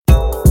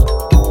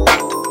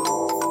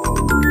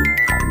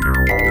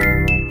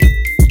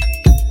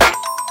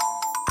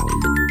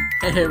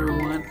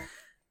everyone.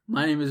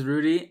 My name is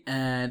Rudy,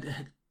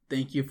 and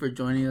thank you for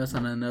joining us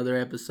on another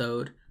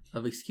episode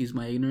of Excuse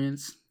My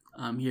Ignorance.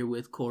 I'm here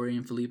with Corey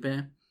and Felipe.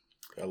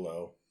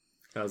 Hello.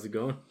 How's it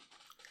going?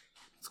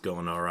 It's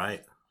going all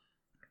right.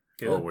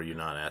 Good. Or were you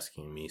not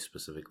asking me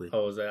specifically? I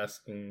was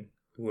asking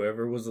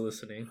whoever was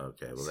listening.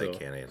 Okay, well, So- they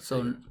can't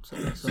answer.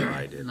 So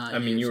I did. not I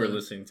mean, you were so-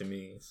 listening to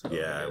me. So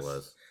Yeah, I guess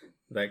was.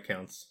 That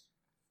counts.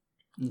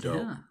 Dope.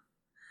 Yeah.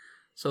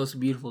 So it's a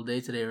beautiful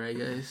day today, right,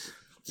 guys?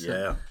 So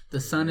Yeah, The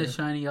sun is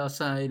shining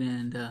outside,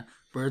 and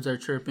birds are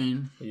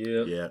chirping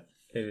Yep. yeah.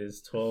 It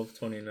is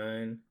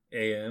 12:29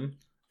 a.m.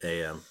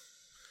 AM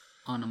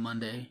on a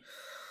Monday.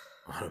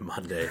 on a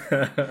Monday.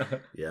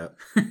 Yeah.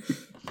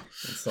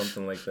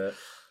 Something like that.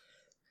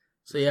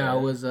 So yeah, I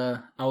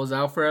was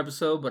out for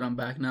episode, but I'm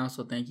back now.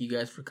 So thank you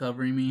guys for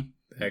covering me.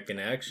 Back in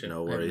action.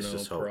 No I have worries. No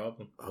Just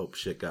problem. hope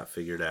shit got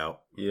figured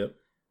out. Yep.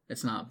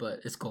 It's not, but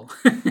it's cool.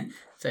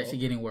 It's actually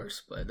getting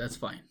worse, but that's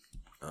fine.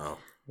 Oh,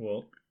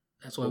 Well,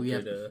 That's why we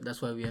have. Hope it,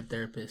 That's why we have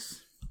therapists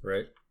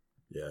right.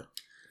 yeah.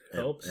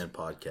 Helps. And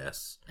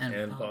podcasts.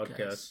 and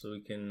Podcasts so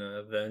we can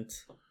vent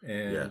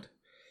and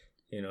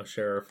Yeah.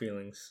 share our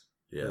feelings.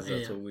 Yeah. 'Cause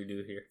that's Yeah. what we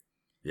do here.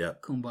 Yeah.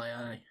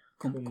 Kumbaya,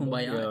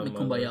 Kumbaya,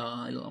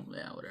 kumbaya,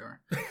 yeah, whatever.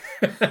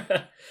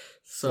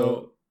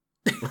 So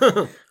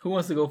Who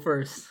wants to go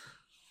first?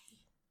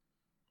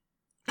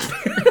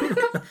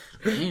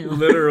 Damn.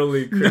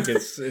 literally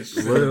crickets. It's just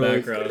in the Literally,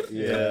 background.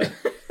 yeah.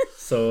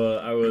 So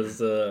I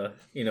was,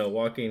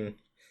 walking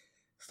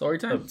Story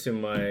time. up to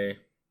my.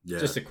 Yeah.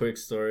 Just a quick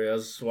story. I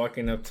was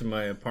walking up to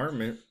my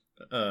apartment,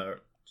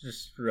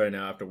 just right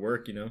now after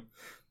work,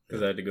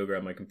 because I had to go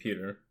grab my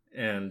computer,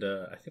 and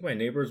I think my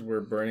neighbors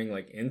were burning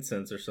like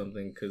incense or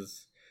something.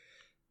 Because,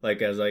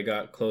 like, as I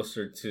got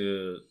closer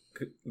to,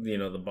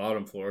 the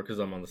bottom floor, because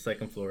I'm on the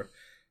second floor,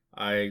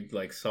 I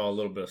like saw a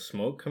little bit of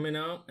smoke coming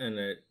out, and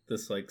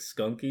this like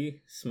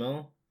skunky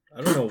smell.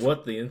 I don't know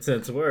what the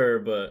incense were,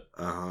 but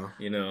Uh-huh.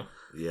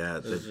 Yeah,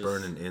 It's they're just-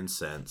 burning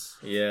incense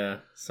yeah,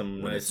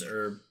 some When nice it's-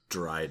 herb.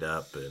 dried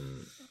up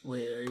and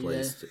Wait, are you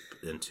placed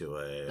into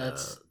a...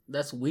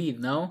 that's weed,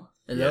 no?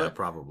 Is yeah, that-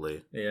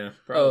 probably. Yeah. Oh,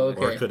 probably.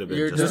 okay. Or it could have been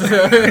You're just...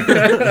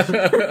 just-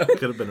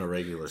 could have been a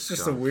regular It's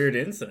just a skunk. weird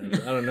incense.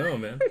 I don't know,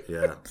 man.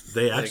 Yeah.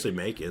 They actually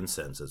make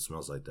incense. It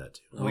smells like that,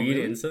 too. Oh, Weed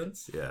really?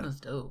 incense? Yeah. That's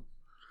dope.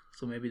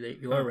 So maybe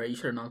you are right. You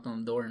should have knocked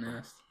on the door and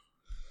asked.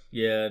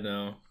 Yeah,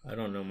 no. I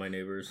don't know my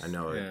neighbors. I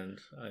know it. And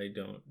I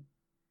don't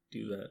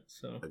do that,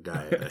 so. A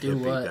guy, a Do hippie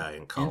what? guy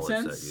in college that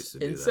Incense? used to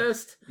do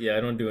Incest? Yeah, I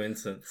don't do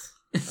incense.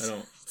 I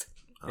don't. that.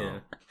 Oh. Yeah.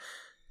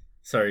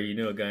 Sorry, you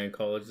knew a guy in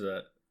college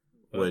that.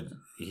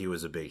 He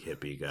was a big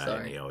hippie guy, Sorry.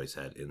 and he always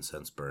had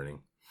incense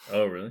burning.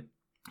 Oh, really?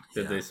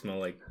 Did Yeah. they smell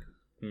like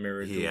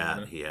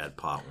marijuana? He had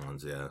pot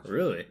ones, yeah,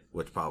 Really?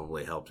 which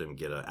probably helped him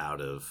get out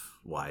of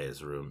why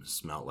his room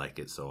smelled like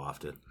it so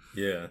often.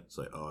 Yeah. It's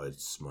like, oh,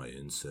 it's my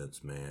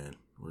incense, man.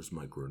 Where's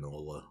my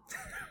granola?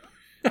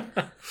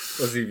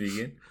 Was he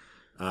vegan?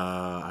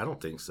 I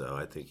don't think so.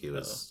 I think he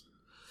was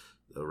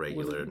a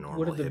regular, normal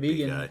what did the hippie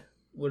vegan? guy.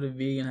 What did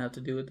vegan have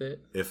to do with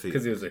it? If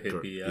 'Cause he was a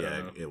hippie, I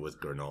don't know. it with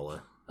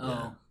granola.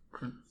 Oh,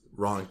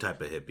 Wrong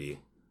type of hippie.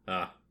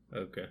 Ah,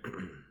 okay.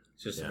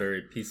 Just a Yeah.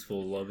 very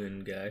peaceful, loving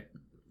guy.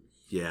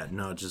 Yeah,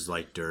 no, just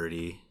like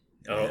dirty.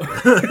 Oh.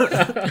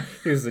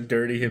 He was a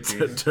dirty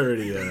hippie.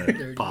 dirty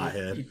dirty,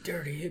 pothead. You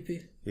dirty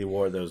hippie. He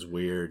wore those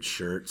weird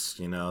shirts,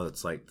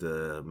 it's like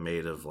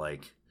made of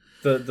like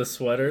The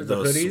sweater, the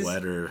those hoodies.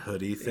 sweater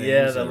hoodie things.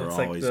 Yeah, that are looks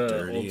like always the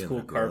dirty old and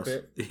school gross.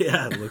 carpet.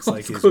 Yeah, it looks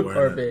like he's school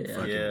wearing carpet, a yeah.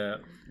 fucking Yeah.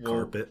 Well,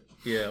 carpet.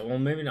 Yeah, well,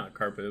 maybe not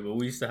carpet, but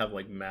we used to have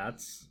like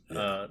mats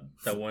that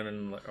went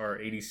in our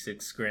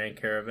 '86 Grand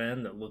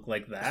Caravan that looked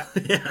like that.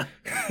 Yeah,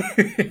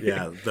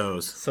 yeah,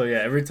 those. So yeah,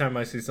 every time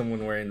I see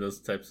someone wearing those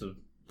types of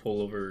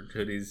pullover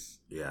hoodies,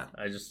 Yeah,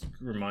 I just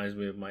reminds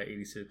me of my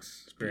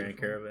 '86 Grand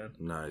Caravan,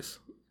 nice.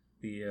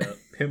 the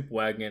pimp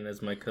wagon,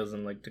 as my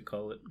cousin liked to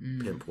call it.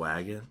 Pimp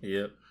wagon,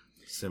 Yep,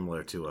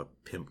 similar to a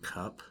pimp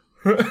cup.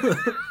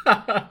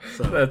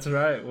 that's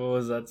right. What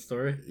was that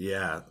story?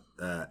 Yeah,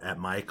 at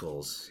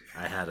Michael's,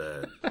 I had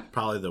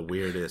probably the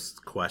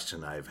weirdest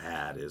question I've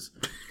had is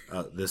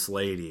this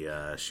lady.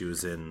 She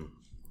was in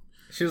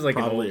She was like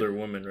Probably- an older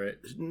woman, right?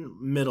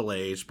 middle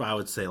age, but I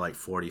would say like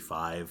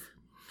 45.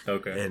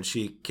 Okay. And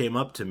she came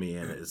up to me,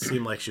 and it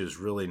seemed like she was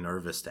really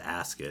nervous to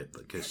ask it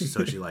because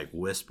she like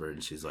whispered,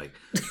 and she's like,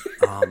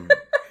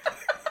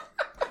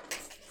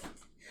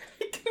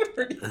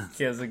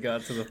 He hasn't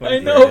got to the I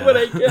point. know, Yeah. but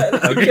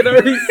I can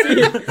already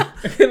see it.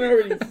 I can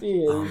already see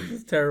it. This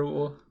is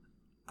terrible.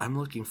 "I'm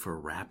looking for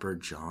Rapper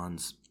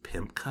John's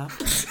pimp cup."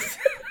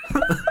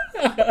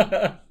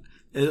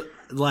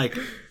 Like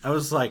I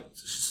was like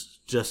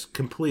just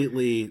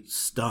completely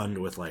stunned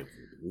with like,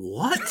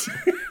 what?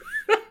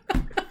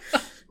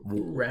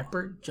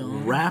 Rapper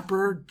John.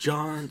 Rapper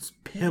John's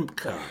pimp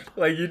cup.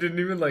 Like you didn't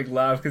even like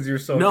laugh because you were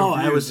so No,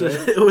 confused, I was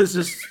just, right? it was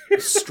just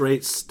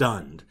straight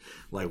stunned.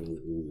 Like,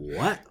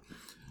 what?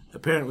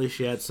 Apparently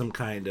she had some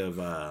kind of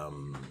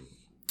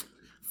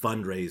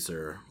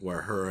fundraiser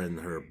where her and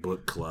her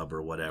book club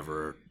or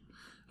whatever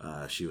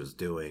she was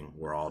doing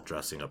were all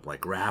dressing up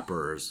like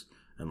rappers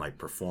and like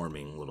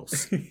performing little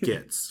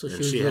skits. So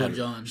and she was Little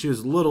John. She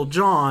was Little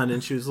John,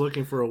 and she was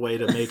looking for a way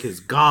to make his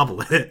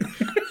goblet,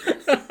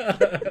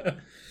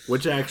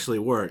 which actually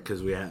worked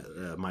because we had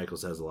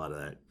Michaels has a lot of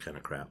that kind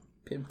of crap.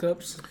 Pimp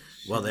cups,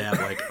 Well, they have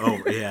like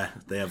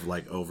they have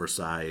like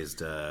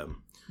oversized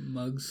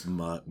mugs,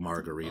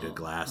 margarita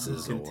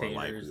glasses or like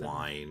Containers and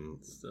wine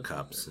stuff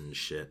cups and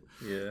shit.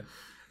 Yeah.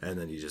 And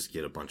then you just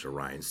get a bunch of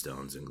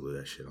rhinestones and glue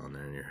that shit on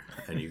there,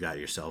 and you got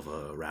yourself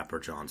a Rapper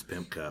John's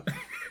Pimp Cup.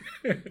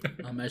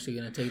 I'm actually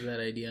gonna take that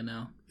idea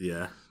now.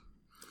 Yeah.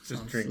 Just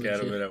Sounds drink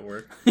out of legit. it at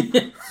work.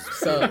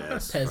 So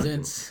Yes,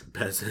 peasants,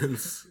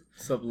 Peasants.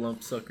 Sup,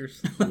 lump suckers.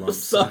 Lump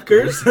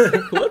suckers.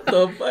 What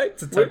the fuck?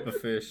 It's a type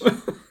of fish.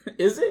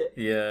 Is it?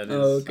 Yeah, it is.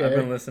 Oh, okay. I've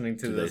been listening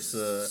to Do they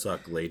this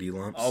suck lady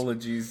lumps?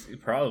 ologies.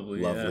 Probably,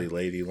 Lovely yeah.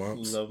 lady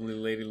lumps. Lovely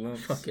lady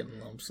lumps. Fucking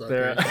lump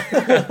There-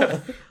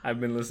 sucker. I've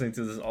been listening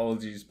to this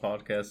ologies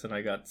podcast, and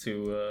I got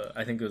to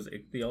I think it was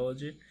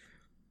ichthyology,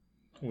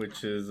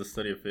 which is the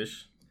study of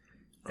fish,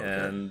 Okay.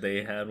 and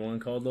they had one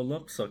called the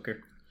lump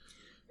sucker.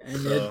 And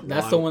So-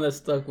 that's the one that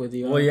stuck with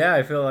you. Well, yeah,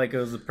 I feel like it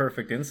was a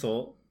perfect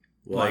insult.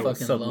 Well, Like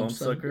Fucking sub lump lump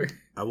sucker.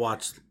 I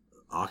watched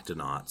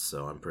Octonauts,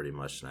 so I'm pretty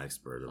much an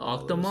expert of all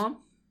those. Octomom?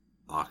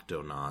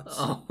 Octonauts.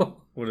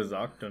 Oh. What is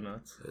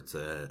Octonauts? It's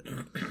a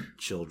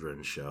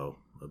children's show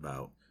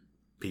about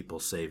people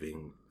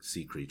saving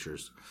sea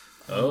creatures.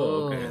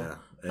 Oh, okay. Yeah,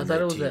 I and thought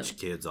they it was teach that-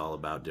 kids all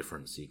about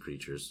different sea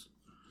creatures,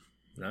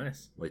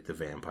 Nice. like the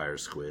vampire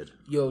squid.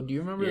 Yo, do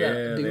you remember Yeah,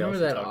 that? Do they you remember also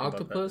that talk about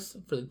octopus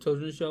for the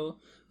children's show?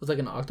 It was like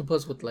an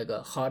octopus with like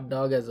a hot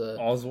dog as a.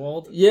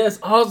 Oswald? Yes,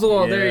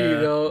 Oswald. There you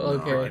Yeah. go.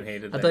 No, Okay, I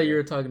hated I that thought you guy.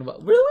 were talking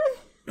about. Really?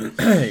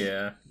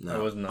 Yeah. No, I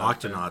was not.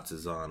 Octonauts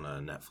is on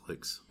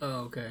Netflix.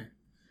 Oh, okay.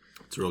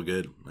 It's real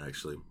good,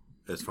 actually,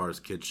 as far as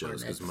kid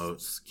shows, because next.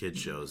 most kid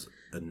shows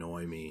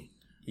annoy me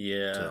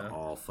Yeah. to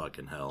all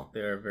fucking hell. They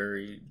are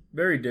very,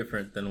 very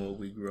different than what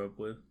we grew up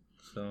with.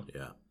 So,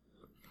 Yeah.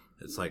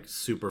 It's like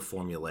super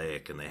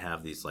formulaic, and they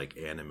have these like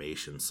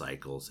animation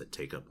cycles that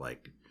take up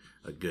like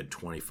a good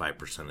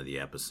 25% of the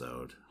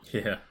episode,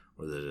 yeah.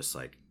 where they're just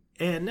like,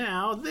 and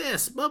now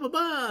this, blah, blah,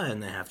 blah,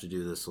 and they have to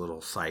do this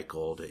little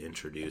cycle to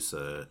introduce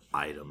a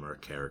item or a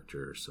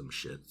character or some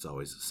shit. It's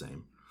always the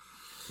same.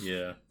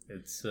 Yeah.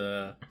 It's,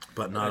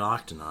 But not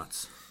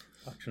Octonauts.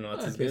 Octonauts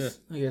I is good.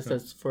 guess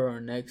that's for our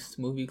next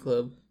movie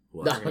club.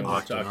 What, No, We're gonna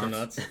watch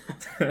Octonauts?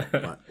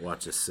 Octonauts.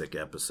 Watch a sick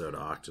episode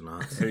of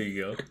Octonauts. There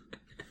you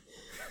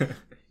go.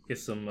 Get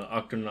some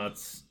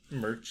Octonauts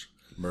merch.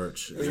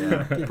 Merch,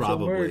 yeah, Get your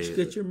probably. merch,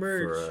 get your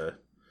merch. For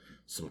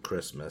some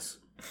Christmas.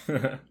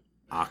 There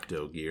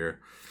Octo gear.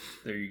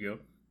 you go.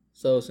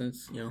 So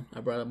since I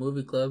brought a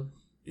movie club.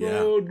 Yeah.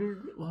 Oh,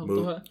 dude. Well,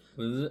 Move. go ahead.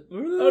 What is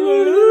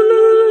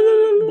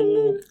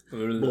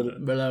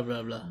it? Blah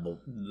blah blah.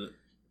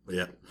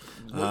 Yeah.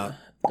 God.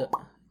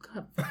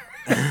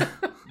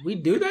 We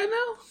do that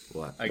now?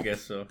 What? I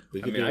guess so.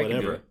 We can I mean, do I can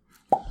whatever. it.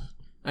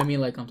 I mean,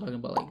 like I'm talking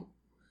about like,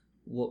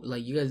 what?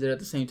 Like you guys did it at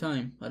the same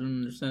time. I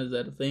don't understand. Is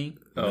that a thing?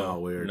 No, Oh,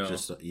 we're no.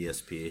 just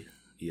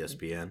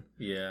ESPN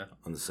Yeah.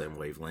 on the same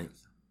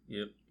wavelength.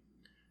 Yep.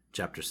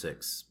 Chapter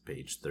 6,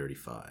 page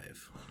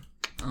 35.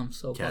 I'm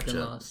so Catch fucking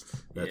up. lost.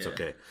 That's Yeah.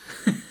 okay.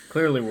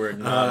 Clearly, we're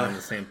not on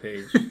the same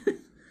page.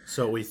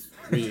 So we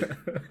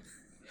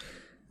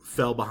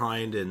fell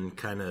behind and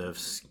kind of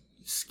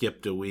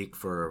skipped a week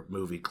for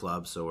movie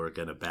club, so we're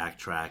going to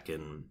backtrack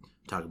and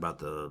talk about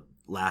the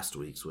last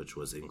week's, which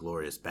was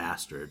Inglourious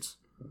Bastards.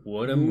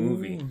 What a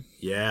movie!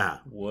 Yeah.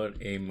 What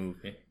a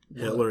movie!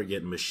 Hitler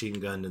getting machine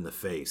gunned in the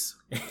face.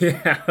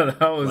 Yeah, that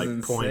was Like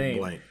insane. point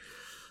blank.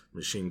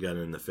 Machine gun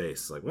in the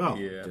face. Like, well,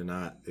 Yeah. did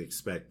not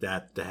expect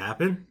that to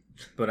happen.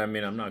 But I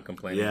mean, I'm not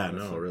complaining. Yeah,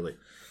 honestly. no, really.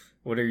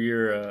 What are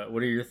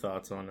your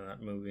thoughts on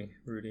that movie,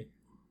 Rudy?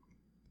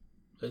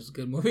 It's a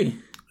good movie.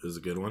 It was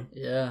a good one.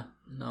 Yeah.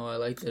 No, I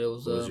liked it. It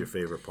was. What was your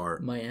favorite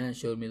part? My aunt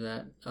showed me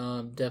that.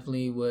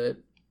 Definitely what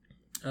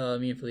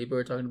me and Felipe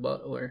were talking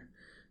about, where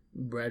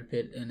Brad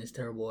Pitt and his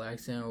terrible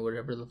accent or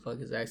whatever the fuck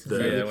his accent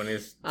The- is. Yeah, when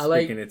he's I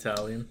like- speaking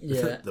Italian.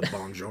 Yeah. The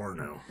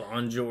Buongiorno.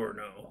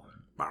 Buongiorno.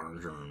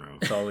 Buongiorno.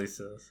 That's all he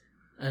says.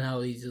 And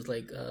how he's just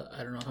like,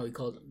 I don't know how he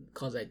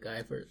calls that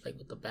guy for like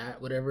with the bat,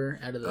 whatever,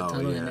 out of the Oh,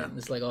 tunnel, yeah. and then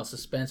it's like all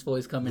suspenseful.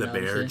 He's coming The out.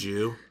 and bear shit.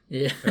 Jew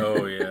Yeah.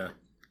 Oh yeah,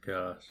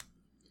 gosh.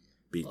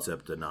 beats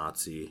up the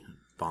Nazi,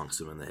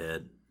 bonks him in the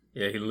head.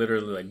 Yeah, he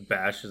literally like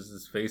bashes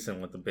his face in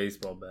with a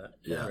baseball bat.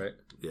 Yeah. Right.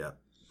 Yeah.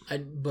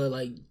 But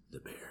like, The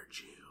bear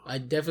Jew. I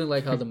definitely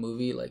like how the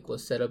movie like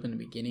was set up in the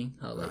beginning.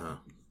 How like, Uh-huh.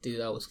 dude,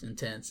 that was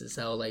intense. It's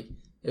how like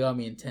it got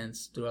me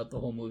intense throughout the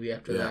whole movie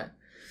after Yeah. that.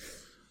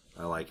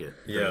 I like it.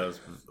 Yeah. It was,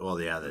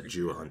 Well, yeah, that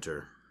Jew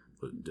hunter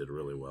did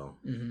really well.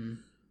 Hmm.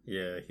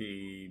 yeah.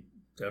 He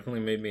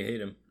definitely made me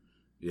hate him.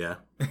 Yeah.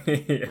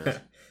 Yeah.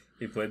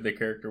 He played the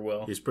character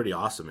well. He's pretty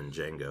awesome in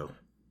Django.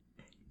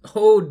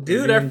 Oh,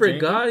 dude, he I in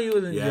forgot he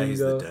was in Yeah, he's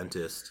the Django.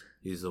 dentist.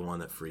 He's the one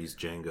that frees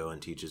Django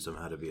and teaches him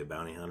how to be a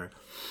bounty hunter.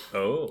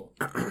 Oh,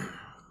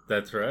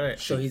 that's right.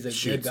 So he's a good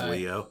Shoots guy.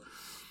 Leo.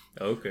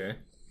 Okay.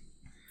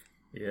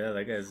 Yeah,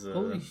 that guy's.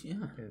 Holy yeah.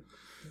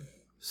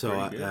 So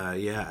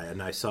yeah,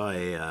 and I saw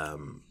a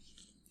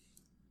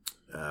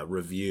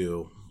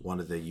review. One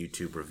of the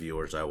YouTube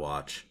reviewers I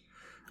watch.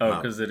 Oh,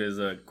 because it is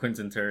a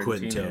Quentin Tarantino.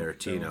 Quentin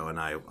Tarantino, and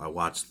I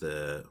watched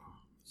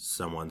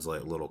someone's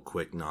like little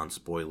quick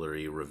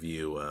non-spoilery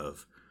review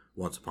of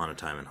Once Upon a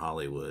Time in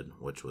Hollywood,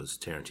 which was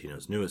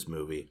Tarantino's newest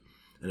movie,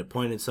 and it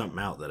pointed something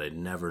out that I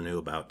never knew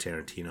about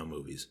Tarantino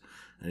movies.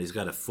 And he's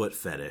got a foot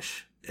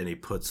fetish, and he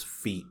puts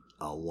feet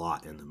a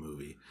lot in the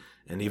movie.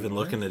 And even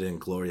looking at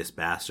Inglourious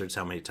Bastards,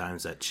 how many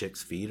times that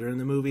chick's feet are in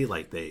the movie,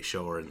 like they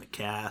show her in the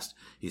cast,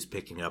 he's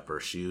picking up her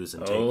shoes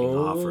and taking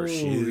off her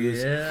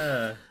shoes.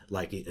 Yeah.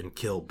 Like in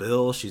Kill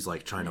Bill, she's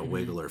like trying to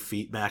wiggle her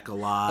feet back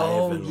alive.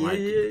 Oh, and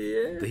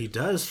yeah. he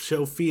does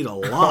show feet a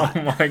lot.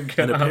 Oh my god.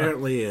 And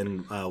apparently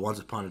in Once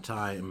Upon a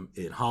Time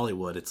in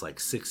Hollywood, it's like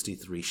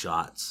 63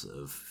 shots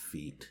of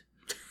feet.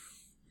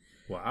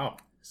 Wow.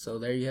 So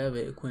there you have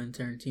it. Quentin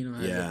Tarantino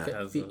has Yeah.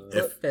 a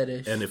foot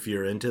fetish. And if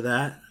you're into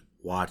that,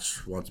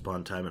 watch Once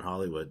Upon a Time in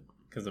Hollywood.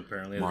 Because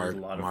apparently there's a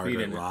lot of Margot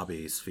feet in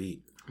Robbie's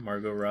feet.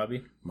 Margot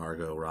Robbie.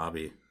 Margot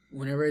Robbie.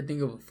 Whenever I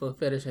think of a foot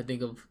fetish, I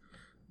think of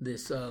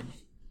this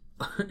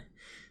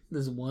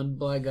this one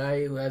black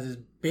guy who has this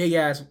big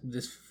ass,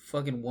 this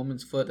fucking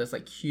woman's foot that's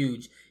like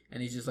huge,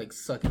 and he's just like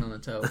sucking on the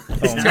toe.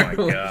 It's Oh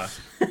terrible. my god.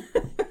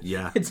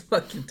 Yeah. It's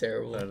fucking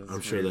terrible. That is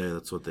I'm sure weird.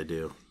 that's what they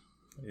do.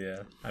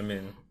 Yeah. I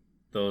mean,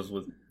 those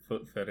with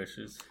foot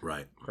fetishes,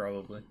 Right.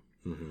 probably.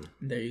 Mm-hmm.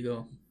 There you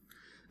go.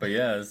 But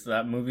yeah, it's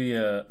that movie.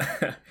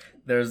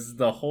 There's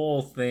the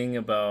whole thing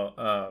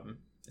about.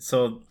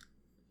 So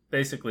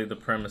basically, the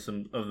premise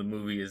of the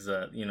movie is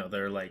that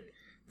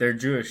they're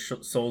Jewish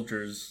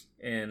soldiers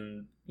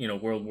in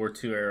World War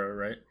II era,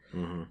 right?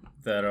 Mm-hmm.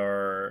 That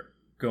are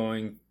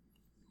going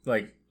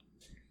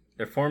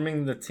they're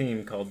forming the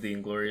team called the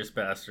Inglourious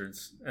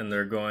Bastards, and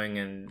they're going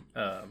and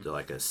They're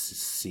like a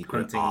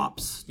secret hunting-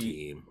 ops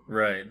team.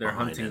 right, they're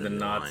behind hunting the enemy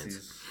Nazis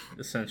lines.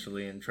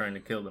 essentially and trying to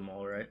kill them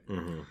all, right?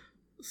 Mm-hmm.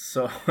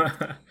 So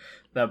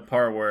that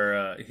part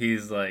where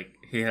he's like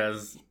he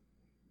has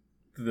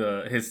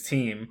his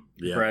team,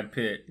 Yeah. Brad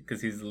Pitt,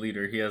 because he's the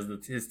leader. He has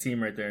his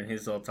team right there, and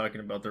he's all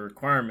talking about the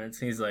requirements.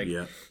 He's like,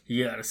 Yeah.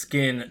 you gotta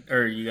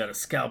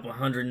scalp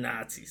 100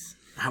 Nazis,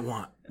 I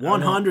want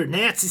 100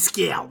 Nazi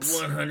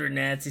scalps. 100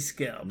 Nazi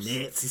scalps.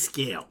 Nazi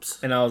scalps.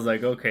 And I was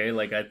like, okay,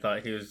 like I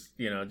thought he was,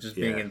 just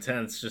being Yeah.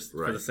 intense, just for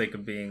Right. the sake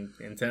of being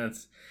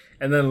intense.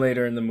 And then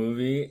later in the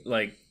movie,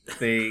 like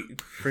they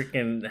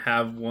freaking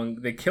have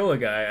they kill a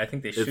guy. I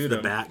think they It's shoot the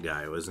him. bat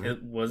guy, wasn't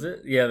it? Was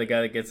it? Yeah, the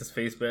guy that gets his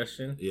face bashed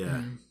in.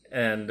 Yeah.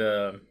 And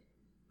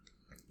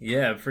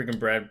freaking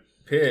Brad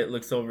Pitt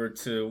looks over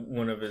to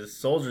one of his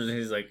soldiers and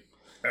he's like,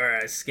 "All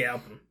right,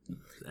 scalp him."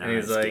 And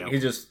he's like, he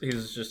just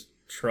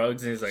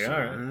shrugs and he's like, "All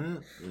right."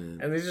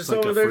 And he's just like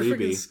over a there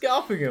freebie. freaking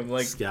scalping him.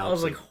 Like I Scalps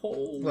was like, him.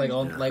 holy,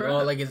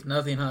 Like it's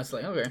nothing, huh? It's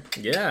like, okay.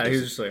 yeah. He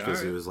was just like, all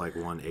Because he right. was like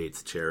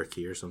 1/8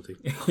 Cherokee or something.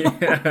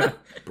 yeah,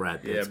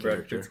 Brad yeah. Pitt's Brad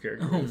character. Pitt's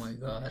character. Oh my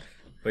god.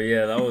 But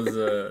yeah, that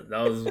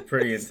was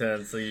pretty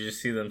intense. So you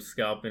just see them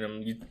scalping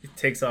him. He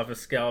takes off his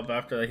scalp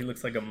after that. He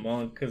looks like a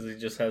monk because he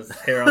just has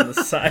hair on the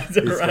sides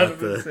He's around got of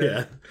his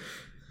head.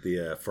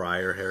 the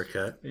friar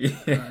haircut. Yeah.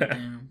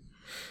 Goddamn.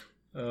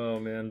 Oh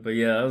man, but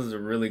yeah, that was a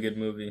really good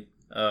movie.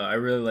 I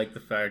really like the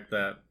fact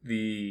that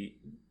the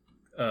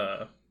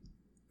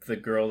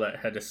girl that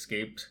had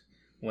escaped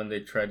when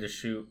they tried to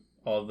shoot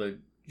all the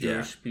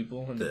Jewish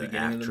people in the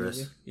beginning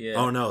actress. of the movie. Yeah.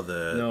 Oh no,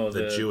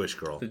 the Jewish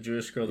girl. The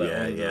Jewish girl that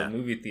owned yeah. the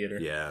movie theater.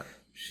 Yeah,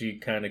 She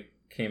kind of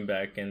came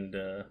back and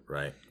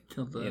right.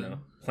 Killed the-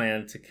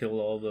 planned to kill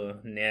all the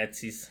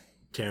Nazis.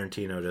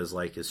 Tarantino does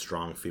like his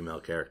strong female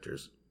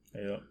characters.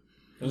 Yeah.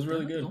 It was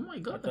really good. Oh my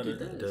god, I thought he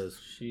it does. does.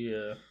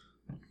 She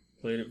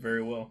played it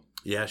very well.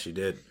 Yeah, she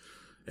did.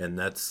 And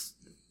that's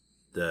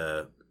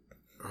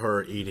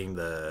her eating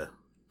the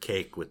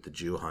cake with the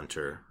Jew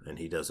hunter, and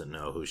he doesn't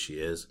know who she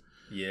is.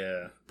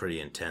 Yeah. Pretty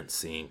intense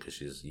scene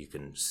because you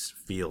can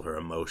feel her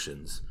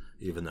emotions,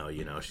 even though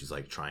she's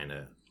like trying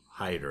to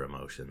hide her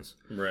emotions.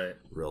 Right.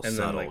 Real And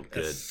subtle, then, like,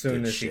 good. as soon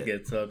good as shit. she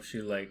gets up,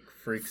 she like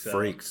freaks out.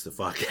 Freaks the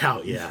fuck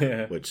out, yeah.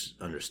 Yeah. Which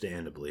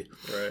understandably,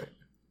 Right.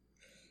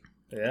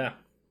 Yeah.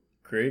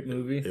 Great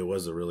movie. it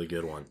was a really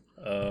good one.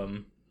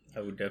 I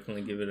would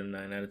definitely give it a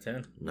 9 out of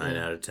 10. 9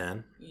 out of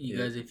 10. You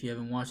guys, if you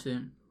haven't watched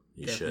it,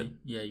 You definitely- should.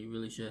 Yeah, you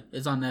really should.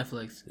 It's on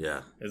Netflix.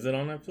 Yeah, Is it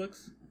on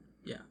Netflix?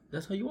 Yeah,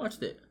 that's how you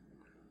watched it.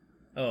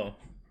 Oh,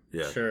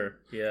 yeah. sure.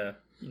 Yeah.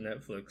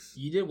 Netflix.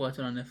 You did watch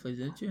it on Netflix,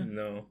 didn't you?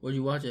 No, Where'd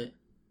you watch it?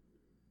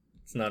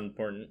 it's not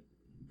important.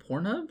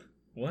 Pornhub?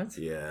 What?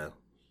 Yeah.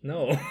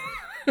 No.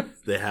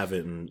 They have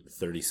it in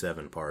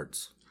 37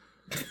 parts.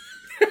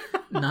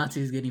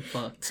 Nazis getting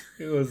fucked.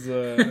 It was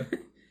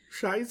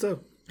Scheiße.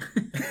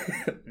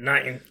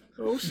 9.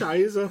 Oh,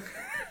 Scheiße.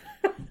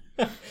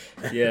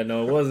 Yeah,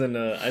 no, it wasn't.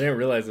 I didn't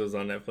realize it was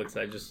on Netflix.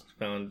 I just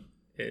found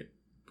it.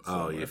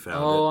 Oh, somewhere. you found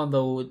Oh,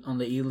 on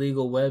the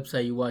illegal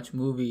website you watch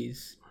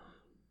movies.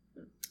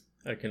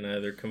 I can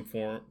neither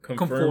confirm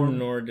Conform.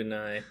 nor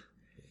deny. it.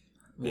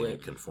 Being a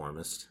Wait,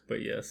 conformist.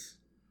 But yes,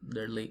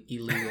 they're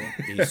illegal.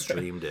 He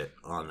streamed it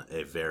on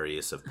a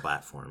various of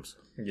platforms.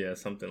 Yeah,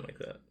 something like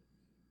that.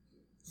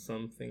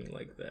 Something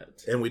like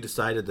that. And we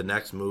decided the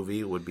next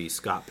movie would be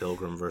Scott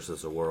Pilgrim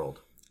versus the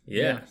World.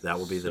 Yeah. That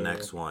will be the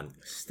next one.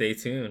 Stay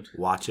tuned.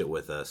 Watch it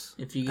with us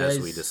If you guys,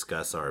 as we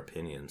discuss our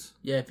opinions.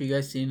 Yeah, if you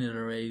guys seen it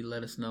already,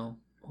 let us know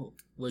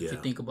what you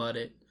think about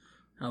it.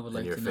 I would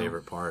like your to know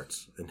favorite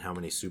parts and how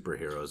many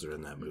superheroes are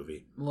in that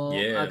movie. Well,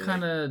 Yeah, I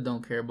kind of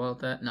don't care about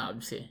that. No, I'm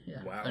just kidding.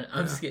 Yeah. Wow.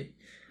 I'm just kidding.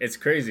 It's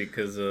crazy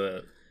because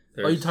Are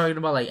you talking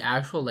about like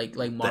actual like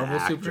Marvel the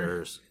super?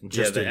 actors,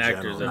 just the in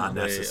actors general, that not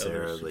play other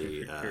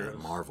necessarily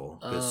superheroes. Marvel.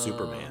 Because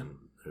Superman,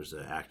 there's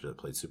an actor that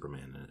played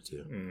Superman in it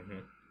too. Mm-hmm.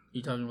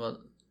 You talking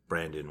about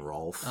Brandon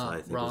Rolfe, I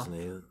think his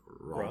name.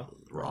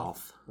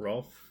 Rolfe.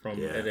 Rolfe from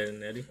Yeah. Ed, Edd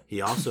and Eddie.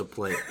 He also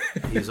played.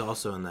 He's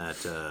also in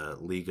that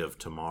League of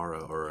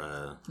Tomorrow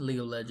or League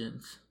of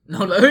Legends?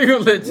 No, not League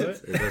of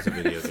Legends. it was a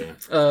video game.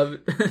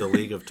 The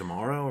League of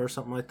Tomorrow or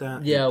something like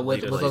that. Yeah, He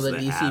with all plays the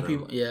DC Atom.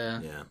 people.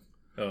 Yeah. Yeah.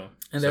 Oh,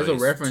 And So there's a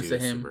he's reference two to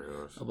him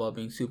superheroes. about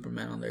being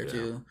Superman on there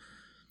too.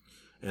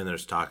 And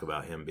there's talk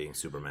about him being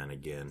Superman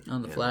again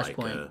On the in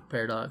Flashpoint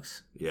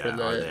paradox. Yeah, For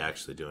the- are they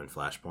actually doing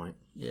Flashpoint?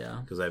 Yeah.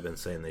 Because I've been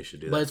saying they should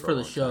do that. But it's for a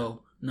the long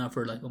show, not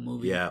for like a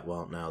movie. Yeah,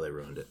 well, now they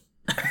ruined it.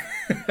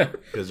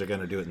 Because they're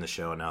going to do it in the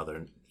show, and now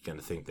they're going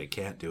to think they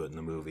can't do it in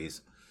the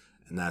movies.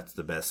 And that's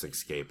the best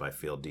escape I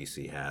feel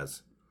DC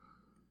has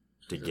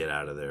to get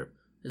out of their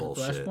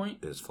bullshit.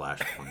 Flashpoint? Is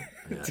Flashpoint.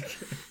 Yeah.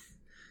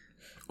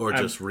 Or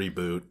just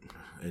reboot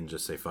and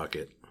just say, fuck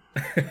it.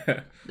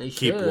 They should.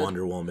 Keep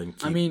Wonder Woman.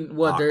 Keep I mean,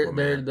 what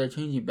Aquaman. they're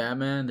changing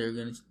Batman. They're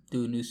gonna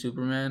do a new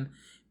Superman,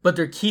 but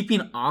they're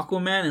keeping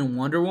Aquaman and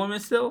Wonder Woman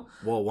still.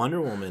 Well,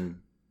 Wonder Woman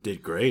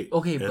did great.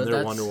 Okay, and but their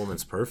that's- Wonder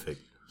Woman's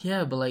perfect.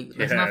 Yeah, but like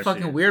that's Yeah, not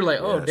fucking weird. Like,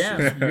 oh yeah, damn,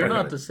 she's you're not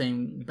perfect. the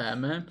same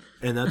Batman.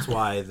 And that's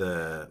why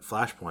the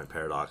Flashpoint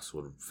paradox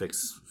would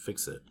fix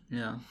it.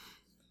 Yeah,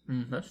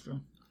 that's true.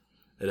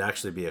 It'd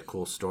actually be a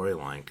cool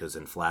storyline because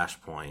in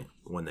Flashpoint,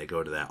 when they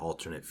go to that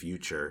alternate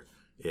future,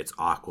 it's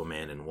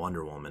Aquaman and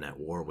Wonder Woman at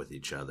war with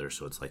each other.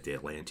 So it's like the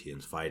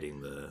Atlanteans fighting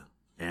the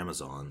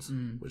Amazons,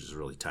 which is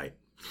really tight.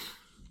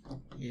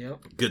 Yep.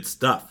 Good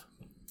stuff.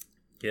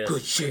 yes,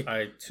 Good shit.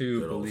 I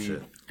too Good old believe.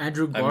 shit.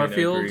 Andrew I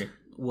Garfield agree.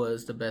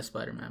 was the best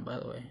Spider-Man, by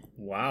the way.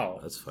 Wow,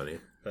 That's funny.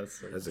 that's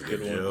That's a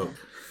good joke. one.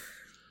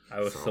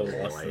 I was so lost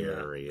in that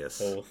Hilarious.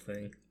 whole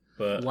thing.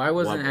 But Why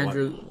wasn't What-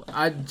 Andrew?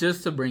 I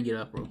just to bring it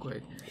up real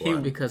quick,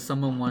 What? because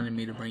someone wanted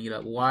me to bring it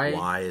up. Why?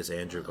 Why is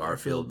Andrew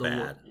Garfield the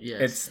bad?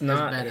 Yes, it's as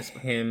not bad as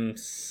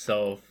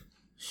himself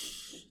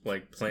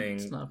like playing.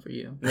 It's not for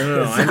you.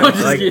 No, I I'm know.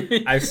 just Like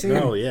kidding. I've seen,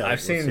 No, yeah, I've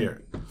let's seen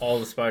hear all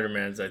the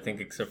Spider-Mans. I think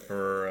except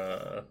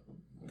for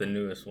the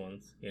newest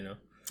ones. You know,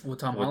 With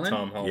Tom with Holland.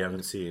 Tom Holland. You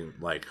haven't seen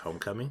like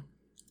Homecoming?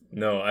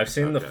 No, I've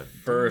seen the Okay.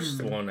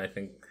 first one. I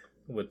think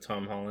with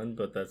Tom Holland,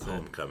 but that's it.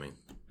 Homecoming.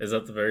 Is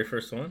that the very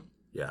first one?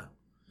 Yeah.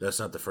 That's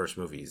not the first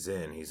movie he's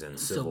in. He's in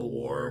Civil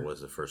War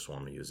was the first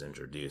one he was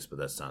introduced, but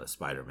that's not a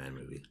Spider-Man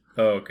movie.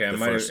 Oh, okay. The It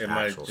might first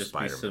just be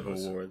Spider-Man Civil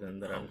was War then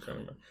that I'm talking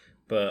Homecoming. about.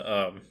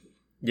 But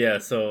yeah.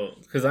 So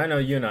because I know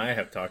you and I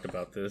have talked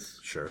about this,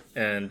 Sure.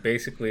 and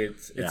basically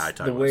it's Yeah, I talked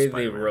the about way they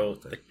Spider-Man wrote all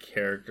the the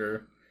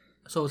character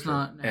So it's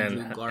not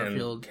Andrew and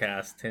Garfield,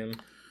 cast him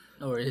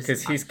or is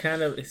because he's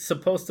kind of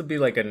supposed to be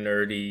like a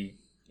nerdy,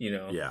 you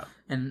know. Yeah.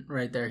 And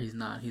right there, he's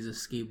not. He's a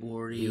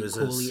skateboardy, He was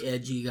coolly,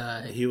 edgy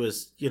guy. He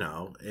was,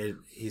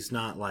 he's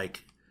not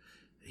like,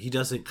 he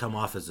doesn't come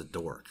off as a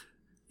dork.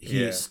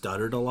 He Yeah.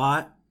 stuttered a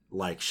lot,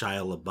 like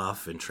Shia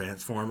LaBeouf in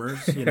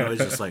Transformers. He's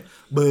just like,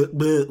 but,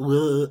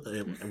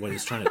 when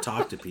he's trying to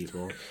talk to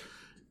people.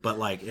 But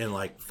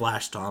like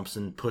Flash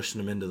Thompson pushing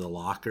him into the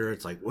locker,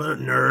 it's like, what a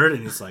nerd.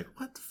 And he's like,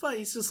 what the fuck?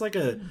 He's just like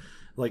a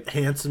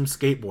handsome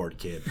skateboard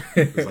kid.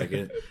 It's like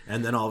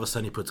and then all of a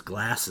sudden he puts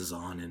glasses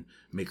on and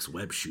makes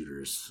web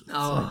shooters.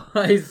 Oh,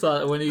 I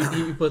saw it when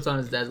he puts on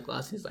his dad's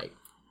glasses. He's like,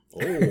 Oh,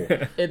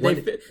 they're when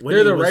the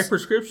he right was-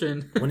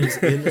 prescription. when he's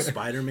in the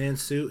Spider-Man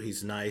suit,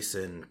 he's nice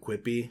and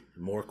quippy,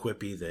 more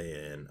quippy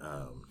than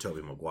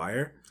Tobey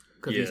Maguire.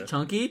 Because Yeah. he's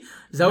chunky.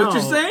 Is that what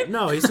you're saying?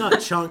 No, he's not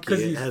chunky. Because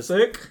It he's has-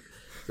 sick.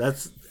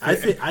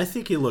 I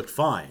think he looked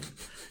fine.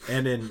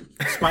 And in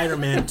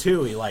Spider-Man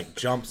 2, he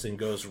jumps and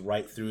goes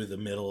right through the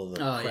middle of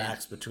the Oh, yeah.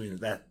 cracks between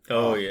that.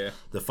 Oh, yeah.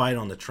 The fight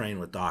on the train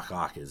with Doc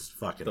Ock is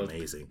fucking Those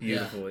amazing.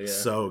 Beautiful, yeah.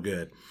 So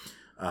good.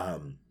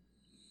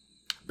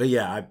 But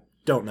yeah, I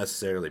don't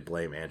necessarily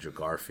blame Andrew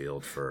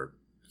Garfield for,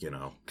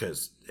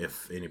 because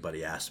if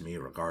anybody asked me,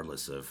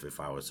 regardless of if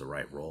I was the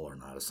right role or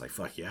not, it's like,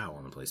 fuck yeah, I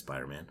want to play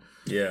Spider-Man.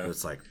 Yeah. But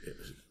it's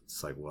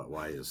like, what?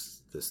 Why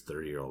is this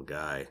 30-year-old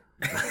guy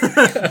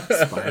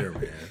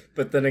Spider-Man?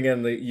 But then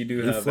again, you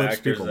do He have flips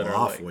actors people that are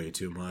off like, way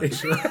too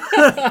much.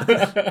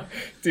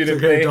 dude, if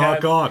Okay, they Doc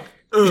had Ock.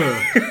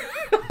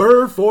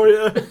 Bird for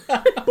you.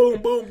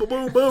 Boom, boom, boom,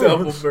 boom, boom.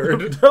 Double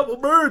bird. Double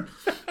bird.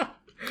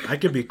 I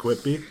could be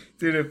quippy.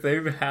 dude,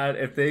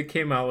 if they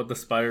came out with the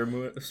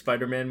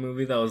Spider-Man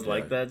movie that was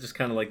like that, just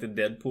kind of like the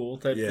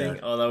Deadpool type Yeah. thing,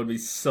 oh, that would be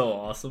so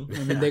awesome. I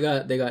mean, they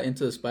got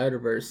Into the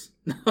Spider-Verse.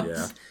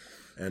 Yeah.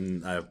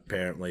 And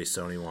apparently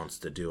Sony wants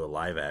to do a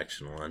live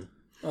action one.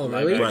 Oh,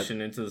 live really?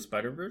 action Into the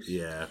Spider-Verse?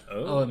 Yeah.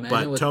 Oh, Oh, imagine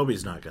But with-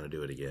 Toby's not going to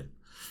do it again.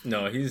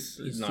 no, he's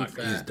He's not too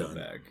going fat. to He's go done.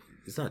 back.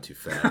 He's not too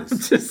fat.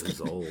 He's, Just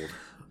he's old.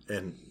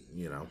 And,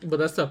 you know. But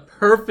that's the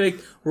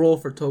perfect role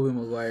for Tobey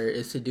Maguire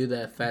is to do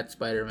that fat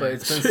Spider-Man. But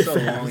it's been so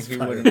long, he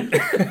Spider-Man.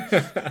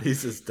 wouldn't.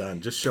 He's just done.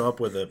 Just show up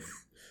with a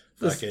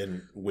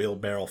fucking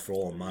wheelbarrow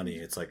full of money.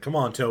 It's like, come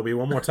on, Toby,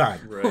 one more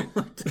time. Right.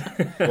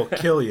 We'll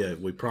kill you.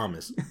 We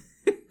promise.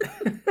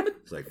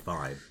 It's like,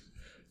 fine.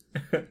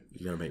 You're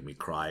gonna make me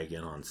cry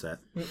again on set.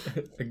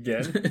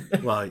 Again?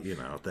 Well, you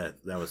know that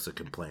was the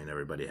complaint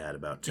everybody had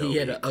about Toby. he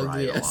had an cried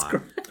ugly a ass lot.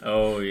 cry.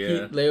 Oh,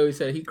 yeah. They always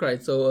said he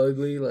cried so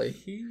ugly. Like,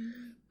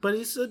 But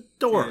he's a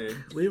dork. Yeah.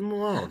 Leave him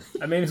alone.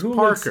 I mean,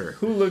 Parker.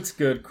 who looks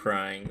good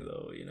crying,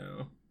 though, you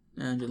know?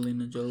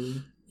 Angelina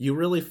Jolie. You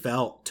really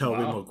felt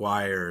Toby Wow.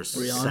 Maguire's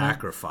Rihanna.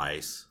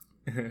 sacrifice,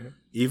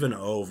 even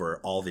over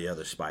all the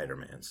other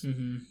Spider-Mans.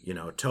 Mm-hmm. You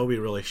know, Toby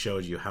really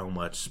showed you how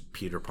much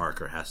Peter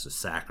Parker has to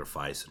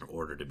sacrifice in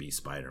order to be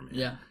Spider-Man.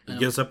 Yeah. He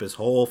gives up his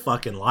whole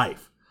fucking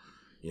life.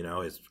 You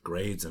know, his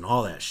grades and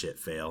all that shit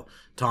fail.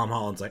 Tom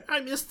Holland's like, I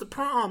missed the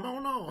prom. Oh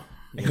no.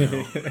 You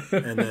know?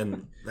 And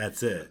then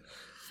that's it.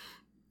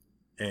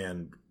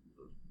 And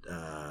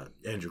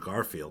Andrew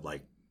Garfield,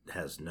 like,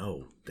 has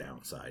no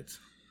downsides.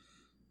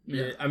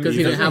 Yeah, I mean, because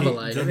he didn't have a He-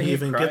 life. Doesn't Then he he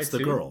even cry gets the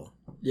too? girl.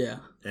 Yeah.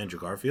 Andrew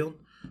Garfield.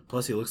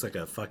 Plus, he looks like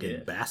a fucking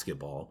Yeah.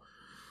 basketball.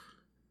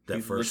 That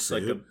He first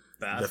looks suit. like a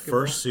basketball. The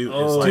first suit is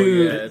oh, like,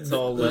 Dude, yeah, it's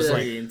all it's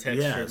leathery and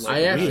textured. yeah, it's like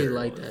I actually weird.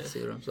 like that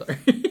suit. I'm sorry.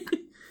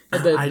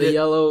 And the I the did-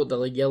 yellow, the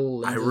like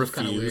yellow I lens was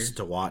kind of weird. refuse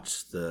to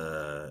watch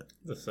the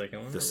The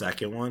second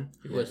one. one.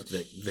 Was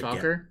The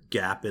Shocker?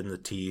 gap in the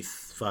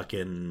teeth,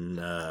 fucking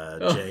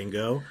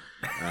Django,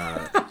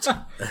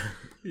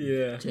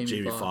 Yeah.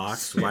 Jamie Foxx.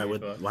 Foxx. Jamie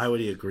Foxx. Why would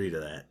he agree to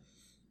that?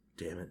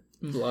 Damn it.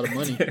 It was a lot of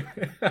money.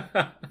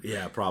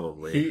 Yeah,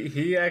 probably.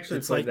 he actually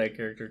It's played like- that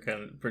character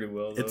kind of pretty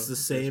well. Though. It's the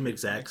same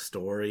exact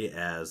story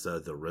as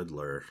the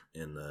Riddler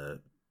in the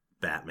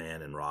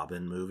Batman and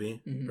Robin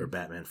movie, Mhm. or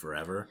Batman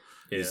Forever.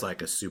 Yeah. He's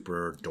like a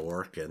super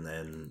dork, and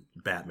then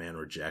Batman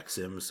rejects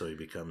him, so he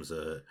becomes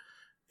a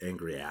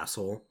angry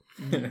asshole.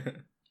 It's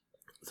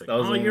like, That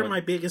was oh, the you're one-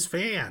 my biggest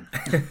fan.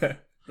 that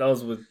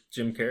was with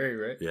Jim Carrey,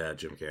 right? Yeah,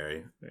 Jim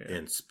Carrey Yeah.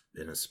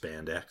 in a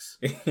spandex.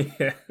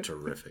 Yeah.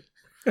 Terrific.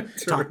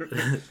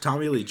 Terrific.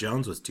 Tommy Lee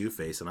Jones was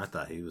Two-Face, and I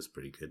thought he was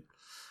pretty good.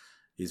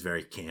 He's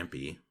very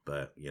campy,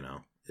 but, you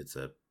know, it's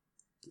a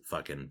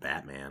fucking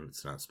Batman.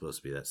 It's not supposed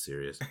to be that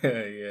serious.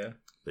 Yeah.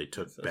 They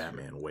took That's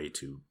Batman way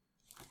too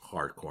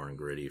hardcore and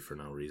gritty for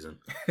no reason.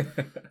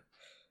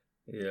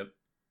 Yep.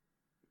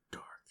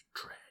 Dark,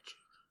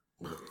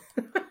 tragic.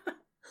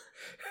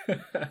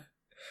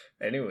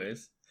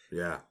 Anyways,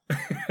 Yeah.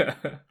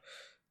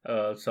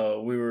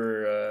 so we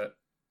were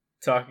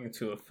talking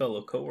to a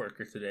fellow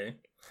coworker today,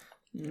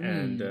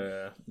 and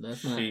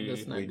that's not We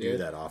good. do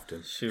that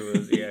often. she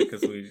was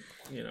because we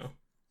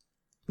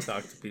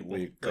talk to people.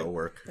 We go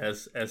work.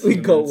 as We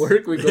go humans.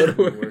 work, we go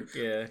to work.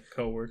 Yeah,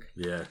 co-work.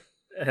 Yeah.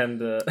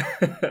 And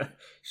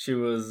she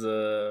was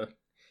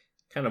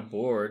kind of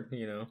bored,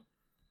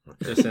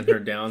 just in her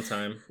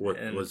downtime. What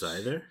And was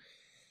I there?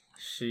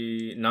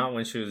 She not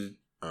when she was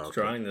Oh, okay.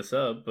 drawing this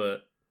up,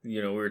 but we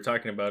were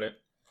talking about it,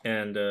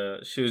 and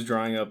she was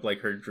drawing up like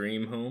her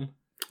dream home.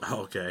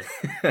 Oh, okay.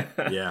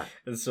 Yeah.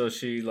 And so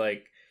she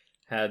like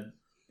had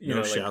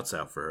No shouts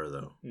out for her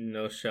though.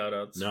 no shout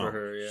outs No. for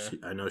her. Yeah,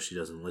 I know she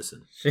doesn't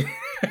listen, she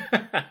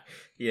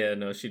yeah,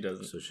 no, she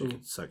doesn't. so she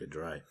can suck it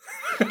dry.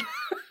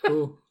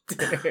 Ooh.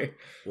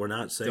 We're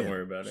not saying.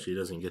 worry about it. She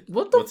doesn't get.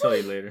 What the We'll tell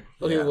fuck? you later.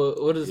 Okay, Yeah. well,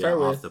 what does it start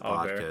Yeah, with? off the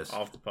Off air, podcast.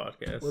 off the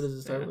podcast. What does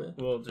it start Yeah. with?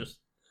 Well, just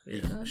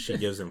yeah. She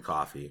gives him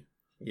coffee.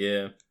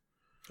 Yeah.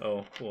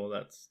 Oh well,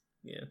 that's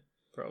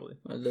probably.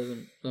 It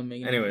doesn't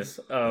make any Anyways,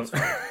 sense.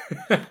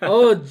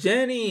 Oh,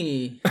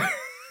 Jenny.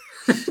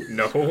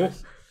 no.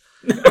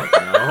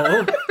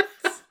 No.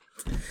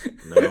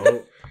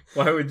 No.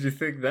 Why would you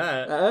think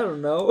that? I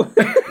don't know.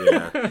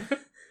 Yeah.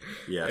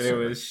 Yeah.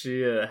 Anyways,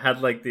 she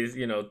had like these,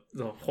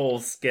 the whole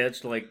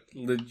sketch, like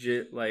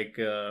legit, like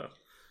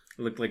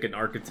looked like an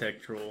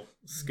architectural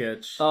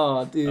sketch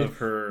Oh, dude. of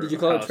her. Did you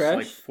call it house, trash?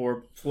 Like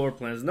 4 floor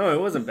plans. No, it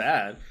wasn't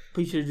bad.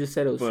 You should have just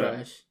said it was But-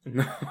 trash.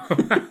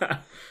 No,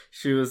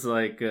 she was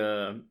like,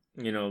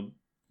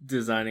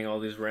 designing all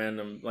these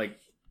random, like,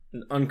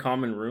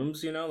 uncommon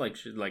rooms. Like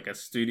she like a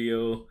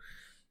studio,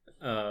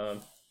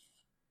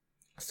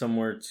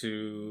 somewhere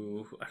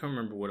to. I don't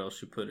remember what else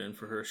she put in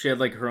for her. She had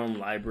like her own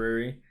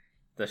library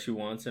that she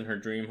wants in her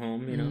dream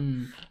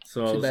home.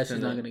 So I Too was bad she's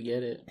kinda- not gonna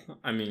get it.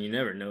 I mean, you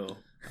never know.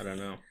 I don't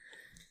know.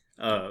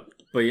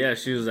 But yeah,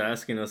 she was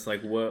asking us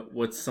like,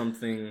 what's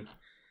something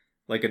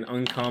like an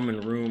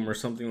uncommon room or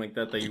something like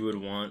that you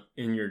would want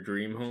in your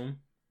dream home.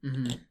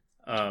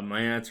 Mm-hmm.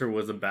 My answer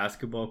was a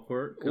basketball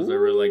court because I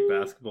really like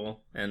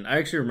basketball, and I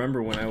actually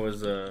remember when I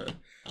was a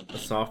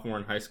sophomore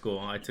in high school,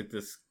 I took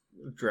this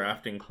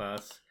drafting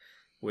class,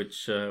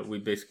 which we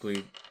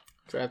basically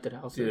Drafted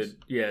houses.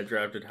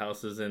 drafted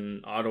houses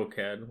in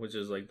AutoCAD, which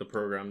is like the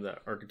program that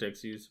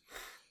architects use.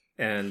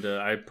 And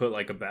I put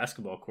like a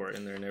basketball court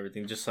in there and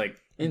everything, just like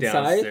Inside?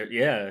 downstairs.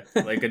 Yeah,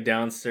 like a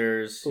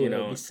downstairs, Ooh, you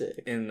that'd know, be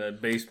sick. in the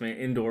basement,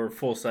 indoor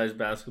full size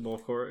basketball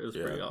court. It was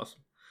pretty awesome.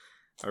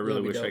 I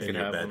really That'd be wish I dope. could In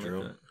your have bedroom?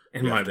 one like that.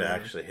 In You my have to bedroom.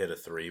 actually hit a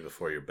 3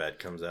 before your bed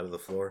comes out of the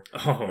floor.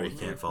 Oh, Or you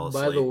can't fall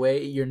asleep. By the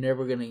way, you're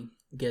never gonna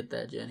get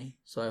that, Jenny.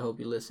 So I hope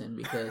you listen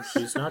because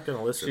She's not going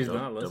to listen. She's don't,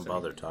 not listening. Don't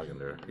bother talking to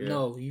her. Yeah.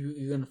 no,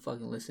 you're gonna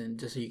fucking listen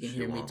just so you can She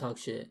hear me won't. talk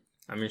shit.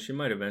 I mean, she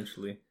might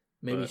eventually.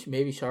 Maybe But-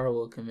 maybe Shara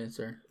will convince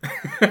her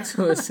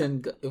to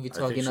listen if we I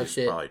talk think enough she's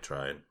shit. probably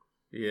tried.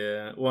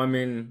 Yeah. Well, I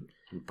mean,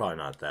 Probably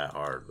not that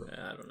hard, but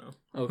I don't know.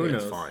 Okay. Who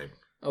it's knows? fine.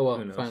 Oh well,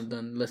 Who knows? fine.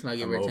 Then let's not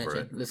give I'm her over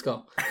attention. it. Let's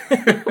go.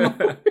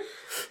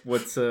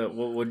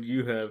 What would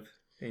you have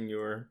in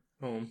your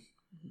home?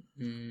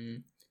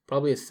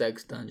 Probably a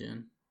sex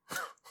dungeon.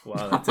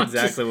 Wow, that's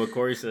exactly what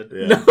Corey said.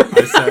 Yeah, No.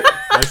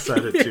 I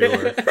said it to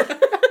her.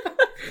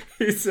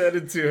 He said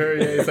it to her.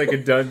 Yeah, it's like a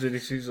dungeon.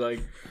 And she's like,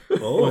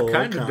 Oh, "What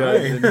kind of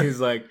dungeon?" He's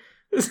like,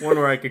 "One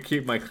where I could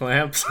keep my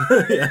clamps."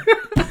 Yeah.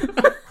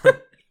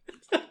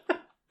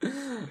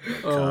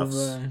 Oh Cuffs.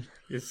 man,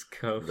 It's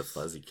cuffs. The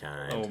fuzzy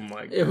kind. Oh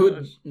my god! it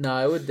would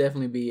it would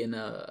definitely be in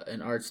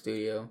an art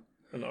studio.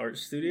 An art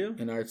studio.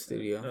 An art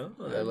studio.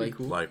 Oh, I that'd be like.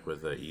 cool. Like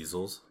with the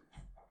easels.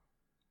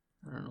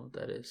 I don't know what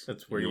that is.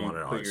 That's where you you want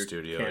an put art your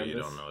studio, canvas. you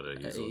don't know what an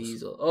An easel is.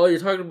 easel. Oh, you're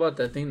talking about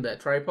that thing, that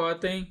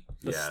tripod thing?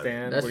 The Yeah,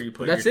 stand That's where you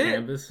put that's your it.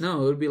 canvas.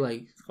 No, it would be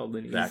like It's called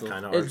an That easel.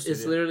 kind of art it's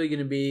studio. literally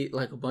gonna be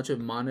like a bunch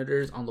of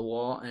monitors on the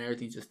wall and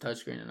everything's just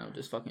touchscreen, and I'm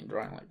just fucking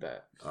drawing like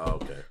that. Oh,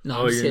 okay. No,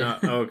 Oh, I'm just you're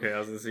kidding. not. Okay, I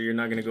was gonna say you're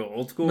not gonna go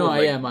old school. No, with, I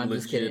like, am. I'm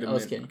just kidding. I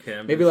was kidding.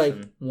 legitimate Maybe canvas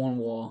like and- one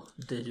wall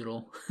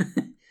digital.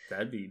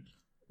 that'd be.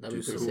 That'd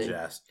Do be pretty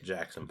some sick.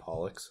 Jackson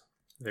Pollocks.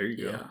 There you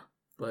go. Yeah,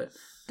 but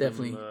Some,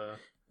 definitely.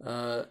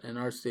 An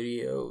art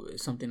studio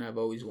is something I've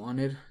always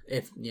wanted.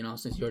 If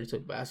since you already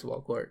took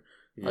basketball court,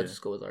 yeah. I'll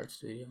just go with art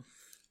studio.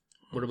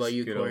 What about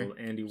you, Good Corey? old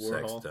Andy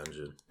Sex Warhol.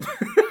 dungeon.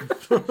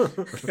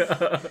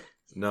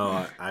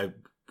 No,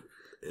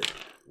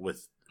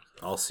 with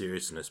all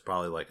seriousness,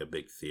 probably like a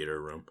big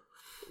theater room.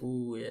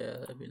 Ooh, yeah,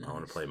 that'd be nice. I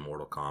want to play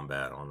Mortal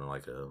Kombat on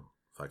like a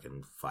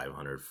fucking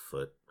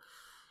 500-foot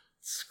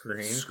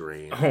Screen.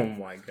 screen. Oh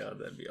my god,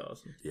 that'd be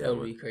awesome. Yeah, That would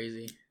with be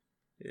crazy.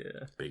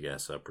 Yeah. big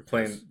ass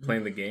uppercuts.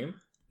 Playing the game.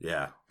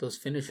 Yeah, Those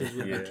finishers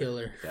would Yeah. be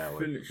killer. that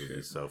would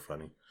be so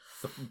funny.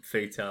 The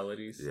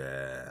fatalities.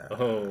 Yeah.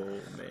 Oh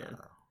man.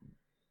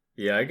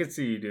 Yeah, I could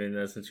see you doing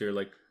that since you're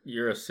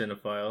a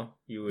cinephile.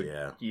 You would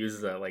Yeah. use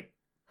that like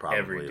Probably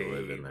every day.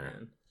 live in there.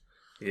 Man.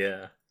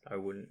 Yeah, I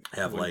wouldn't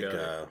Have wouldn't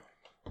doubt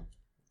it.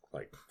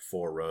 like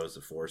 4 rows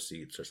of 4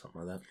 seats or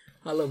something like that.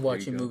 I love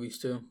watching go. movies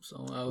too.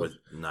 So I would. With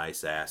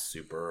nice ass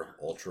super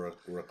ultra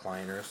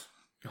recliners.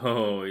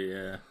 Oh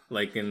yeah,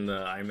 like in the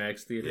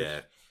IMAX theater.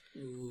 Yeah,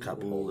 Ooh.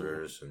 cup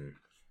holders and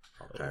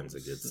all kinds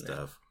of good snap.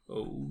 stuff.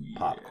 Oh yeah.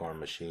 Popcorn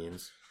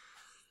machines.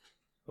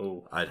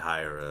 Oh, I'd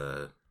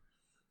hire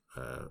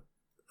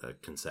a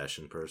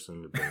concession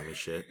person to bring me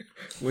shit.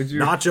 would you?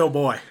 Nacho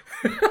boy,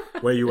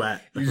 where you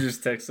at? You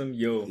just text them,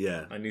 yo.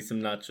 Yeah. I need some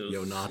nachos.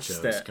 Yo, nachos,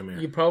 Stat. come here.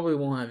 You probably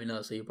won't have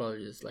enough, so you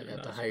probably just have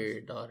to Nachos. hire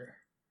your daughter.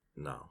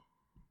 No.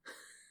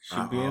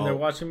 She'd be in there Oh.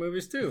 watching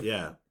movies too.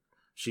 Yeah,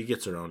 she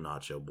gets her own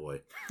nacho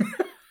boy.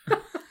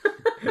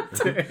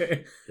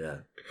 Yeah.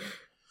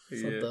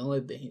 So the Yeah.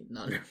 only thing,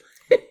 no,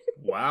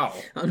 Wow.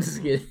 I'm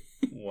just kidding.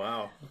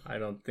 Wow. I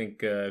don't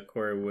think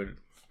Corey would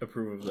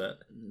approve of that.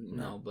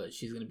 No, but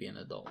she's gonna be an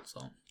adult,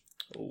 so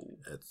Oh.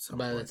 At some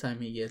by the point.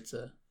 time he gets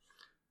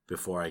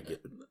Before I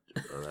get,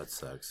 oh, that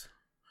sucks.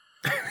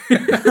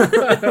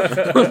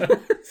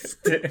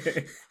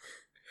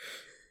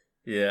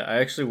 Yeah, I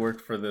actually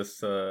worked for this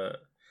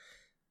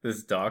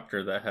this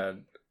doctor that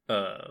had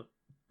a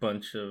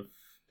bunch of.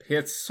 He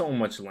had so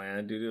much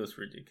land, dude. It was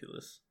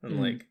ridiculous, and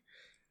Mm.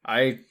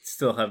 I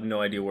still have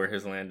no idea where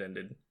his land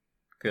ended,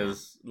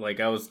 because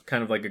I was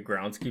kind of like a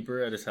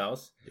groundskeeper at his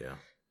house, Yeah.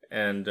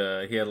 and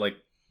he had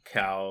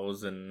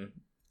cows and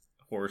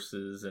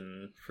horses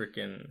and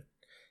freaking.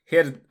 He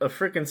had a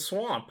freaking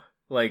swamp,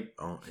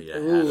 Oh, yeah.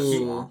 Had a Ooh.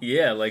 swamp.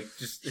 yeah,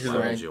 just his Why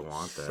own. would you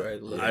want that?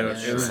 Fred Lewis. I don't.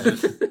 It was Yeah.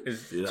 just.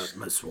 It's, Dude, that's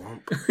my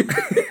swamp.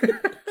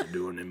 What you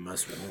doing in my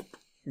swamp?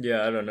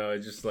 yeah, I don't know. It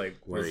just Where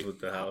was he- with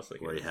the house,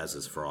 Where he has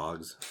his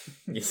frogs.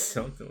 yeah,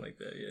 something like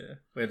that. Yeah,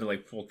 we had to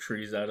pull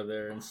trees out of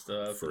there and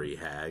stuff. Free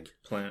and hag.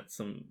 plant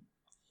some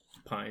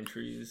pine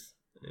trees.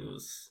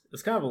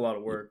 It's kind of a lot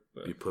of work,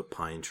 but You put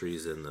pine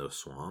trees in the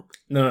swamp.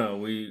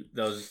 no,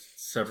 that was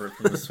separate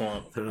from the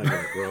swamp. They're not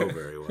going to grow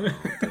very well, I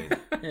don't think.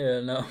 Yeah,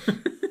 no.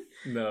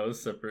 No, it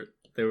was separate.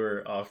 They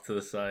were off to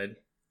the side,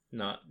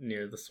 not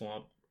near the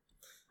swamp.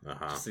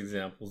 Uh-huh. Just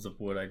examples of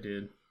what I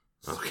did.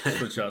 Okay.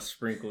 Switch out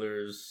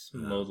sprinklers,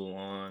 Yeah. mow the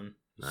lawn.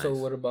 Nice. So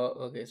what about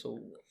what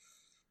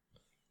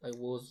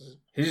was this?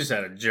 He just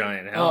had a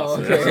giant house.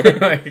 Oh, okay.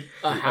 Like,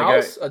 A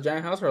house, a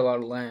giant house, or a lot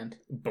of land?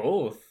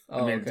 both.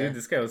 Oh, I mean, okay. dude,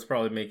 this guy was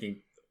probably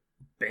making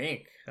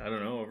bank. I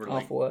don't know, over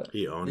Off what?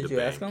 He owned Did a you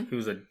bank. ask him? he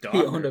was a doctor.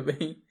 He owned a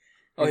bank.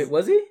 Oh,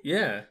 was he?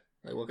 Yeah.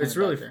 Like what It's of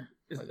really doctor?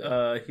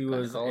 Like he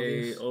was a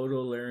gynecologist?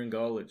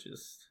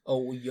 otolaryngologist.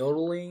 Oh,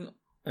 yodeling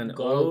An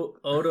Gall-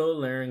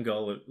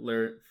 otolaryngol.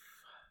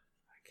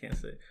 I can't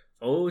say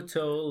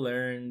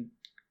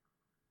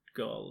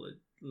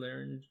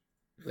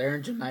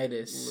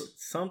Laryngitis.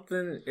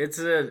 something. It's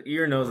a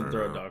ear, nose, and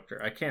throat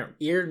doctor. I can't.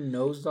 Ear,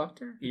 nose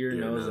doctor? Ear,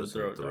 nose, and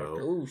throat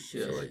doctor. Oh,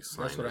 shit. So, like,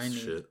 That's what I sinus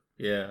need. shit.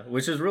 Yeah,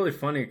 which is really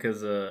funny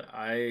because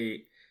I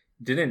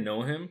didn't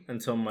know him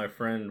until my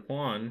friend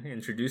Juan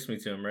introduced me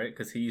to him, right?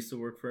 Because he used to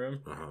work for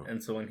him. Uh-huh.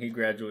 And so when he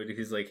graduated,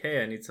 he's like,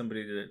 hey, I need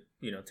somebody to,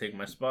 take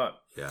my spot.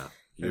 Yeah.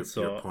 And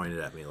so- You're pointed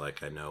at me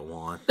like I know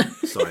Juan.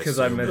 So Because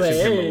I assume mentioned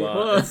it's- him a Hey, lot.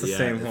 Juan. It's the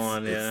same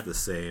Juan, yeah. It's the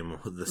same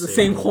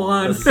same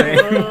Juan. The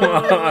same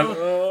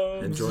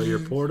Juan. Enjoy your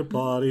porta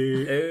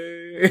potty.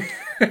 Hey.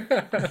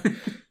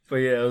 But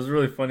yeah, it was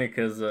really funny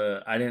because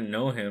I didn't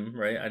know him,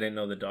 right? I didn't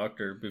know the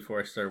doctor before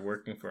I started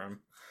working for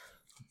him.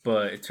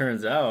 But it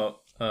turns out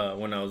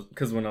when I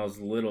was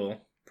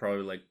little,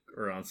 probably like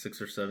around 6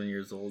 or 7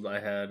 years old, I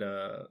had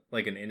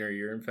like an inner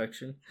ear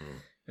infection,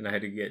 and I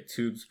had to get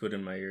tubes put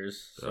in my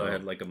ears. So I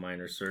had like a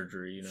minor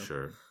surgery,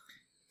 Sure.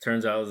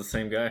 Turns out it was the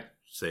same guy.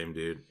 Same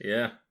dude.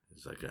 Yeah.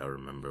 It's like I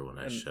remember when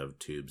I shoved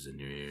tubes in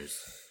your ears.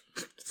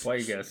 Why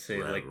you gotta say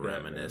it like that?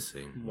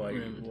 Reminiscing.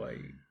 Man? Why,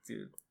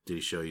 dude? Did he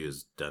show you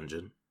his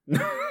dungeon?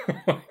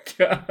 Oh my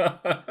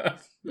god.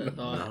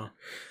 No.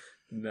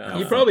 No.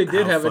 You probably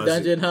did How have a fuzzy-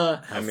 dungeon,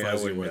 huh? How I mean, I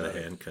fuzzy wouldn't were know.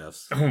 the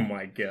handcuffs? Oh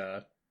my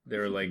god. They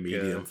were like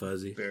Medium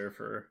fuzzy. bear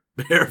fur.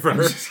 Bear fur.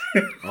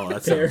 Oh,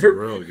 that sounds Bear.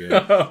 real good.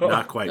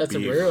 Not quite That's a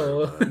beaver,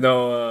 real- but-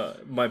 No,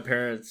 my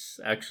parents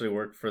actually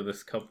worked for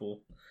this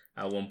couple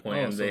at one point,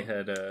 Oh, and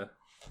so-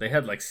 they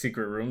had like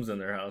secret rooms in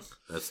their house.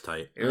 That's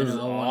tight. It was I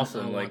know,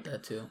 awesome. I want Like,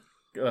 that too.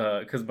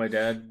 because my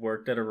dad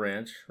worked at a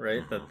ranch, right,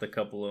 Uh-huh. that the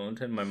couple owned,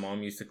 and my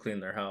mom used to clean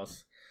their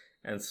house.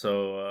 And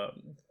so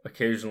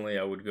occasionally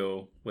I would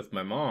go with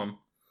my mom.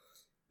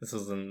 This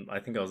was I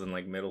think I was in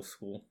like middle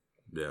school.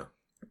 Yeah.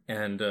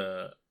 And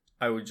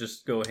I would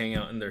just go hang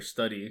out in their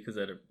study because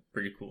they had a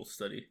pretty cool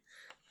study,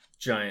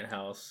 giant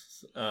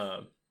house.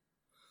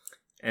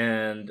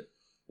 And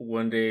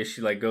one day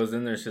she like goes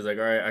in there. She's like,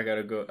 "All right, I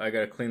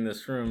gotta clean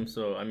this room.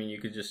 So I mean, you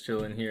could just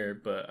chill in here,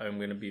 but I'm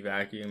gonna be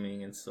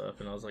vacuuming and stuff."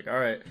 And I was like, "All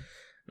right."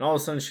 And all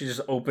of a sudden, she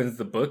just opens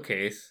the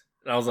bookcase,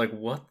 and I was like,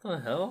 "What the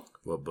hell?"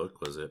 What book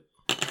was it?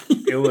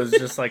 It was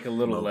just like a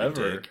little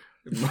Moby lever.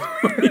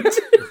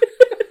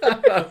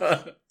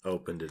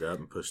 Opened it up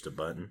and pushed a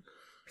button.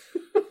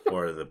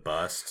 Or the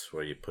bust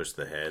where you push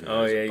the head. And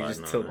Oh, there's a yeah, you button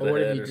just on tilt it. the Or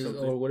what if head you or just,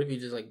 something. or what if you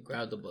just like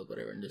grab the book,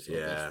 whatever, and just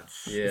Yeah.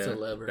 it's a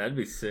lever. That'd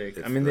be sick.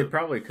 It's I mean, they the-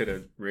 probably could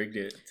have rigged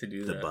it to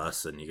do The that.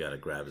 bus, and you gotta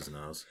grab his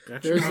nose.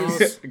 Got There's your nose.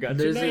 this, Got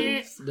there's you.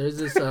 this, there's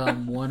this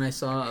one I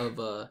saw of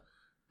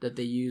that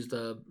they used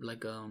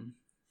like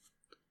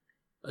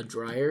a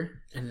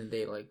dryer, and then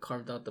they like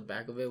carved out the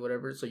back of it,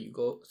 whatever. So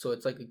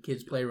it's like a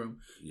kid's playroom.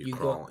 You you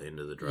crawl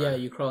into the dryer. Yeah,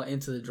 you crawl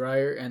into the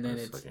dryer, and then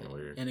That's fucking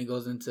weird. and it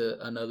goes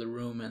into another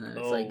room, and then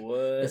it's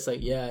What? it's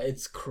like yeah,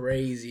 it's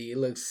crazy. It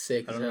looks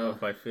sick. I as don't know hell.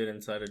 if I fit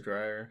inside a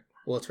dryer.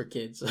 Well, it's for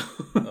kids.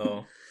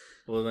 Oh,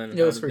 well then, It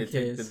how was did for they take-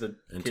 kids. Did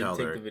the Until kid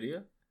take they're- the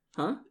video?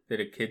 Huh? Did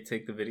a kid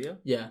take the video?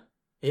 Yeah.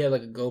 He had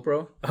like a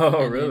GoPro. Oh, And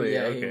then, really?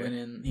 yeah, Okay.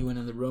 he went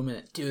in the room,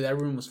 and dude, that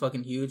room was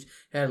fucking huge. It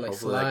had like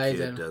Hopefully that slides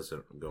kid and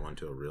doesn't go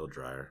into a real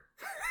dryer.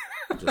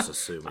 Just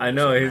assume. I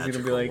know there's a he's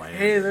gonna be magical like, land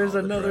 "Hey, in there's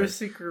all the another dryers."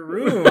 secret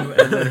room,"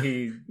 and then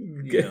he,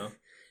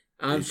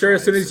 I'm He sure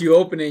as soon tries as it. you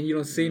open it and you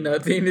don't see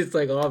nothing, it's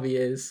like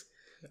obvious.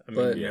 I mean,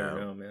 But- you Yeah. never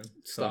know, man.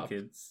 Some Stop.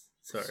 kids.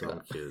 Sorry.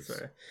 Some kids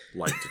Sorry.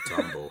 like to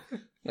tumble.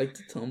 Like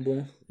to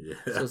tumble. Yeah,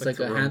 So it's Like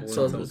like to a rumble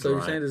so, and so you're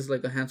dry. saying this is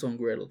like a Hansel and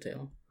Gretel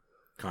tale.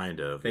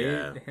 Kind of. They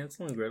Yeah,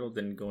 Hansel and Gretel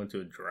didn't go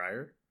into a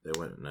dryer. they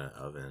went in an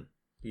oven.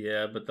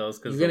 Yeah, but that was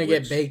because You're gonna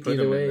get baked put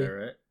either them way. in there,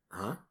 right?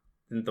 Huh?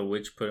 Didn't the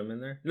witch put him in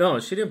there? No,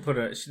 she didn't put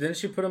a. Didn't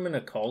she put him in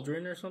a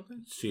cauldron or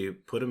something? She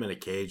put him in a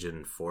cage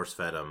and force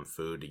fed him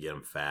food to get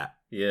him fat.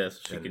 Yeah, so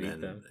she And could eat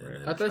then- them. and Right?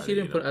 then- I try thought she to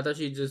didn't eat put. 'em. I thought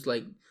she just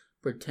like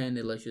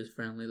pretended like she was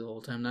friendly the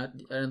whole time. I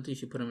don't think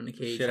she put him in a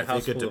cage, She had a I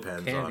house think it full of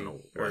depends candy, on or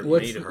what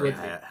What's- made of her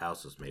candy.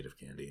 house is made of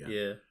candy. Yeah.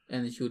 Yeah,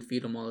 and then she would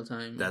feed him all the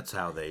time. That's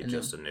how they And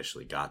just then-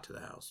 initially got to the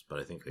house. But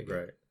I think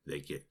right. they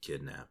get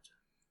kidnapped.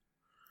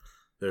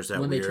 There's that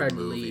When they weird tried to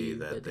movie leave,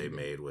 that but they they-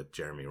 made with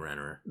Jeremy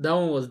Renner. That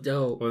one was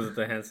dope. Was it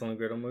the Hansel and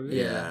Gretel movie?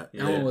 Yeah, they,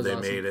 that one was they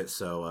awesome. made it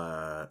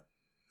so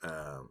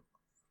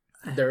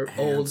They're old.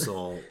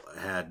 Hansel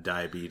had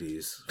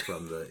diabetes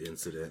from the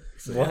incident.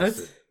 So he What? has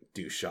to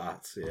do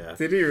shots. Yeah.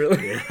 Did he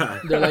really? Yeah.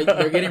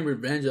 They're getting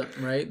revenge,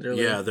 right? They're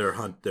Yeah,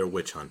 like, they're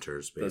witch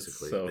hunters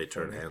basically. so They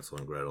turn funny. Hansel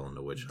and Gretel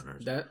into witch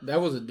hunters.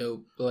 that was a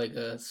dope like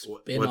a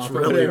spin What's off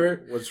or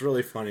whatever.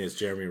 really funny is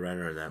Jeremy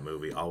Renner in that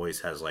movie always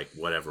has like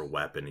whatever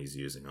weapon he's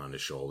using on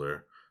his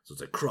shoulder. So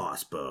it's a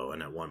crossbow,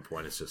 and at one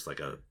point it's just like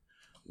a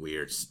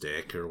weird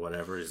stick or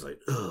whatever. He's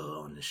like, ugh,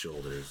 on his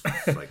shoulders.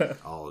 It's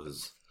like all of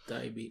his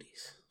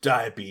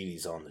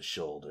diabetes on the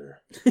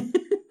shoulder.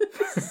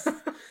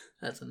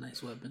 That's a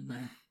nice weapon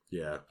there.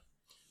 Yeah.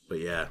 But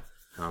yeah,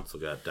 Hansel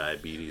got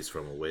diabetes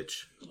from a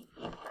witch.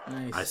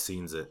 Nice. I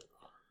seens it.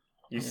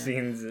 You Yeah.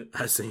 seen it?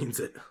 I seens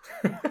it.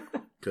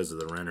 Because of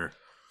the Renner.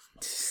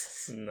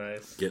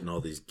 Nice. Getting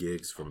all these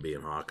gigs from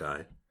being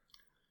Hawkeye.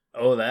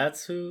 Oh,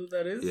 that's who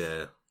that is?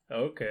 Yeah.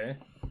 Okay.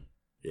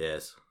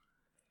 Yes.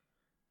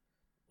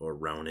 Or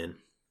Ronin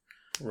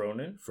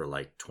Ronin? for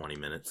like 20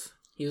 minutes.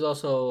 He was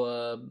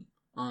also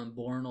on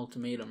Bourne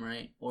Ultimatum,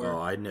 right? Or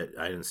I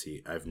didn't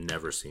see. I've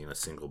never seen a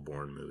single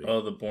Bourne movie.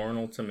 Oh, The Bourne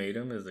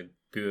Ultimatum is a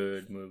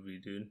good movie,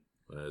 dude.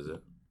 What is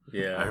it?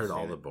 Yeah. I I've heard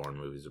all seen the it. Bourne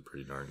movies are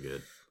pretty darn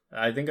good.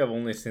 I think I've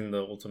only seen The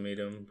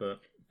Ultimatum, but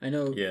I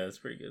know yeah, it's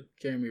pretty good.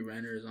 Jeremy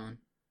Renner is on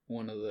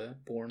one of the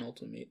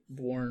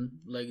Bourne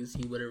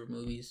Legacy, whatever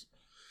movies.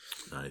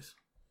 Nice.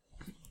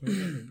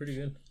 Pretty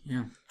good.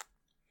 Yeah.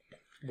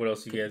 What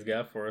else you guys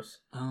got for us?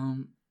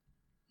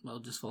 Well,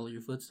 just follow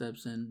your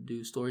footsteps and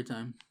do story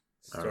time.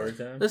 All Story right.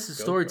 time? This is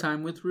Go story for it.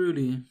 time with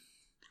Rudy.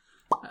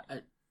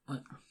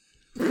 What?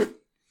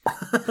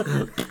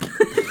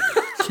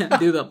 Can't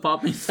do the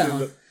popping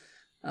sound.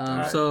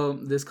 Alright. So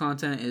this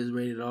content is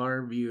rated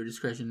R. Viewer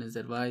discretion is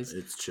advised.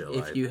 It's chill.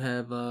 If you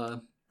have I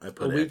a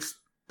put weak X.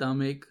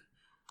 stomach,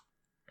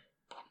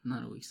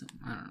 not a weak stomach.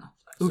 I don't know.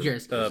 Who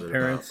cares? Is it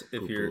Parents,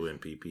 about if you're- poo-poo and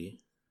pee-pee?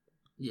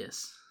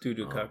 Yes.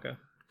 Doo-doo Oh. caca.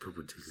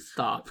 Poo-poo too.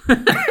 Stop.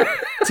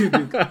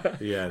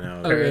 Yeah, no.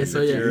 Okay, Parents,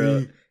 so if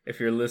yeah. if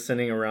you're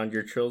listening around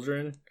your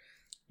children,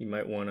 you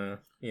might want to,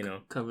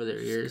 Cover their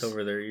ears.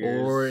 cover their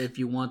ears. Or if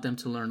you want them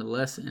to learn a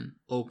lesson,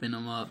 open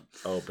them up.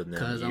 Open them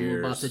Because I'm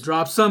ears. about to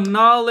drop some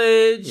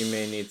knowledge. you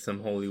may need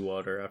some holy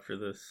water after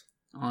this.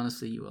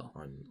 Honestly, you will.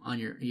 On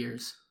your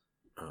ears.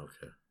 Oh,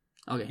 okay.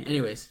 Okay,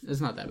 anyways,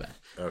 it's not that bad.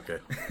 Okay.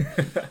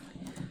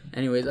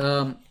 Anyways,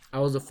 I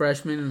was a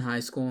freshman in high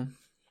school.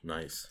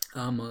 Nice.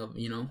 Horny.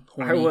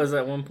 I was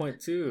at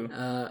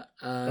 1.2.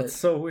 That's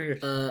so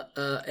weird.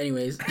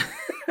 Anyways.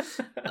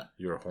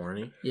 You were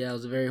horny? Yeah, I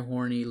was a very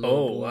horny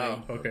little boy.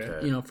 Wow. Okay.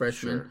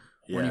 Freshman. Sure.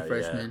 Horny Yeah,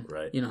 freshman. yeah,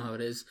 right. You know how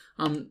it is.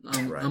 I'm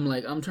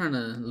Right. I'm trying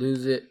to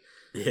lose it.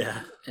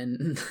 Yeah.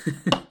 And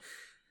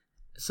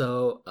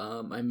so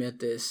I met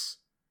this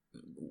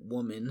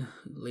woman,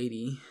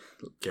 lady,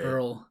 Okay.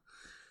 girl.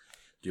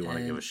 Do you want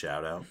to And- give a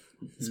shout out?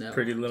 No.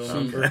 Pretty little She-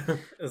 number.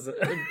 Is it?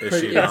 Is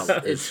she not?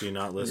 it's- Is she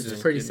not It's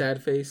listening? pretty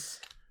sad face.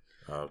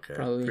 Okay.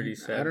 Probably. Pretty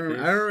sad I don't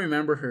face.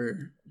 remember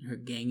her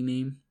gang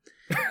name.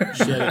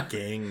 She had a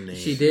gang name.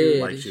 She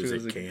did. Like She she was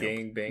was a at camp.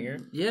 gang banger.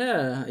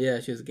 Yeah,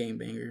 she was a gang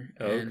banger.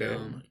 Oh, And, okay.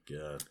 Oh my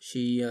god.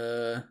 she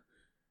I'm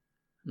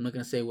not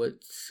gonna say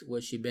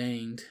what she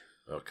banged.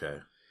 Okay.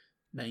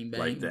 Bang bang.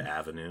 Like the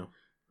avenue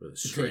or the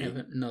street.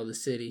 No, the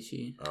city.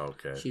 She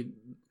Okay.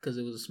 because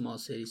it was a small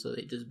city, so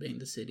they just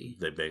banged the city.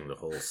 They banged the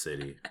whole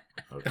city.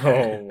 Okay.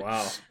 Oh,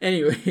 wow.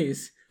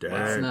 Anyways, Dang.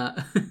 it's not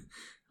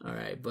all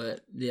right,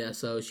 but yeah.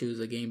 So she was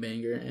a gang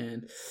banger,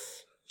 and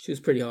she was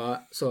pretty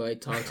hot. So I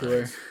talked to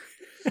her,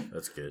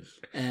 That's good.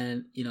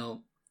 and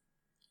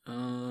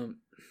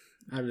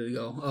how did it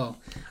go? Oh,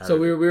 How so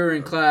did we it- were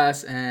in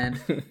class, and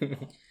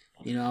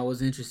I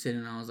was interested,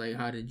 and I was like,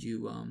 how did you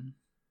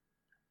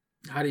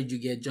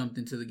get jumped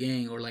into the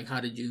gang, or like how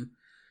did you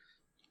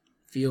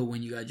feel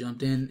when you got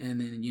jumped in? And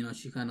then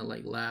she kind of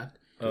like laughed.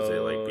 Because they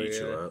like Oh, beat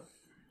you yeah. up.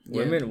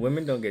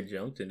 Women don't get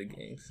jumped into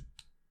gangs.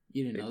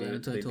 You didn't know that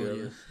until I told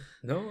you.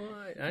 No,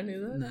 I knew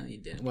that. No, you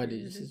didn't. Why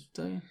did your sister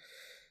tell you?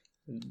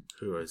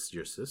 Who is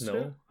your sister?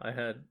 No, I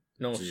had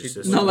no. Did your She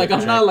sister No, like,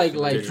 get I'm not, like-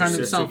 jumped- like, did your trying to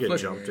sister sound get fuck-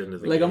 jumped into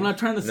the Like, game? I'm not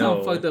trying to sound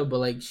No. fucked up, but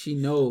like she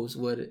knows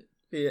what it.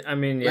 Yeah, I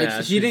mean, Like,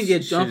 yeah, she didn't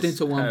get jumped she's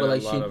into one, had but,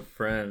 like, a lot she- of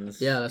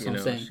friends. Yeah, that's you what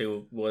I'm know, saying.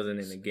 She wasn't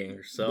in a gang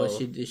herself. But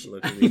she did.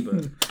 luckily,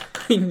 but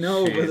I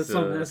know, but that's She's,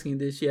 what I'm asking.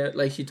 Did she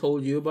like she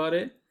told you about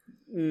it?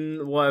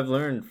 well, I've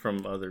learned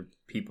from other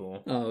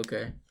people. Oh,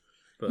 okay.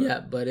 But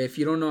Yeah, but if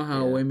you don't know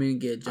how Yeah. women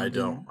get jumped I in-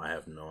 don't. I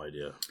have no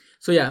idea.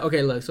 So yeah,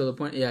 okay. Look, so the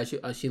point, yeah,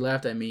 she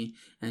laughed at me,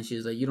 and she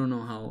was like, "You don't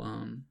know how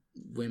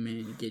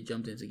women get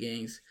jumped into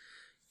gangs,"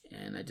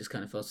 and I just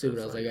kind of felt stupid.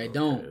 I was like, "I okay,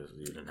 don't."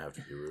 You didn't have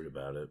to be rude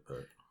about it,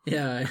 but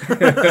Yeah.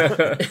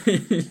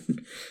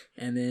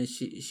 And then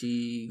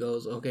she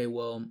goes, "Okay,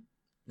 well,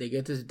 they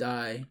get this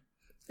die,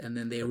 and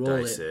then they a roll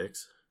die it."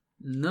 6,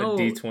 No,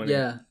 D20.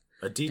 Yeah,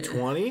 a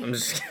D20. I'm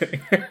just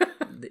kidding.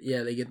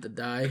 yeah, they get the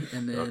die,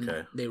 and then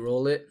Okay. they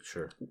roll it.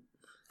 Sure.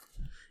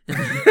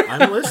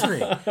 I'm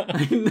listening.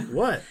 and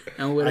What?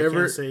 I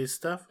whatever, can't say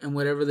stuff. and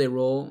whatever they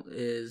roll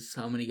is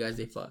how many guys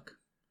they fuck.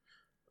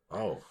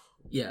 Oh,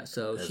 Yeah,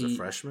 so as she. a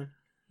freshman.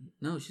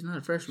 No, she's not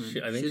a freshman.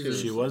 I think she's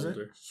She wasn't?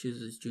 older. She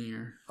was a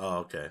junior. Oh,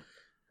 okay.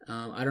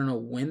 I don't know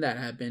when that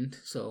happened.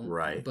 So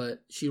Right.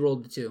 but she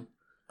rolled the 2.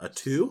 A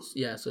 2?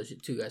 Yeah, so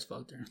 2 guys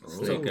fucked her.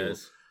 Oh. Snake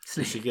guys.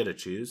 Did she get to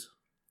choose?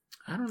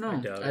 I don't know. I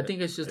doubt I it.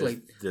 think it's just Is-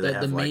 like do they the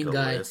have, like, main a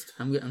guy. list?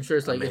 I'm sure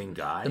it's like a main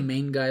guy, the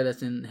main guy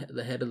that's in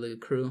the head of the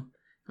crew.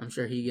 I'm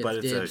sure he gets but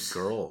it's dibs. a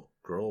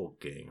girl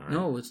gang, right?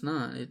 No, it's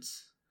not.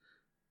 It's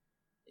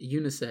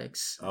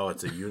unisex. Oh,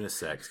 it's a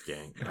unisex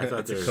gang. I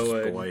thought It's a there was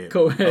co-ed. boy.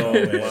 Co-ed. Oh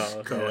Co-ed-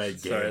 wow! co-ed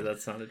Yeah, sorry, gang.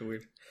 that sounded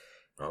weird.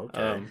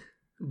 Okay.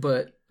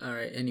 But all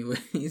right.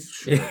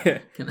 Anyways, Yeah,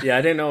 Can I- yeah,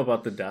 I didn't know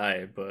about the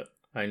die, but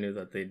I knew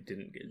that they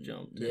didn't get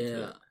jumped. into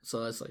yeah. it.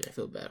 So it's like I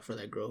feel bad for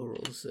that girl who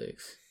rolled a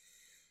 6.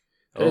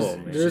 Oh, There's-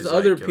 man. there's She's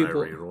other like,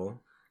 people- Can I reroll?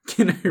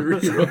 Can I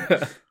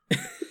reroll?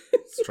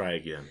 Let's try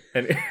again.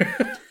 And-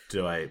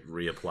 Do I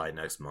reapply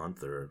next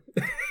month or?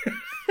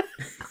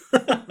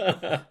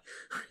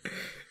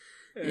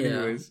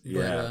 Anyways, But,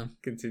 Yeah.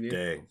 continue.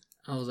 Dang.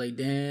 I was like,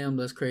 damn,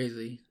 that's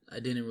crazy. I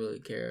didn't really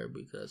care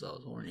because I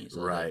was horny.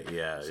 So Right, Like,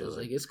 yeah. so I You're was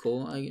like, like, it's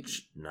cool.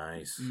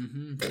 nice.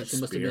 So she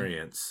must have been.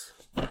 Experience.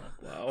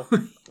 Wow.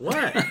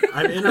 What?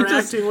 I'm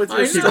interacting with your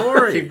I know.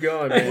 story. Keep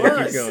going, man.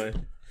 What? Keep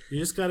going. You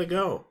just gotta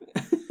go.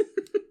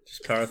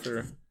 Just power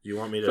through. You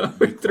want me to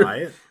be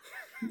quiet?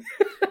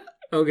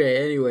 Okay.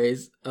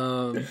 Anyways,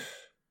 I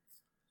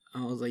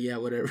was like, yeah,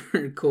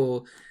 whatever,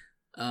 cool.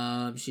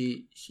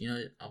 She,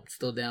 I'm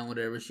still down.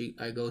 Whatever.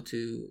 I go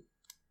to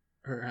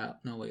her house.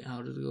 No, wait,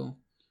 how does it go?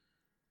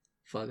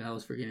 Fuck, I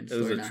was forgetting. The It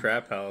was story a now.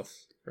 trap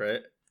house,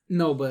 right?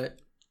 No, but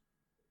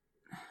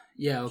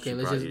yeah, okay. She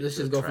Let's brought just you let's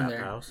to just the go from trap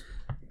there. house?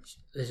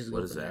 Let's just What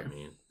go does from that there.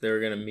 mean? They were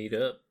gonna meet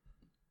up.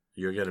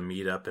 You're gonna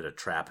meet up at a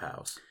trap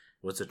house.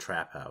 What's a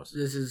trap house?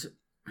 This is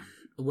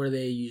where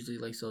they usually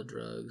like sell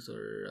drugs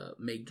or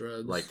make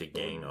drugs. Like the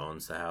gang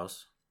owns the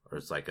house, or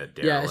it's like a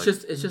derelict? Yeah,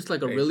 it's just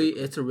like a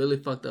Basically. really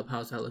fucked up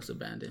house that looks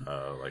abandoned.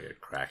 like a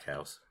crack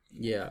house.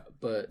 Yeah,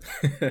 but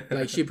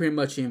like she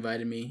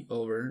invited me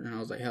over, and I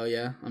was like, hell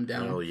yeah, I'm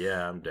down. Oh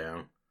yeah, I'm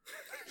down.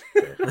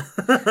 Okay.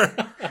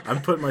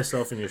 I'm putting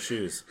myself in your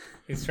shoes.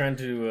 He's trying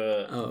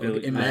to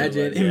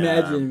Imagine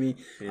Yeah. me.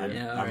 Yeah.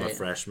 Yeah, I'm a alright.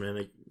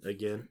 freshman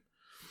again.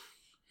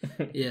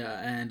 Yeah,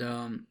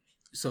 and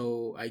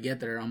so I get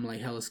there, I'm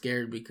like hella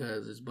scared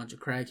because there's a bunch of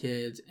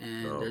crackheads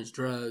and Oh. there's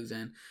drugs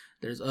and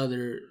there's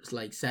other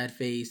like sad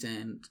face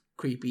and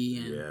creepy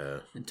and Yeah.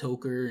 and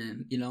Toker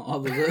and all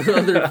those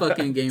other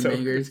fucking game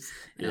bangers.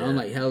 And Yeah. I'm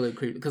like hella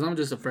creepy because I'm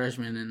just a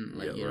freshman and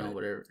like Yeah, right.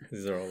 whatever.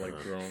 These are all like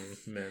grown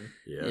men.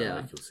 Yeah, Yeah.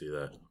 I can see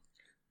that.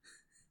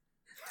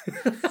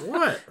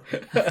 What?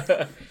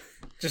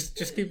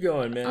 just keep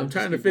going, man. I'm Just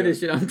trying to keep finish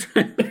going. it. I'm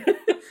trying.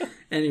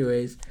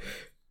 Anyways,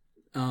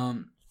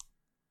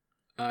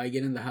 I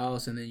get in the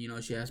house and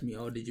then she asked me,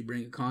 "Oh, did you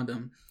bring a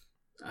condom?"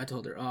 I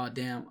told her, "Oh,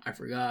 damn, I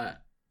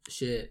forgot."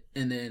 Shit.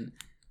 And then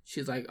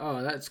she's like,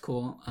 "Oh, that's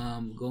cool.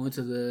 Go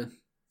into the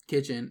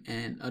kitchen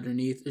and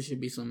underneath there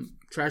should be some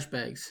trash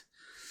bags."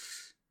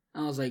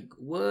 I was like,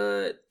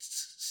 "What?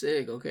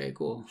 Sick. Okay,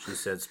 cool." She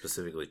said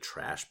specifically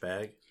trash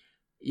bag.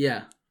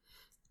 Yeah.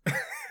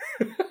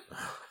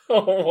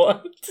 Oh,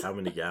 what? How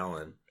many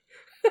gallon?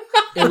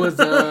 It was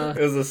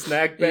It was a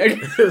snack bag.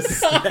 it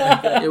was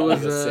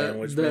Like a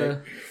sandwich bag.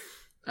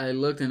 I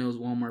looked and it was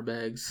Walmart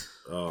bags.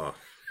 Oh,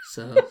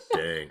 So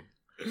dang.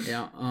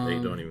 yeah. They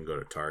don't even go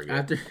to Target.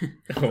 After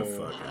Get the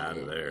fuck out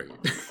of there.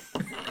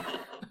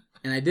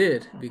 and I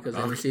did because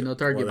I didn't see no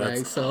Target Well, that's-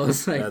 bags. So I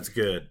was like, That's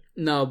good.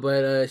 no,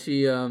 but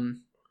she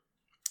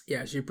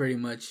she pretty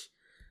much.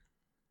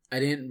 I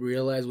didn't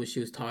realize what she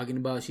was talking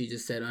about. She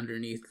just said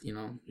underneath,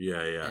 Yeah,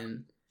 yeah.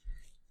 and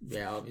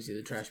obviously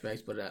the trash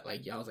bags. But I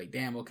was like,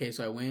 damn, okay.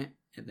 So I went,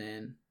 and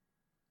then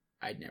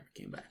I never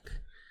came back.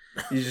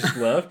 You just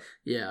left?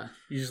 Yeah.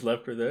 You just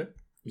left her there?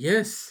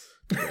 Yes,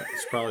 Yeah,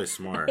 it's probably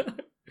smart.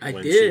 I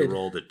When did. she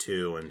rolled a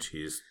 2 and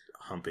she's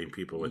humping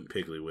people with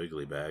Piggly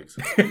Wiggly bags.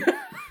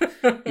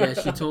 Yeah,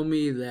 she told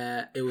me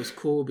that it was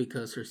cool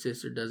because her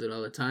sister does it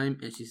all the time,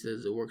 and she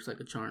says it works like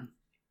a charm.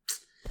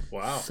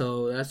 Wow.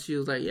 So she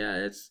was like, yeah,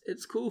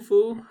 it's cool,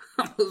 fool.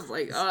 I was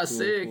like, oh, Cool,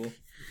 sick. cool.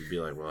 You'd be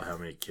like, well, how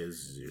many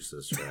kids does your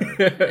sister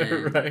have?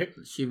 And Right.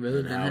 she really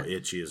And how didn't.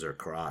 itchy is her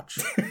crotch?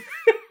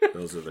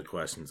 Those are the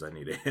questions I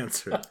need to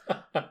answer.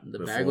 The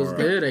bag was before,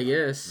 good, I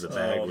guess. The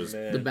bag Oh, was.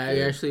 man. The bag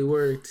good. actually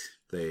worked.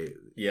 They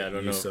Yeah, I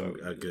don't know. use if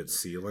I a good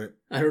sealant.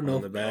 I don't know.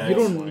 On the bag.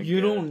 You Oh my don't.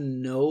 You God.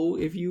 don't know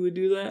if you would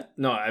do that.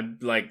 No, I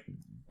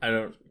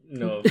don't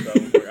know if that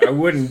would work. I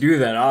wouldn't do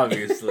that,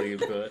 obviously,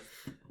 but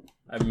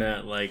I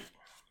meant like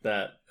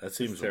that. That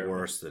seems Terrible.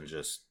 worse than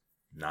just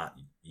not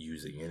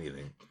using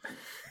anything.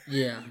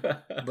 Yeah,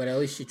 but at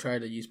least she tried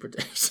to use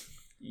protection.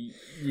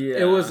 Yeah,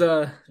 It was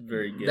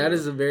very good. that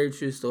is a very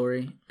true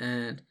story,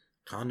 and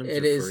Condoms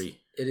it are is. free.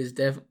 It is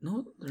definitely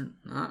no, they're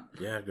not.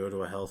 Yeah, go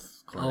to a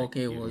health clinic.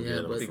 Okay, You well, can yeah, get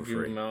 'em but- They for give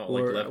free. them out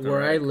like left and Where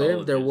right I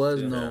live, there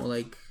was colleges, no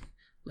yeah.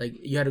 like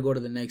you had to go to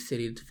the next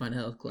city to find a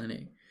health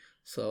clinic.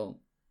 So,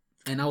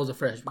 and I was a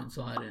freshman,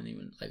 so I didn't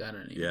even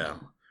Yeah.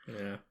 know.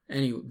 Yeah.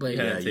 Anyway, but You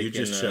Yeah, hadn't you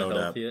taken, just showed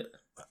health up. yet?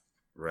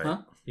 Right.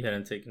 Huh? You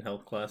hadn't taken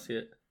health class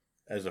yet?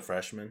 As a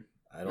freshman,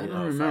 I I don't don't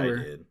know if remember.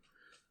 I did.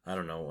 I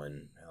don't know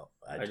when.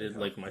 I took did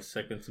health. like my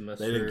second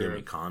semester. They didn't give me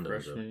of condoms,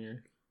 freshman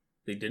year.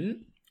 They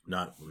didn't?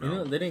 Not no. You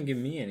know, they didn't give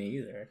me any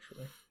either.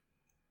 Actually,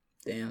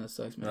 damn, that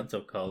sucks, man. not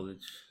till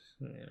college.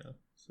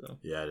 So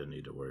Yeah, I didn't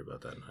need to worry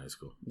about that in high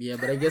school. Yeah,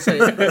 but I guess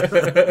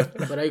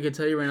but I could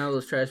tell you right now,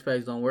 those trash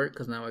bags don't work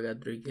because now I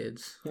got 3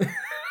 kids.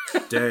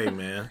 Dang,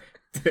 man.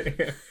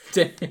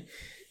 Did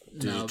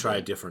Did you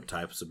try different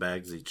types of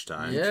bags each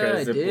time? Yeah. Try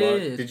I Ziploc.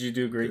 did. Did you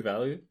do Great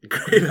Value?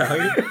 Great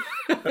value.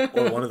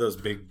 Or one of those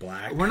big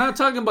black. We're not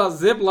talking about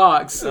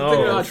Ziplocs. I'm Oh,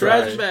 talking about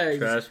trash trash- bags.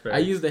 trash bags. I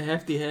use the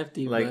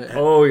hefty, Like, but...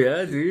 oh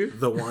yeah,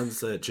 dude. The ones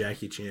that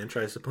Jackie Chan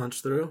tries to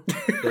punch through.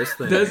 Those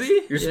things. Does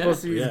he? You're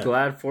supposed to use Yeah.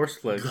 Glad Force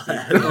Flex. dude.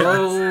 Glad.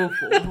 Oh,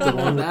 The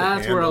one with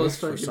that's the where I was handles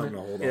for fucking. something to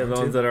hold Yeah, on the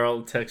to. ones that are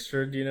all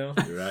textured, you know.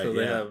 You're right, So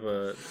they yeah.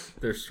 have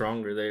they're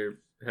stronger.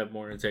 They have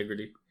more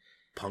integrity.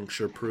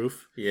 puncture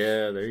proof.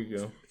 Yeah, there you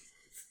go.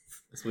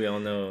 As we all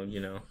know,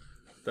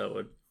 that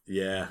would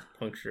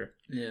puncture.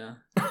 Yeah.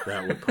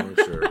 That would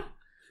puncture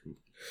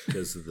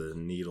because of the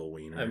needle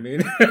wiener. I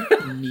mean,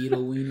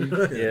 Needle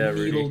wiener. Yeah,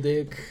 Needle Rudy.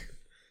 dick.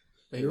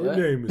 Wait, Your what?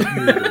 name is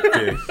Needle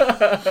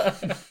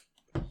Dick.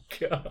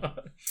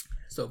 God.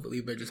 So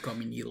Felipe just called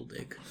me Needle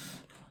Dick.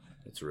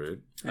 That's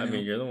rude. I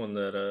mean, you're the one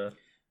that.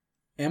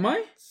 Am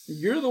I?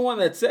 You're the one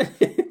that said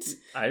it.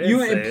 I didn't You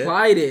say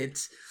implied it.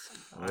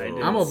 I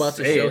didn't I'm about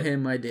to say show it.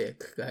 him my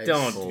dick, guys.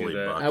 Don't Holy do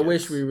that. buckets. I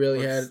wish we really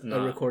Let's had a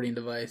not. recording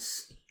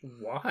device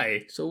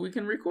Why? so we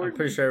can record. I'm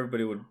pretty sure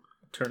everybody would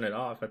turn it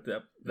off at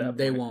that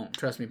They point. won't.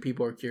 Trust me,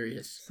 people are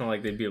curious. It's not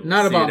like they'd be able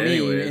Not to see about it me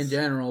anyways. in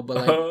general, but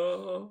like,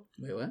 Oh.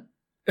 wait, what?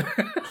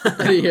 I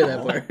didn't hear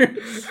that part.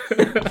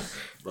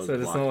 So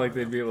it's not like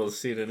they'd be able to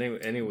see it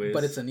anyways.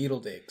 But it's a needle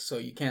dick, so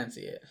you can't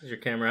see it. Does your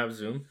camera have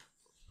zoom?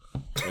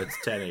 It's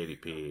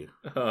 1080p,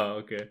 Oh,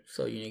 okay.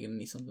 So you're gonna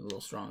need something a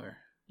little stronger.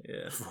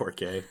 Yeah.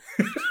 4K.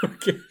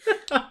 Okay.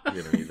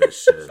 You're gonna need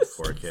this shit at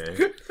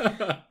 4K,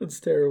 That's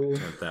terrible.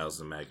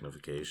 10,000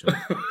 magnification.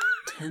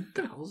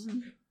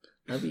 10,000?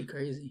 That'd be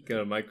crazy.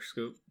 Got a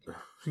microscope.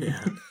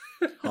 Yeah.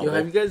 Yo,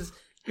 have you guys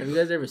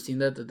ever seen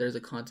that there's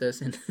a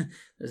contest in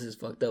this is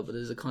fucked up, but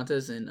there's a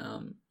contest in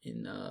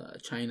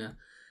China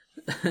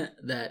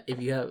that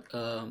if you have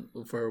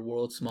for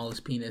world's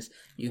smallest penis,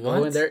 you go in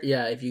What? there.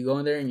 Yeah, if you go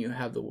in there and you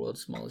have the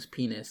world's smallest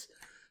penis,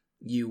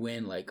 you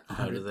win like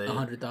How do they-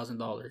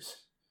 $100,000.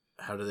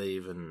 How do they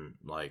even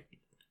like?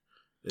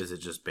 Is it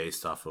just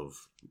based off of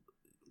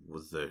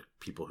with the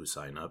people who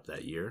sign up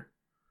that year?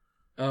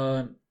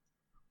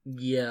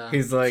 Yeah.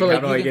 He's like, So, how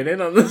do you I can- get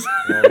in on this?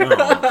 Well, no.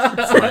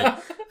 It's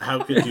like,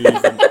 how could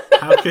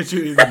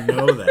you even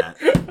know that?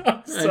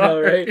 I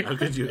know, right? How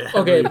could you? Ever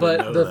Okay, even but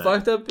know the that?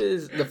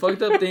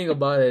 fucked up thing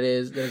about it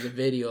is there's a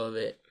video of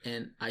it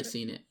and I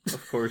seen it.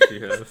 Of course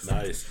you have.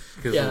 Nice.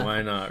 Because Yeah.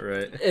 why not,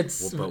 right?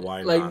 It's Well, but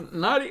why like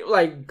not?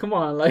 like come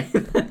on, like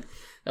it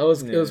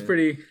was Yeah.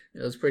 pretty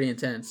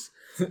intense.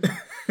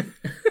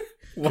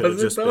 Was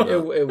it just though?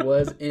 been It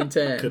was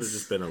intense. Could have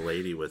just been a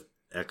lady with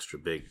extra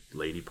big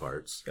lady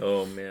parts.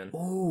 Oh man,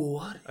 Oh,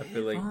 what? I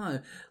feel like-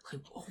 like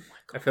oh my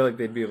I god. feel like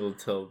they'd be able to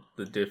tell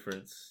the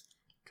difference.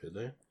 Could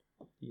they?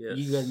 Yes.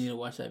 You guys need to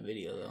watch that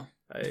video though.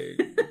 I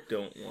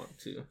don't want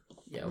to.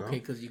 Yeah, No? okay,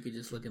 because you could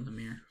just look in the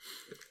mirror.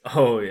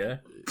 Oh yeah.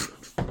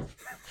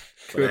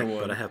 But Good I, one.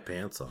 but I have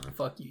pants on.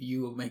 Fuck you.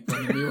 You will make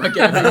fun of me. Why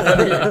can't I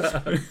make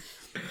fun of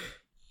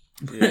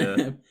you?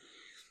 Yeah.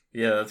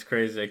 Yeah, that's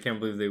crazy. I can't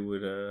believe they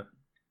would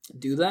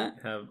Do that.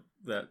 have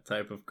that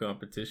type of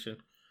competition.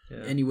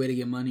 Yeah. Any way to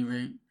get money,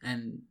 right?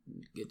 And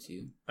gets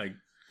you. I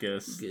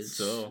guess Gets-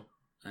 so.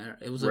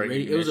 It was a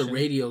radio. It was a Recognition?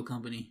 radio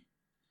company.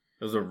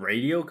 It was a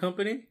radio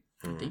company?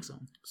 I think so.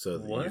 So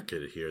that you What?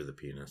 could hear the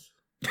penis.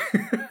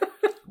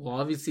 Well,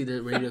 obviously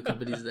the radio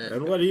companies that.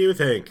 And what do you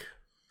think?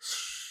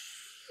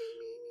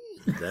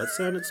 That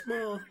sounded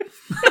small.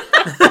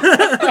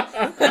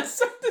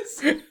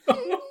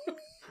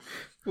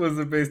 Was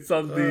it based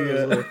on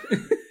the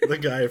The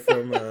guy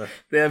from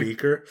they have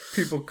Beaker.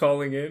 people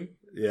calling in?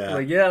 Yeah.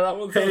 Like, yeah, that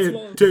one sounds Hey,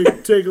 small.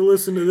 take a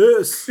listen to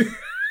this.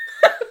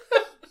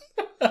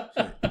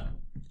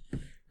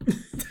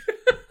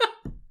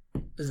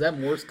 Is that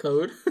Morse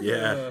code?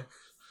 Yeah.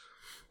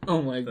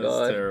 Oh my That's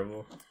god.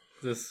 terrible.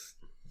 This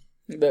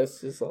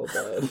That's just all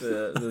bad.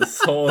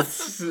 this whole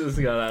has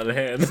got out of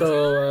hand.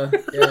 So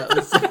yeah.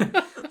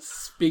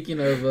 Speaking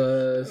of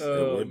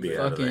Oh, would be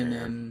out of fucking their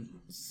hand. and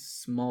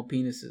small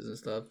penises and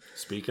stuff.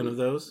 Speaking of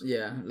those.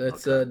 Yeah,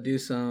 let's Okay. do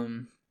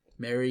some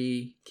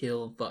marry,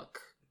 kill, fuck.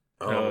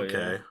 Oh, Oh,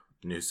 okay.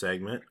 New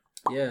segment.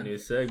 Yeah. New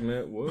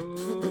segment.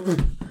 Whoa.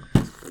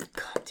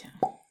 God damn.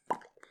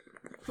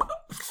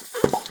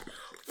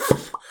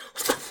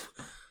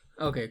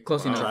 Okay,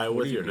 close enough. Try it What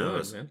with are you your doing,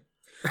 nose. man?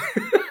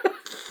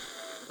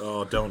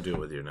 Oh, don't do it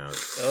with your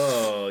nose.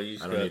 Oh, you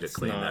I don't need to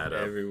clean snot that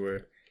up.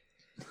 everywhere.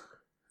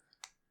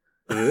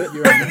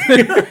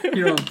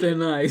 You're on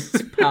thin ice,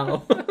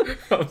 pal.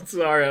 I'm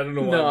sorry. I don't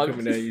know why No, I'm I'm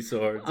coming just- at you so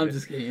hard. I'm today.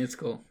 just kidding. It's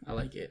cool. I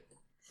like it.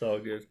 It's all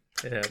good.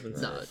 It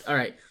happens. No, all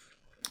right.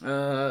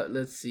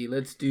 Let's see.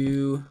 Let's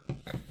do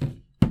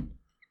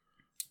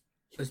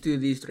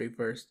these three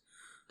first.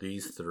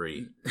 These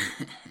three.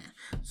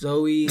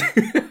 Zoe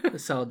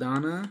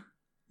Saldana,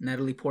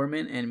 Natalie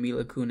Portman, and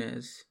Mila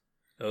Kunis.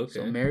 Okay.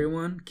 So marry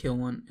one, kill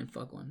one, and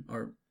fuck one,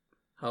 or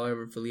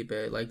however Felipe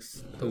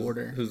likes the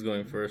order. Who's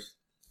going first?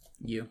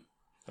 You,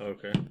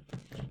 Okay.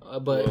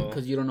 but Well-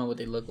 because you don't know what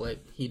they look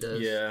like, he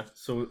does. Yeah.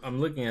 So I'm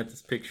looking at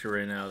this picture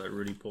right now that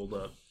Rudy pulled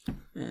up.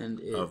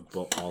 And Of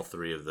all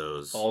three of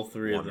those All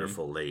three of them.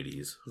 wonderful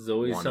ladies.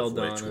 Zoe one of which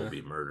Saldana, will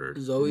be murdered.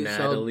 Zoe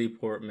Natalie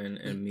Portman,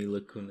 and Mila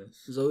Kunis.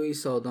 Zoe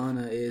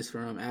Saldana is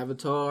from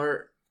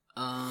Avatar,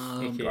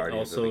 Okay,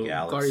 Guardians also of the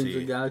Galaxy. Guardians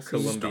of the Galaxy,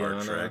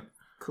 Colombiana. Star Trek.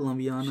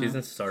 Colombiana. She's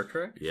in Star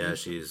Trek? Yeah,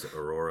 she's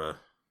Aurora.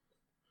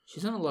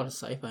 She's in a lot of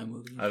sci-fi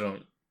movies.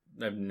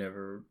 I've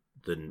never.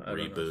 The I don't know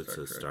reboots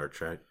Star of Trek. Star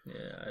Trek. Yeah,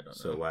 I don't know.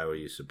 So why were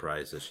you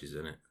surprised that she's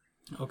in it?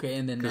 Okay,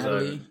 and then 'Cause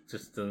Natalie.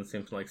 just doesn't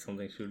seem like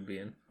something she would be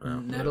in.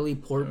 Natalie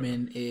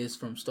Portman is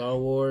from Star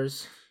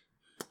Wars.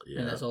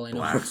 Yeah, that's all I know.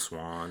 Black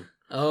Swan.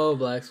 Oh,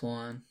 Black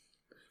Swan.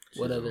 She's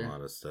What in other? a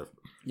lot of stuff.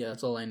 Yeah,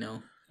 that's all I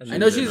know. And I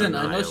know She's she's in.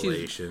 I know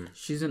Annihilation.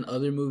 she's in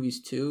other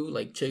movies too,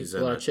 like She's a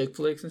in lot a of chick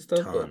flicks and stuff.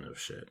 Ton of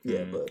shit.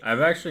 Yeah, but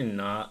I've actually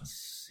not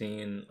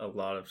seen a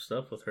lot of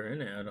stuff with her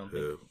in it. I don't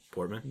think. Who?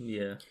 Portman?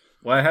 Yeah.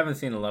 Well, I haven't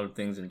seen a lot of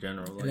things in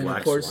general. And Like, then, of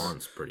Black course,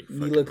 Swan's pretty fucking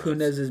Mila nuts.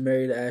 Kunis is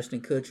married to Ashton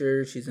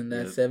Kutcher. She's in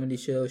that Yep. 70s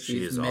show. She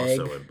She's is Meg.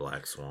 also in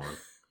Black Swan.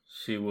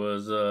 she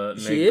was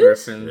She Meg is?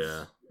 Griffin's.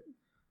 Yeah.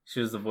 She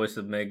was the voice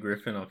of Meg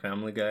Griffin on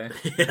Family Guy.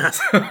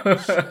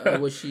 Yeah.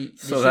 Was she?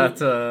 So she- that's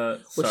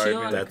she sorry, on-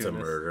 Mila That's a Kunis.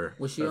 murder.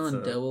 Was she That's on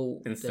a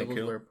Devil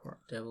insta-kill.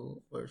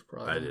 Devil Wears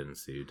Prada? I didn't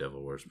see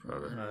Devil Wears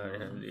Prada. I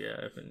haven't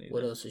either.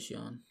 What else is she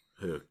on?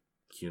 Who?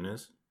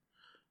 Kunis?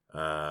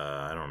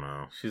 I don't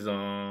know. She's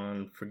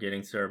on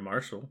Forgetting Sarah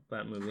Marshall,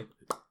 that movie.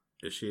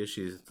 Is she?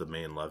 She's the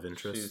main love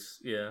interest.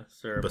 Sarah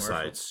Marshall.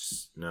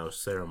 Besides, no,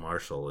 Sarah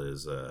Marshall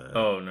is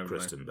Oh, never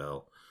Kristen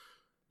Bell.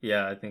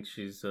 Yeah, I think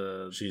she's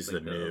She's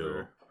like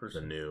the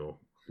person. new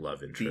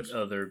love interest.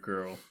 The other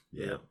girl.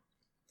 Yeah.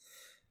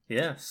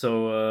 Yeah,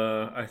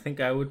 so I think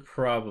I would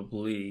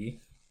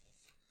probably.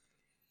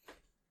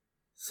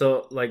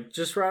 So, like,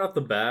 just right off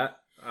the bat,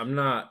 I'm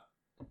not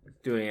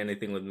doing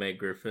anything with Meg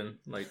Griffin.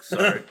 Like,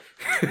 sorry.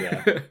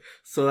 Yeah.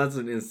 So that's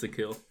an insta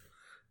kill.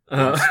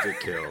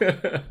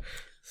 Insta-kill.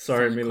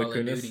 Sorry, It's on Mila Call of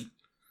Kunis. Duty.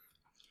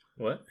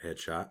 What?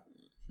 Headshot.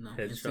 No,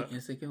 Headshot.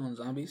 Insta kill on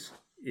zombies.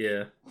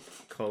 Yeah,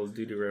 Call of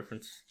Duty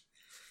reference.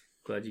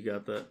 Glad you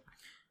got that.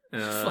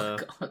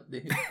 Fuck off,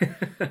 dude.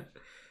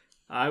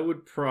 I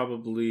would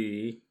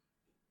probably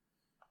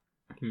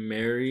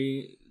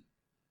marry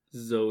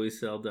Zoe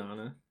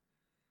Saldana.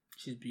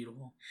 She's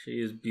beautiful. She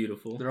is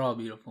beautiful. They're all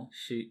beautiful.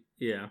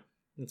 Yeah,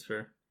 that's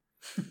fair.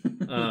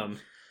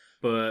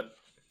 But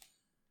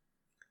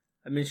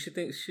I mean,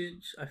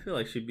 I feel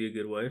like she'd be a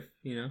good wife.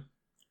 You know,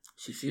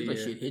 She seems like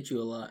she'd hit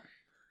you a lot.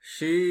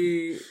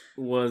 she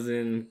was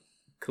in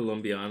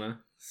Colombiana,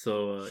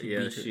 so She yeah,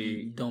 beat you.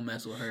 You don't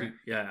mess with her.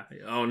 yeah.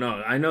 Oh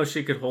no, I know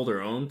she could hold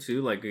her own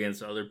too, like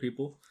against other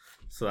people.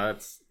 So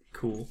that's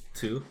cool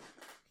too.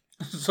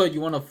 So you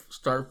want to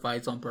start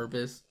fights on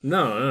purpose?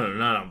 No,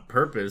 not on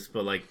purpose,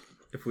 but like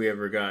if she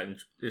ever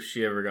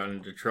got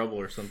into trouble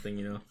or something,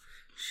 you know,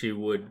 she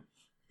would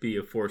be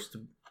a force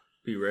to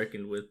be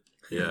reckoned with.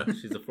 Yeah.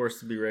 She's a force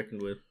to be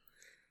reckoned with.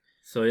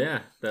 So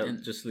yeah, that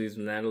And- just leaves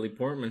Natalie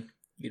Portman.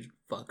 You'd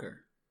fuck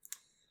her.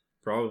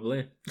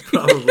 Probably.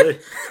 Probably.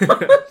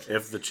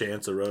 If the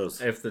chance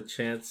arose. If the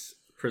chance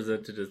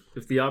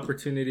if the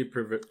opportunity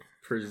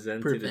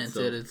presented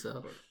Prevented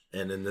itself. itself.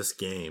 And in this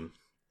game,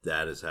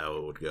 that is how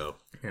it would go.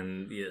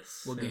 And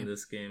yes, What in game?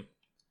 this game.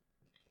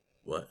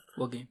 What?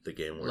 What game? The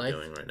game we're Life?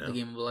 doing right now. The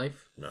game of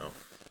life? No.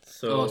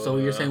 So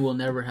you're saying we'll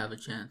never have a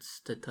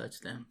chance to touch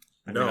them?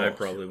 I No. mean, I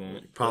probably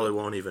won't. Probably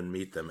won't even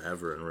meet them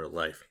ever in real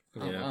life.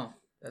 Oh, Yeah. wow.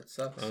 That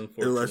sucks.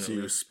 Unfortunately, Unless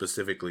you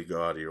specifically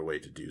go out of your way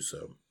to do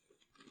so.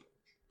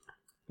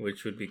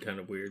 which would be kind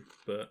of weird,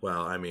 but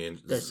Well, I mean,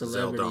 They're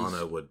celebrities.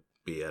 Zeldana would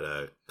be at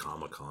a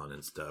Comic-Con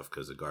and stuff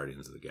because of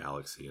Guardians of the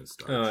Galaxy and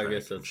Star Oh, I Trek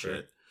guess and that's shit.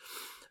 right.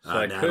 So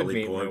I could Natalie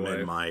meet my Portman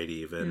wife. might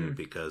even Hmm.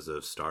 because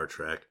of Star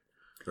Trek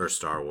or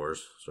Star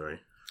Wars. Sorry,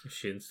 is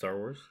she in Star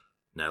Wars?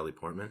 Natalie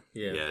Portman.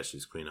 Yeah. Yeah,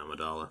 she's Queen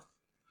Amidala.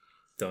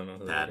 Don't know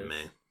who that Padme.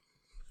 is.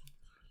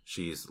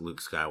 She's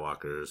Luke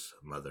Skywalker's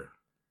mother,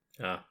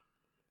 Ah,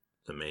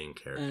 the main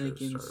character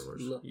of Star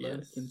Wars.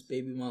 Yes. Anakin's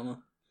baby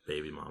mama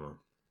Baby mama.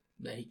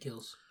 that he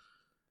kills.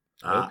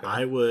 Okay.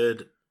 I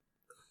would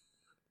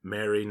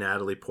marry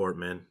Natalie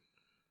Portman.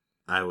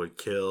 I would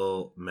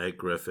kill Meg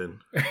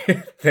Griffin,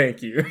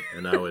 thank you.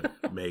 and I would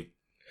make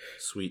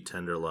sweet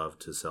tender love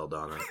to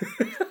Saldana.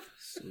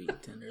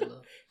 Sweet tender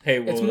love. Hey,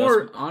 well, It's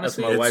more- that's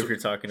honestly, my it's- wife you're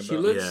talking She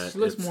about. looks Yeah, she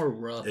looks it's- more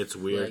rough. It's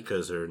weird like-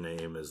 because her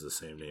name is the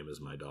same name as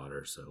my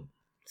daughter, so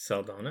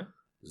Saldana.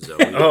 Zoe.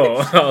 Oh,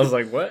 I was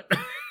like, what?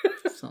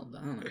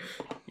 Saldana.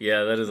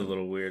 Yeah, that is a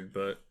little weird,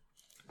 but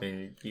I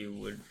mean, you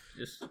would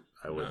just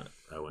I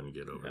wouldn't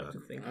get over have to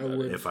that. think I about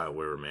would- it. If I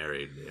were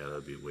married, yeah,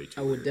 that'd be way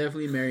too. I would weird.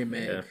 definitely marry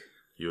Meg. Yeah.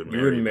 You would You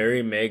marry. would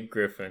marry Meg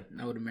Griffin.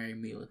 I would marry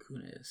Mila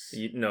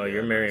Kunis. No, Yeah,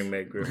 you're marrying nice.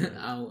 Meg Griffin.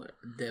 I would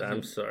definitely.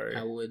 I'm sorry.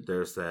 I would.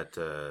 There's that.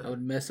 I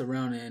would mess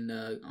around and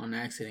on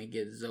accident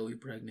get Zoe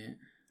pregnant,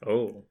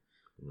 Oh,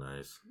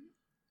 Nice.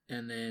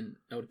 and then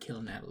I would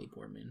kill Natalie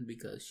Portman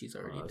because she's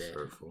already Oh, that's dead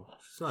hurtful.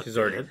 She's not she's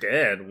dead. already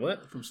dead.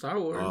 What? from Star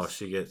Wars. Oh,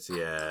 she gets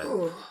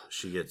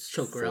she gets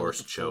Choke her out with force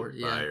the choked force,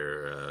 yeah. by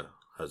her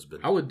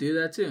husband. I would do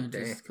that too.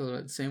 Dang. Just kill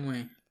her the same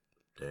way.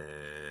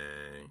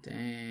 Dang,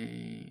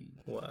 Dang.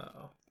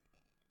 Wow.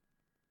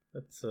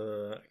 That's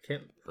I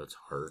can't. that's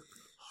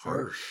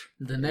harsh.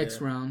 The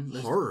next round,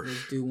 Harsh.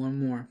 let's do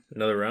one more.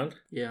 Another round?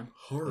 Yeah.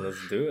 Harsh.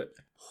 Let's do it.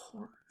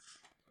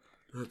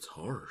 That's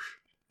harsh.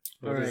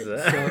 What is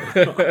Alright, that?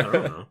 I don't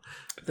know.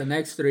 The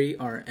next three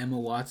are Emma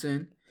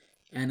Watson,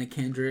 Anna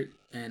Kendrick,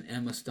 and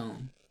Emma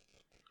Stone.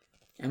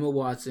 Emma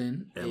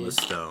Watson Emma is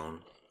Stone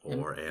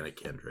or Anna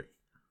Kendrick.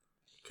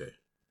 Okay.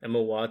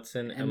 Emma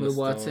Watson. Emma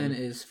Watson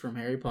Stone. is from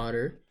Harry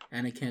Potter.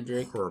 Anna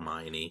Kendrick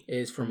Hermione.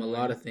 is from a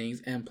lot of things,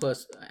 and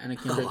plus Anna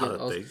Kendrick lot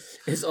of things.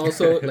 is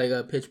also like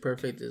a Pitch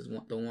Perfect is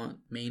the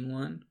main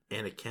one.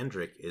 Anna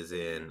Kendrick is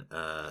in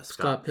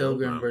Scott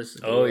Pilgrim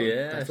versus the Oh, World.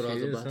 yeah, That's what I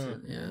was she about is, to. huh?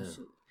 Yeah.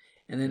 Yeah.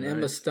 And then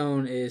Emma Nice.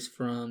 Stone is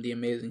from The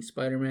Amazing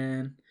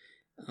Spider-Man.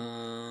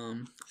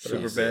 What She's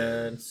else?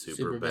 Superbad. in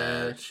Superbad.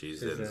 Superbad.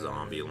 She's in She's in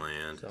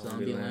Zombieland.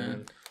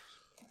 Zombieland.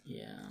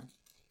 Yeah.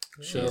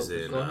 She's So,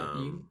 in go ahead,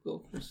 you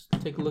go first.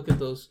 Take a look at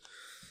those.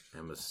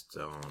 Emma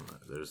Stone.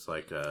 There's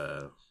like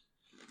a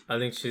I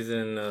think she's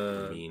in.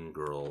 Mean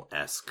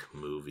Girl-esque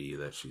movie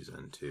that she's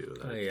in too.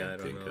 That Oh I yeah, I can't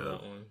don't think know of.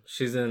 that one.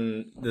 She's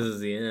in. This Is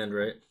the End,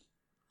 right?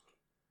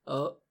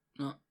 Oh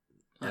no.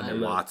 Emma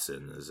Emma-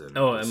 Watson is in.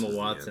 Oh, This Emma Is the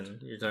Watson. End.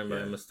 You're talking about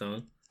Yeah. Emma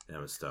Stone.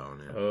 Emma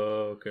Stone. Yeah.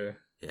 Oh, okay.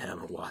 Yeah,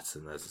 Emma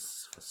Watson.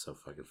 That's so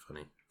fucking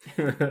funny.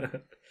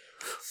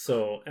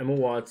 So Emma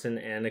Watson,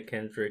 Anna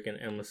Kendrick, and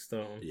Emma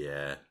Stone.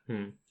 Yeah.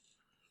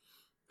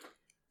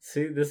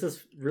 See, this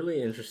is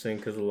really interesting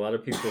because a lot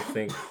of people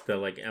think that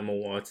like Emma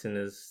Watson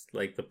is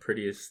like the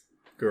prettiest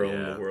girl in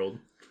Yeah. the world,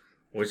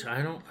 which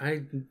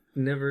I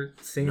never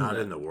seen. Not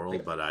that. in the world,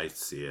 Like, but I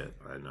see it.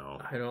 I know.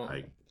 I don't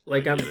I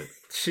like. I I'm. get it.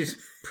 She's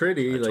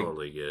pretty. I like,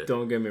 totally get it.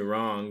 don't get me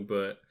wrong,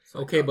 but It's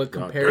like, Okay, but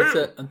God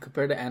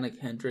compared to Anna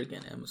Kendrick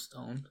and Emma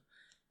Stone.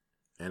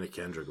 Anna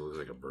Kendrick looks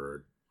like a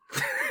bird.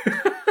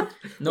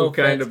 No what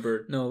kind offense. of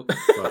bird? No,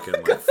 Fucking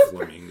like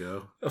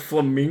flamingo. A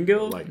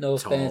flamingo? Like No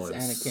tall offense, and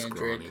Anna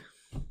Kendrick. scrawny.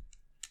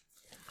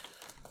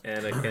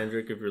 Anna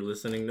Kendrick, if you're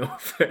listening, no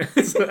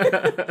offense.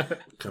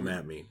 Come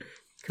at me.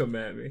 Come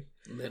at me.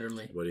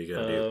 literally. What are you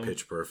gonna do?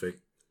 Pitch Perfect?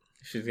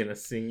 She's gonna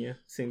sing to you.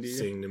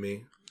 Sing to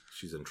me?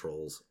 She's in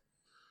Trolls.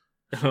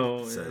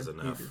 Oh, Says yeah,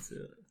 enough. you did say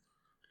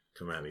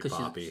Come at me, 'Cause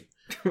she's- Poppy.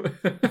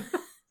 that.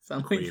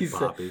 Sound like Queen he's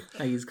Poppy.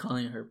 like he's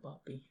calling her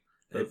Poppy.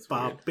 Hey, That's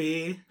weird.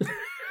 Poppy.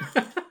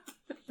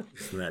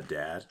 Isn't that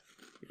dad?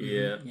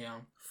 Yeah, Yeah.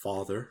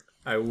 Father?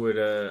 I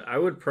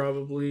would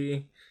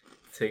probably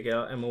take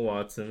out Emma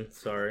Watson.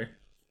 Sorry,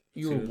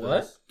 You to were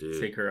what? this. Dude.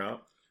 Take her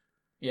out.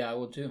 Yeah, I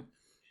would too.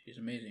 She's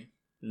amazing.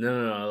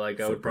 No. Like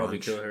I For would probably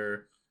brunch. kill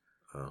her.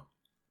 Oh.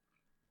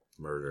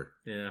 Murder.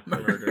 Yeah,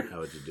 Murder. murder. How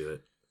would you do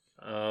it?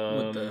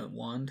 With the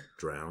wand.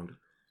 Drowned?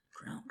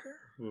 Drowned her.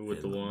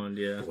 with the in wand.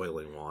 Yeah,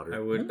 Boiling water? I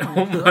would. Oh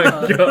Oh my my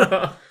God.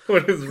 god!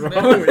 What is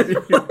wrong with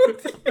you?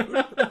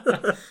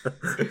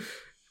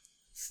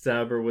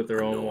 Stab her with her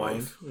A own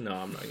knife. wand. No,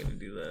 I'm not gonna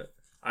do that.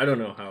 I don't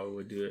know how I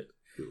would do it.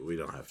 We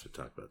don't have to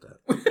talk about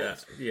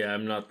that. Yeah,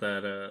 I'm not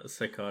that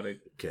psychotic.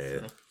 Okay,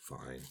 So.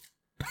 fine.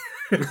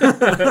 We can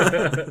talk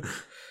about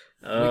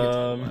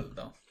um, it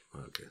though.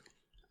 Okay.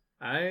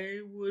 I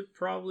would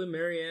probably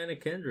marry Anna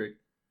Kendrick.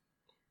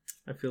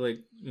 I feel like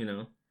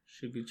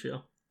she'd be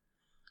chill.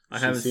 I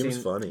She haven't seems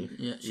seen. funny.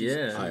 Yeah.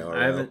 Yeah,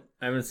 IRL.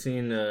 I haven't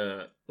seen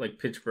like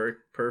Pitch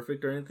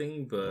Perfect or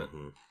anything, but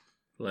Mhm.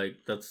 like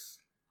that's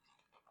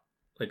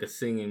like a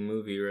singing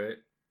movie, right?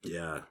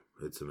 Yeah,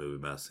 it's a movie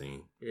about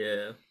singing.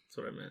 Yeah, that's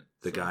what I meant.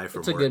 The guy from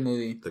It's a good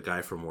movie. the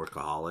guy from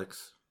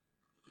Workaholics.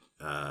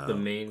 The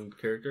main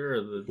character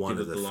or the one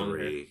dude of with the long hair?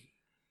 three,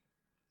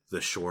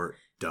 the short,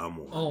 dumb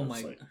one. Oh It's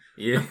my. like,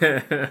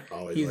 Yeah.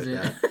 always He's like in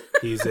that. it.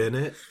 He's in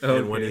it, Okay.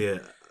 and when he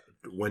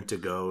went to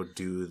go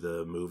do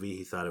the movie,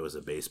 he thought it was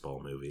a baseball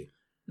movie.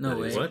 No that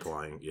he way. was What?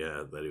 applying.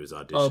 Yeah, that he was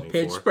auditioning Oh,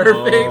 Pitch for.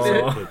 Perfect.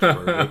 Oh. Pitch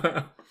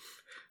Perfect.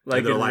 Like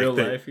And they're in real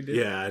they- life, he did.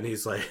 Yeah, and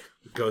he's like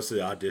goes to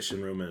the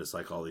audition room, and it's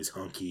like all these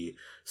hunky,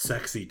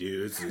 sexy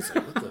dudes. And he's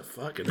like, "What the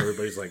fuck?" And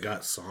everybody's like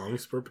got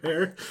songs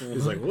prepared.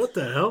 He's like, "What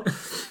the hell?"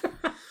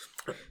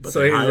 But So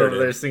they he's hired over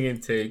there him.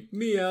 singing "Take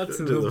Me Out to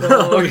To the the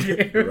Ball ball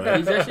Game." game, right.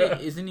 He's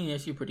actually isn't he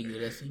actually pretty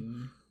good at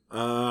singing?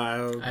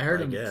 I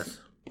heard him. guess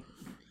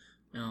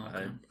No,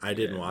 okay. I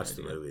didn't Yeah, watch no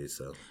the idea. movie,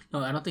 so No,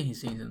 I don't think he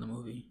sings in the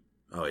movie.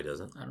 oh, he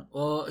doesn't. I don't.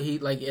 Well, he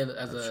like as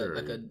I'm a sure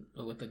like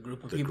a with a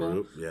group of The people,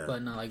 group, yeah.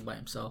 but not like by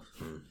himself.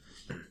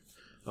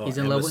 Oh, he's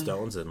in Emma love with-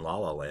 Stone's in La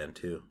La Land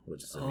too,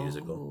 which is a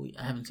musical.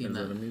 I haven't seen Is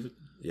that a that. music?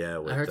 Yeah,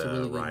 with heard it's a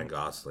really good Ryan one.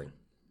 Gosling.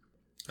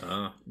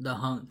 Ah. The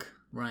Hunk,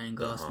 Ryan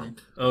The Gosling.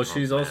 hunk. Oh, Hunk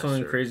she's also in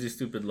master. Crazy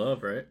Stupid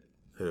Love, right?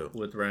 Who?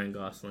 With Ryan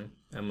Gosling,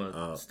 Emma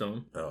Oh.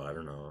 Stone. Oh, I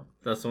don't know.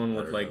 That's the one I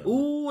with don't like. know.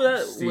 Ooh,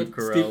 that Steve with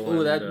Carell Steve.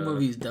 Ooh, that and,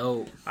 movie's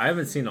dope. I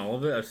haven't seen all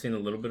of it. I've seen a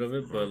little bit of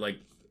it, but like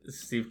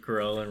Steve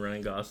Carell and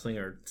Ryan Gosling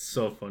are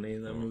so funny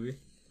in that movie.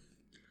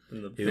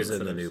 In the He was bits in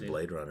that the I've new seen.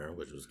 Blade Runner,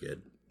 which was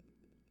good.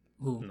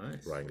 Ooh.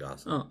 Nice. Ryan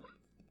Gosling. Oh,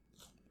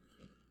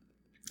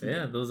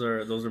 Yeah, those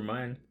are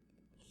mine.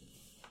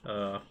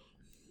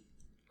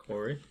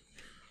 Corey.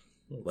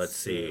 Let's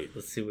see.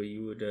 Let's see what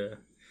you would.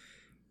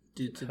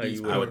 due to How these.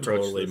 you I would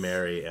approach totally this.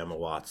 marry Emma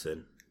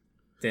Watson.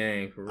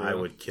 Dang, for real. I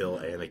would kill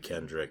Anna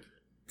Kendrick.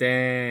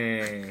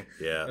 Dang,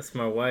 Yeah, that's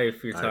my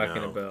wife you're I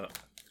talking know. about.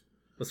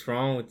 What's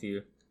wrong with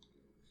you?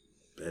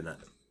 and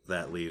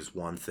that leaves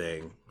one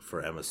thing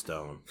for Emma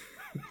Stone,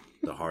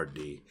 the hard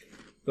D.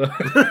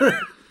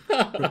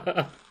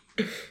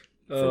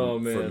 Oh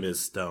From man, Ms.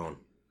 Stone.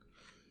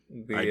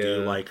 the, I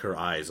do like her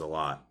eyes a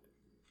lot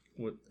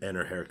with and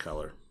her hair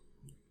color.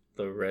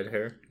 the red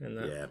hair in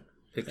that Yeah,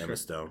 picture. Emma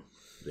Stone.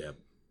 Yeah.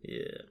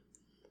 Yeah.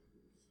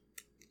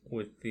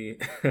 With the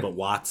But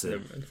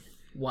Watson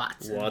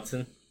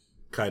Watson.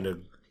 kind of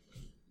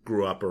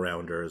grew up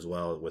around her as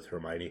well with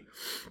Hermione.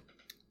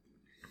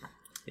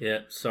 Yeah.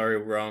 Sorry,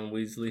 Ron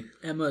Weasley.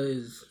 Emma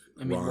is.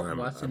 I mean, Ron,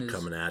 Watson I'm is.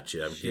 coming at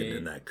you. I'm getting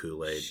in that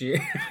Kool-Aid.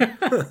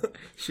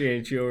 She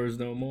ain't yours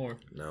no more.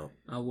 No.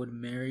 I would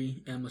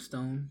marry Emma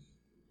Stone,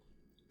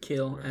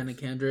 kill Anna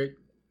Kendrick,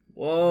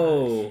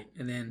 Whoa.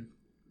 and then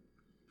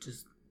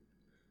just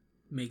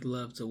make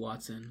love to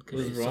Watson.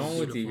 What's she's wrong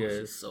with you beautiful. guys?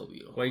 She's so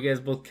beautiful. Why you guys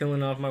both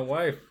killing off my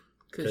wife?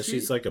 Because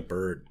she's like a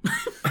bird.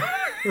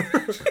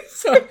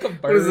 It's like a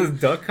bird. What is this,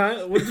 duck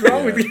hunt? What's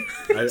wrong with you?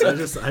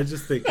 I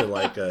just think of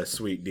like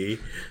Sweet D.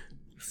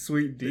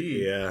 Sweet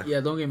D. Yeah.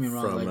 Yeah, don't get me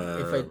wrong.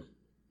 From, like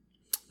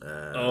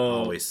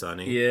Always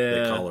Sunny.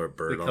 Yeah. They call her a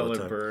bird They all call the her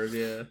time. bird,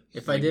 yeah.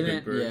 if Like I Big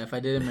didn't, Bird. if I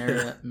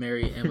didn't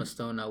marry Emma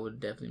Stone, I would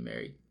definitely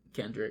marry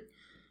Kendrick.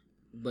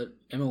 But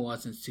Emma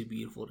Watson's too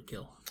beautiful to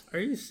kill. Are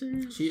you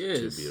serious? She Too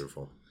is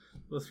beautiful.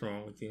 What's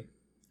wrong with you?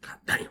 God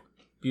damn.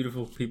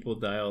 Beautiful people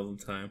die all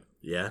the time.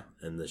 Yeah,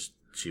 and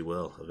she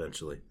will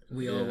eventually.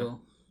 We all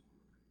will,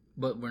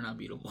 but we're not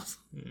beautiful.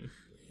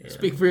 Yeah.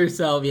 Speak for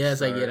yourself. Yes,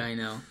 Sorry. I get. I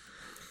know.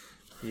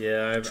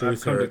 Yeah, I've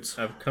Truth hurts.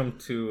 come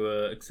to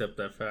accept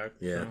that fact.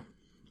 Yeah, so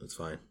that's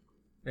fine.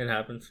 it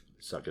happens.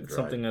 Suck it It's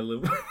dry. something I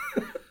live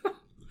with.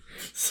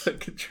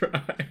 Suck a try.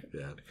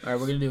 Yeah. All right,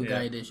 we're gonna do a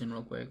guy Yeah. edition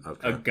real quick,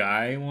 Okay. A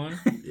guy one?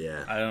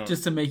 Yeah. I don't.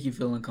 just to make you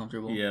feel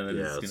uncomfortable. yeah, that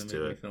Yeah, is let's gonna do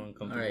make me it. feel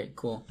uncomfortable. All right,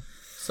 cool.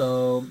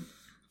 So,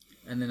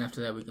 and then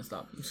after that, we can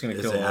stop. I'm just gonna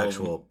Is kill it all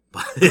actual?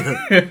 of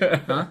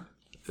them. Huh?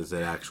 Is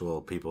it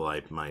actual people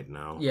I might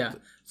know? Yeah.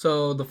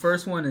 So the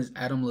first one is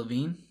Adam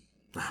Levine,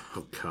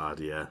 Oh God,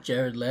 yeah.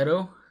 Jared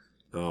Leto,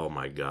 Oh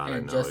my God,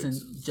 and I know.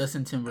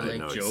 Justin I Timberlake.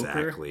 know Joker?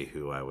 exactly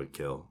who I would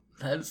kill.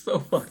 That's so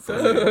fucked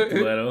up.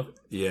 Leto,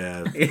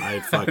 Yeah, I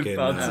fucking.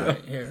 Thought All so.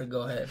 right, here,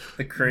 go ahead.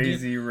 the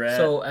crazy rat.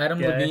 So Adam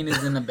guy. Levine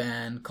is in a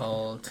band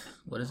called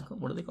what is it called?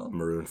 What are they called?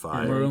 Maroon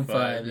 5. Maroon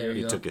Five, 5. There He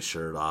you go. took his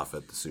shirt off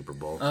at the Super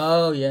Bowl.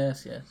 Oh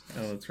yes, yes,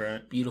 Oh, that's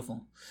right.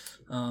 beautiful.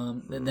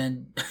 And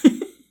then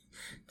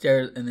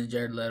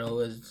Jared Leto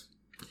is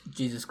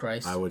Jesus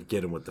Christ. I would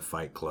get him with the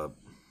Fight Club.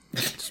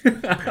 Just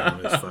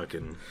pound his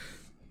fucking.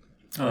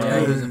 Oh, yeah,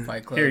 he was in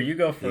Fight Club. Here, you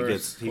go He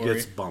first.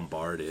 gets Corey.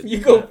 bombarded. You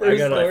go I first,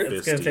 gotta. Lord.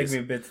 It's gonna take Fisties. me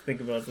a bit to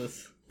think about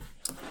this.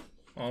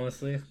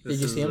 Honestly, Did this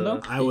you is, see him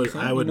though? I would Did you see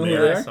him? I would You know who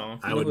marry they are? song.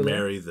 I You know would who they are?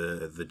 marry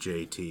the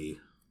JT.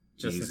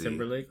 Justin Easy.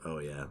 Timberlake? Oh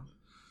yeah.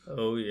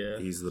 Oh yeah,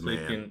 He's the so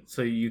man.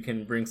 so you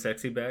can bring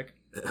sexy back.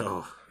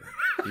 Oh,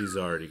 he's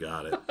already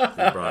got it.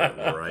 He brought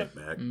it right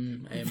back.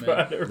 Amen.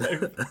 Brought it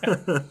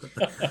right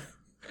back.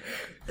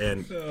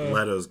 And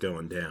Leto's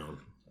going down.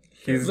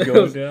 He's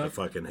Leto's- going I down.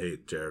 fucking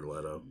hate Jared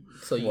Leto.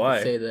 So you Why?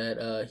 can say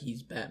that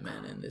he's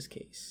Batman in this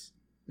case.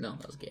 No,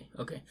 that was gay.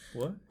 Okay.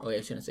 What? Okay,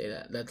 I shouldn't say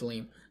that. That's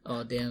lame.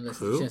 Oh damn, I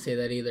Who? shouldn't say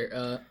that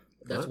either.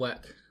 That's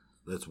What? whack.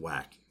 That's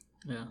whack.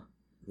 Yeah.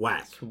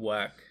 Whack. It's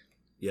whack.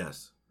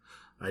 Yes.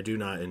 I do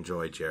not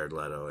enjoy Jared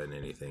Leto in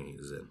anything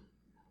he's in.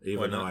 Why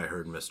Even though not? I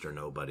heard Mr.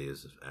 Nobody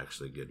is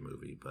actually a good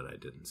movie, but I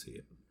didn't see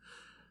it.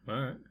 All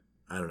right.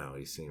 I don't know.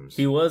 He seems.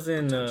 He was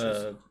in.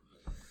 pretentious.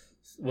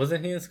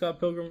 Wasn't he in Scott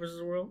Pilgrim vs.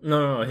 the World?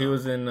 No. He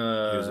was in. He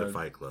was in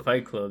Fight Club.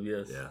 Fight Club.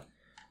 Yes. Yeah.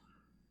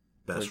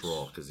 Best Which-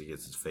 role because he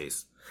gets his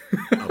face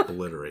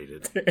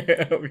obliterated.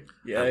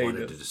 yeah. I he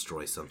wanted does. to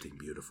destroy something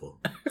beautiful.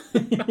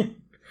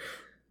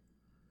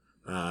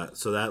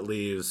 So that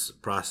leaves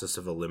process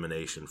of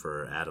elimination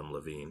for Adam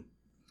Levine.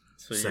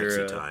 So Sexy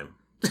you're time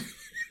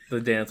the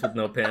dance with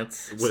no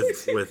pants.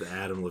 with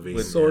Adam Levine.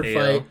 With Sword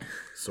AL. fight.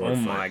 Sword Oh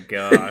fight. my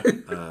god,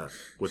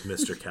 With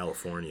Mr.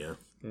 California.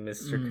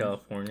 Mr.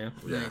 California.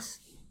 Yeah. Nice.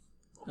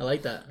 I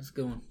like that. That's a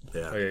good one.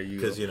 Yeah, Oh, yeah, you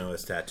because go. you know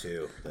his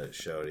tattoo that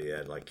showed he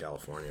had like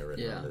California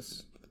written Yeah. on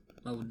his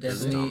I would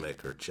definitely.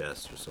 stomach or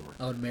chest or somewhere.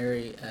 I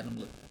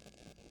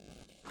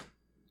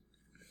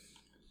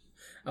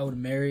would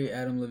marry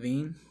Adam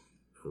Levine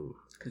Ooh.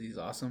 because he's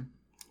awesome.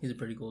 He's a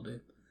pretty cool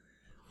dude.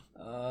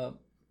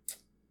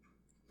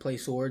 Play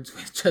swords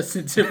with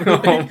Justin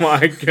Timberlake. Oh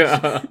my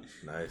god.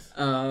 Nice.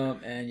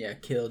 And yeah,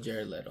 kill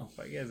Jared Leto.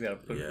 Why you guys gotta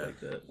put Yeah. it like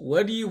that?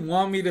 What do you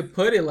want me to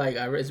put it like?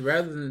 It's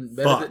rather than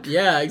better. Fuck.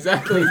 Yeah,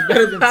 exactly. It's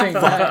better than saying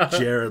that.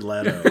 Jared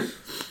Leto.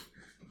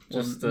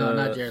 Well, Just, no,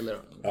 not Jared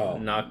Leto. Oh,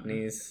 Knock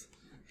knees.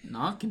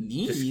 Knock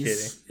knees.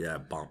 Just kidding. yeah,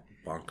 bonk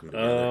him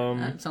together.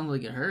 That sounds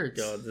like it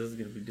hurts. God, this is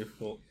gonna be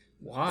difficult.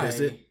 Why? Is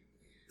it?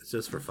 It's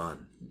just for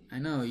fun. I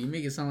know you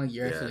make it sound like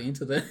you're Yeah. actually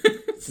into that.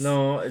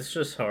 No, it's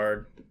just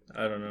hard.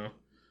 I don't know.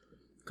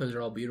 Because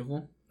they're all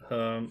beautiful.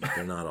 Um,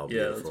 They're not all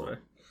yeah, that's beautiful. why.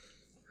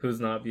 Who's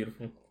not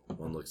beautiful?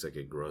 One looks like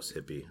a gross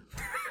hippie.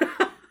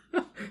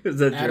 Is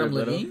that Adam Jared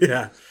Leto? Levine.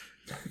 Yeah.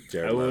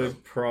 Jared I Leto.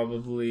 would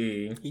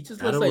probably. He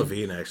just looks Adam like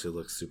Levine actually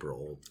looks super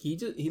old. he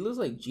looks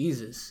like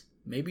Jesus.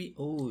 Maybe.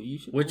 Oh, you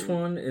should. Which oh.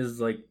 one is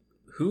like?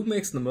 Who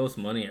makes the most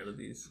money out of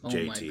these? Oh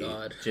JT. my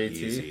god. JT?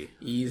 Easy.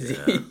 Easy.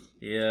 Yeah.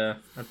 Yeah,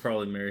 I'd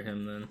probably marry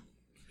him then.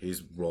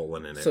 He's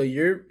rolling in it. So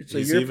you're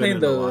He's you're even playing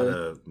in a lot the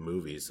of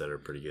movies that are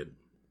pretty good.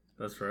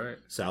 That's right.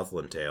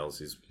 Southland Tales,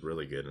 he's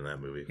really good in that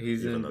movie.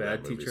 He's even in though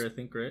Bad that Teacher, I movie's-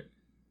 think, right?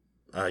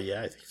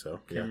 Yeah, I think so.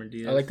 Cameron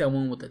Diaz. I like that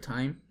one with the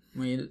time. I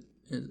mean,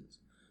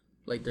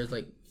 like there's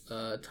like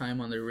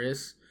time on their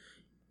wrists,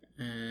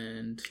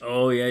 and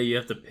Oh yeah, you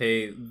have to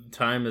pay.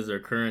 Time as their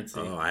currency.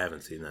 Oh, I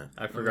haven't seen that.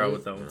 I forgot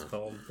what that one's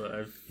called, but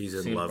I've He's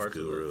in seen Love parts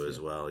of Guru it, as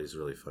too. well. He's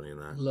really funny in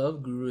that.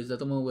 Love Guru, is that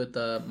the one with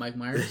Mike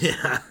Myers?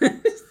 Yeah,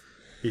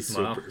 he's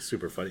Wow.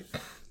 super funny.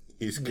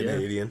 He's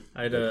Canadian.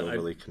 I'd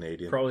overly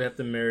Canadian. Probably have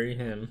to marry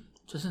him.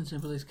 Justin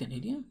Timberlake's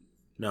Canadian.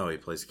 No, he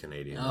plays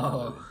Canadian.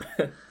 Oh,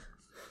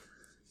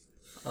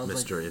 I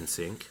was Mr. In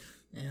Sync.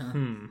 yeah,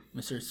 Hmm.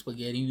 Mr.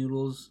 Spaghetti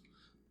Noodles.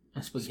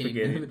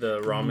 Spaghetti,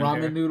 the ramen,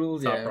 ramen hair.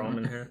 noodles, Top yeah.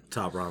 ramen hair.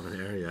 Top ramen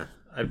hair. Yeah.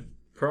 I'd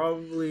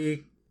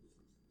probably.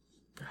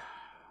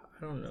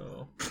 I don't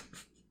know.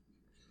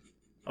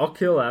 I'll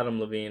kill Adam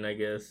Levine, I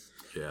guess.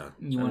 Yeah.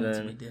 You want it to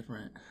then- be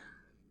different,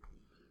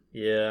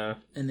 Yeah.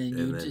 and then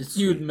And then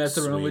you'd mess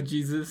around sweet- with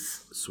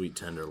Jesus. Sweet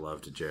tender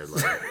love to Jared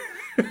Leto.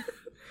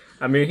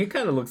 I mean, he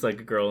kind of looks like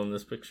a girl in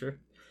this picture.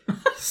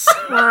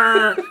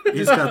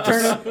 He's got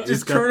the,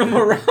 Just turn him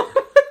around.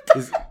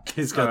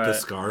 He's got the Alright.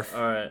 scarf.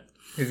 All right.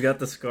 He's got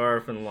the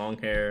scarf and long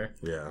hair.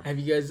 Yeah. Have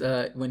you guys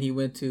when he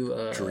went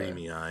to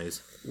Dreamy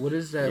eyes. what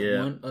is that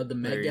Yeah. one the There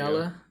Met you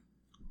Gala?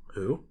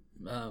 Who?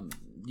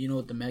 You know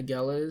what the Met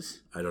Gala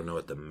is? I don't know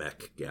what the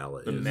Met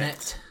Gala The is.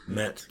 Met.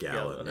 Met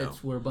Gala. Gala. No.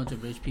 It's where a bunch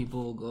of rich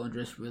people go and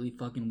dress really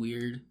fucking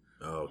weird,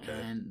 Oh, okay.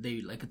 and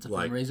they like it's a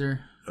Like- fundraiser.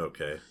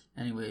 Okay.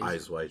 Anyways,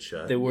 Eyes wide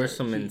shut. They wore Yeah,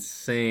 some he-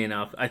 insane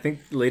outfit. I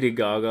think Lady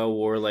Gaga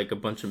wore like a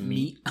bunch of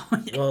meat.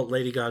 meat. Well,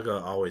 Lady Gaga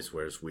always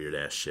wears weird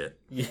ass shit.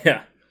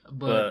 Yeah.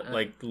 but But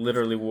like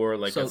literally wore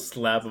like so- a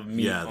slab of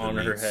meat Yeah, the on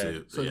meat her head.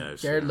 suit. so Yeah, I've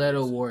Jared seen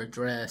Leto those. wore a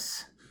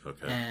dress,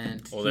 Okay.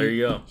 and Well, there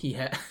you go. He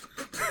had,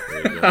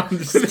 There you go. I'm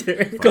just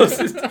kidding.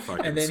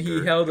 Fucking and then he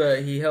skirt.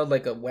 held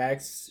like a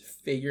wax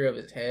figure of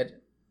his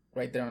head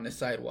right there on his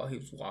side while he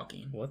was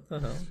walking. What the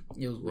hell?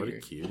 It was What a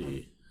weird.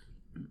 cutie.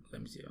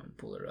 Let me see. I'm gonna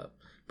pull her up.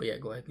 But yeah,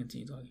 go ahead,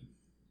 continue talking.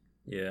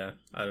 Yeah,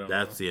 I don't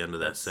That's know. the end of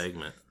that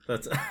segment.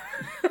 That's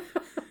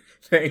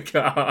thank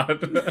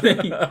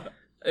God.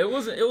 It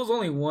was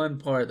only one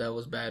part that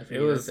was bad for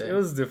It you. was that- it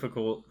was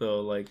difficult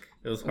though. Like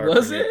it was hard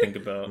Was for me to it? think I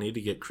about. need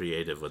to get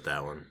creative with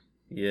that one.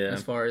 Yeah,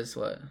 as far as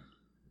what?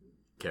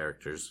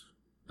 Characters,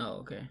 Oh,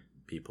 okay.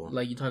 people.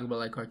 Like you talk about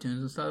like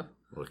cartoons and stuff.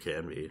 Well, it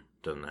can be.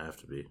 Doesn't have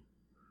to be.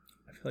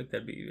 I feel like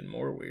that'd be even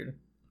more weird.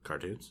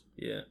 Cartoons?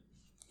 Yeah.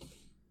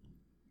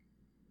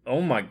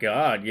 Oh my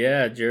God!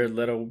 Yeah, Jared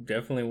Leto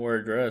definitely wore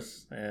a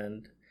dress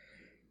and,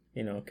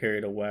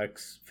 carried a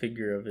wax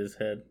figure of his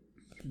head.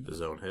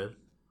 His own head?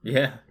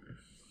 Yeah,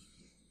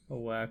 a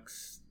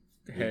wax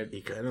head.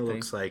 He kind of thing.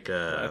 looks like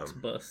wax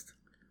bust.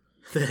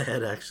 the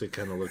head actually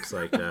kind of looks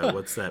like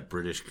what's that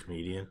British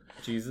comedian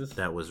Jesus.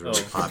 that was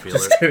really Oh, popular?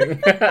 Just kidding.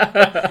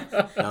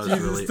 That was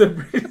really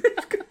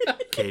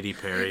the Katy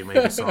Perry made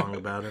a song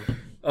about him.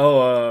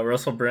 Oh,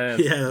 Russell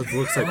Brand. Yeah, it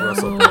looks like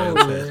Russell Oh,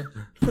 Brand's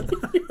head.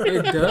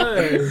 it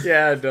does.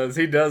 Yeah, it does.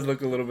 He does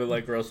look a little bit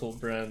like Russell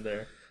Brand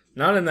there.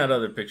 Not in that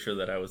other picture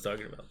that I was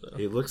talking about, though.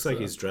 He looks like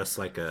he's dressed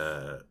like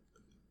a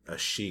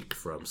sheik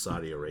from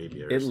Saudi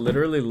Arabia. Or It something.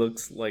 literally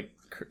looks like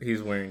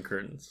he's wearing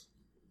curtains.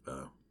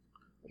 Oh.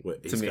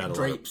 Wait, To he's me, got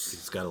drapes.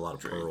 he's got a lot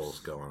of pearls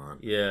going on.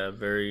 Yeah,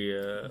 very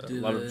a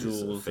lot of this.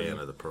 He's a jewels fan and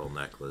of the pearl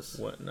necklace.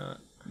 whatnot.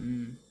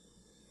 Mm.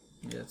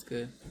 Yeah, that's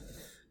good.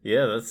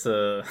 Yeah, that's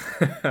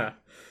the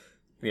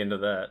end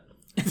of that.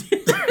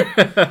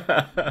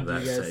 That You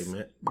guys-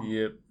 segment.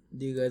 Yep,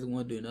 Do you guys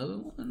want to do another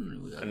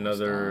one? We gotta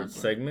another stop,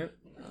 or- segment.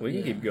 We can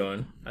yeah. keep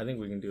going. I think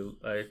we can do.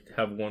 I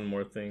have one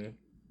more thing.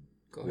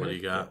 Go What do ahead.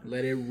 you got?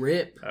 Let it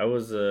rip. I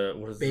was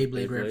what is this,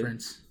 Beyblade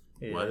reference.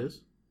 Yeah. What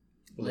is?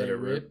 Let it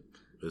rip.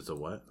 It's a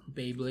what?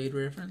 Beyblade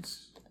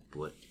reference.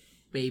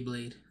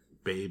 Beyblade.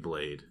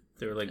 Beyblade.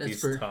 They were like That's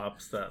these for-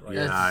 tops that like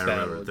Yeah, I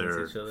remember battled they're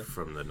against each other.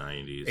 from the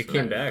 90s. It so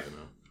came I back. don't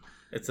know.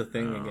 It's a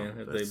thing Oh, again.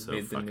 They that's so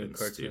made the new fucking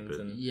cartoons stupid.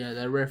 and Yeah,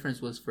 that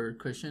reference was for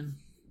Christian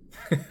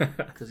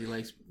because he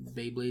likes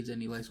Beyblades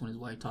and he likes when his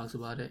wife talks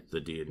about it. The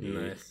D&D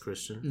Nice.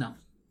 Christian. No,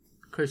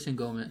 Christian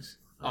Gomez.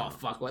 Oh, Oh.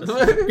 fuck! What?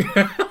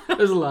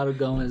 There's a lot of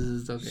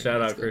Gomez's. Okay, Shout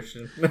let's out go.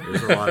 Christian.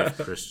 There's a lot of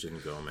Christian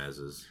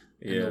Gomez's.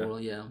 In the Yeah,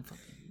 world, yeah. I'm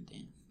fucking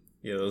damn.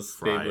 yeah. Those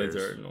Friars. Beyblades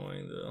are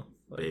annoying though.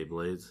 Like,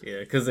 Beyblades. yeah,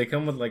 because they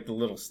come with like the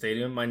little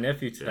stadium. My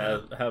nephew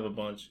Yeah. have a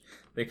bunch.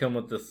 They come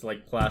with this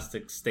like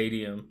plastic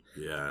stadium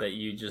Yeah. that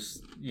you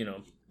just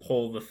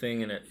pull the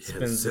thing and it Yeah,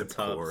 spins the zip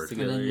tops cord. And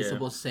together. then you're Yeah.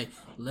 supposed to say,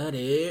 "Let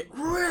it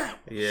rip."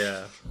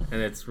 Yeah,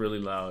 and it's really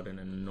loud and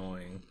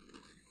annoying.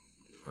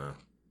 Wow.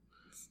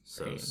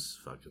 So Pain.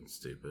 fucking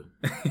stupid.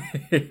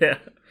 Yeah,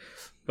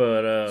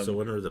 but So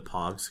when are the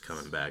Pogs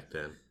coming back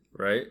then?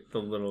 right, the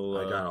little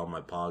I got all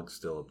my Pogs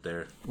still up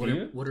there. What Do are,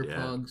 you? what are Yeah.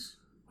 pogs?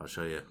 I'll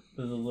show you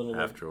the little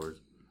like, afterwards.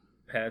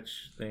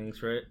 patch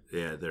things, right?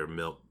 Yeah, they're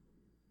milk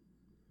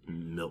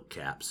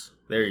caps.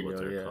 There is you what go.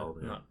 they're Yeah,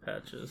 called, not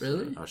patches.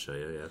 Really? I'll show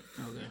you.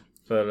 Yeah, Okay.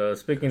 But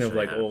speaking I'll of show you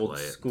like how to old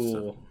play it and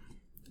school,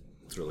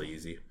 it's really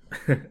easy.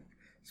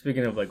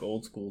 speaking of like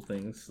old school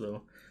things,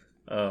 though,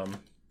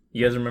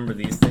 you guys remember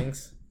these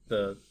things?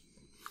 The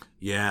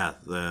Yeah,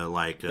 the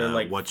They're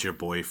like- what's your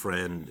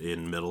boyfriend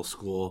in middle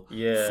school?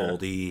 Yeah.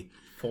 Foldy.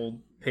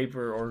 Fold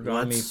paper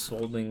origami What's-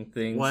 folding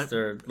things. what-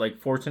 They're like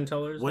fortune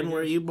tellers. When I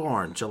were guess. you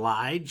born?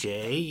 July,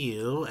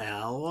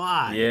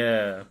 July.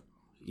 Yeah,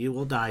 You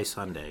will die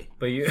Sunday.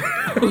 but you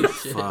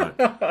Fuck.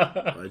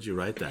 Why'd you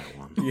write that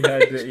one? you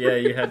had to,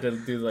 you had to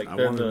do like I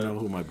they're wanted to the- know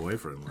who my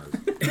boyfriend was.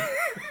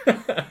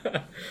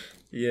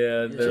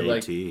 yeah, they're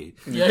like JT.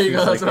 Yeah, you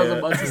go. choose That's what I was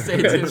about to say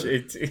too.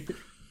 JT.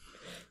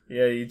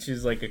 Yeah, you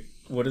choose like a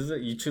what is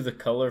it? You choose a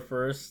color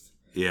first,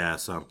 Yeah,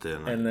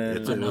 something. and then it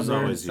was number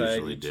always inside,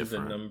 usually you choose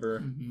different. a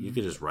number. You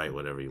could just write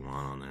whatever you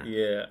want on there.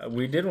 Yeah,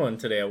 we did one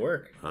today at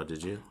work. Oh,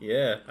 did you?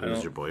 Yeah, Who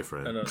was your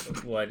boyfriend? I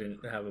don't. Well, I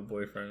didn't have a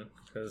boyfriend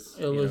because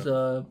It was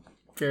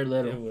Jared it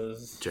Leto.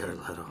 was Jared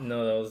Leto.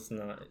 no, that was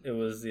not. It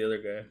was the other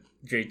guy,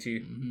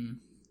 JT. Mm-hmm.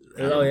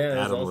 Oh yeah, it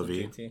was Adam also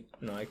Levine. JT.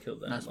 No, I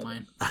killed that. That's mother-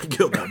 mine. I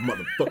killed that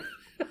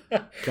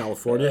motherfucker.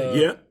 California?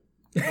 Yeah.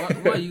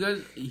 Well, you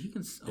guys, he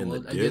can. In the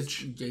Well, I guess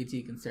ditch.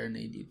 JT can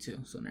serenade you too.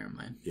 So never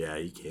mind. Yeah,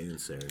 he can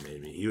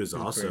serenade me. He was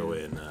also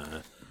in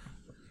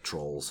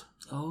Trolls.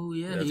 Oh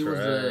yeah, That's he was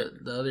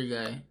right. the other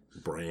guy.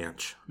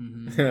 Branch.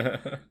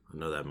 that I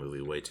know that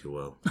movie way too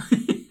well.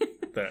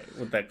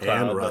 with that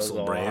cloud. And that was Russell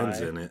all Brand's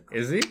high. in it.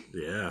 Is he?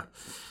 Yeah.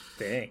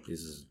 Dang.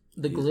 He's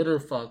The glitter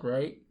fuck,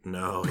 right?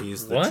 no,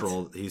 he's the What?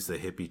 troll. He's the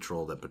hippie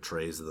troll that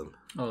betrays them.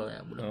 Oh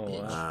yeah, what a Oh,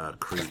 bitch. wow.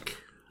 Creek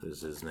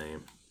is his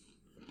name.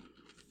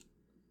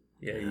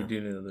 Yeah, Yeah. you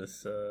do know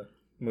this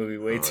movie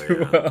way Oh,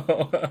 too yeah.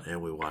 well.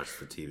 And we watched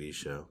the TV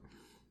show.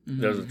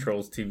 There's a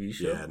Trolls TV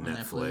show. Yeah,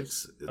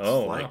 Netflix. It's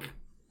Oh, wow. like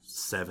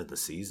 7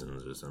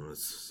 seasons or something.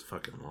 It's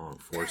fucking long.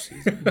 4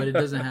 seasons. But it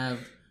doesn't have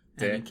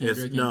Anna It's-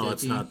 Kendrick and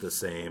It's JT. not the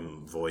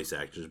same voice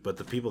actors, but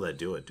the people that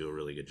do it do a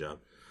really good job.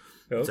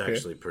 It's Okay.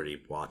 actually pretty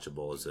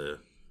watchable as a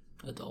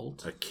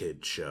Adult.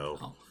 kid show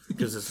Oh.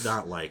 because it's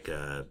not like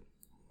a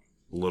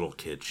little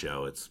kid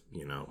show. It's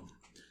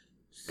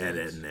Ed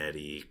and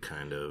Eddie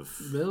kind of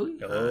Really?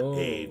 Oh.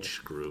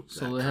 age group.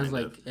 So that it has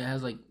kind of- it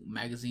has like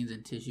magazines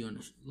and tissue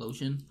and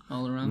lotion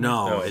all around.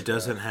 no, No, it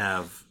doesn't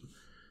have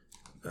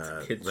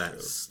kid's that show.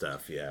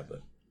 stuff. Yeah,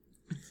 but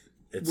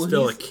it's Well,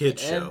 still a he's- kid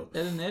show.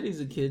 Ed and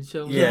Eddie's a kid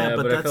show. Yeah, Yeah,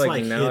 but but I that's feel like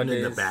like hidden in the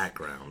nowadays-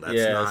 background. That's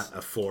Yes. not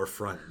a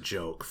forefront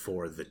joke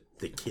for the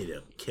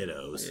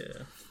kiddos.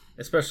 Yeah.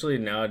 Especially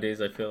nowadays,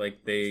 I feel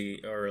like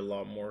they are a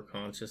lot more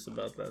conscious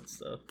about that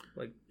stuff.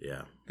 Like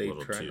Yeah, a they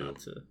little try too not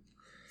to.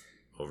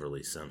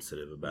 overly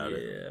sensitive about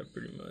it. Yeah,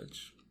 pretty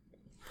much.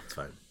 It's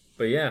fine.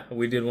 But yeah,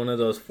 we did one of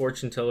those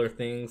fortune teller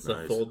things, the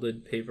Nice.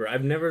 folded paper.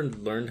 I've never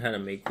learned how to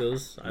make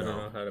those. I don't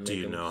know how to make Do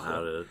you them. know so-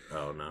 how to?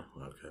 Oh no.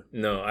 Okay.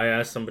 No, I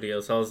asked somebody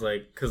else. I was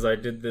like, because I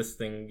did this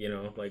thing,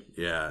 like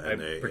Yeah, I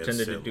and they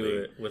pretended to do instantly-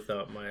 it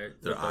without my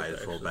Their without eyes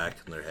the rolled actual- back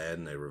in their head,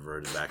 and they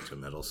reverted back to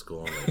middle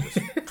school, and they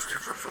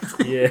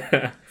just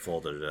Yeah,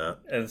 folded it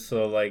up. and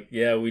so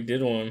yeah, we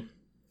did one,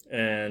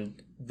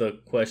 and the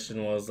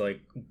question was like,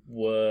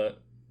 what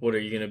are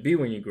you gonna be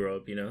when you grow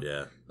up?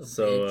 Yeah,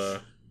 So,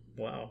 Bitch.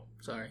 wow.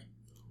 Sorry.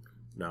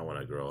 not when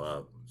I grow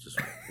up, just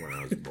when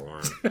I was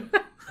born.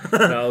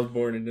 I was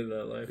born into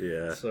that life.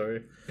 Yeah.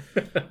 Sorry.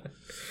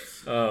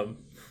 Wound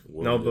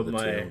No, into but the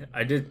tomb.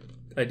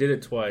 I did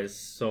it twice.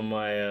 So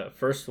my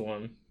first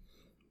one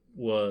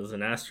was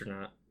an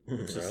astronaut,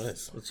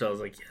 Nice. which I was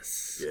like,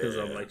 yes, because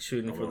I'm Yeah, like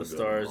shooting I for the wanna go to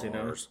stars,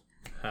 Mars.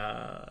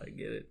 I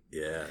get it.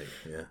 Yeah,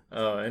 yeah.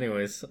 Oh,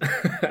 anyways,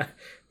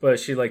 but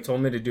she like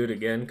told me to do it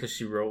again because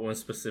she wrote one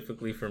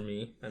specifically for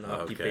me, an Okay.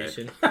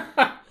 occupation,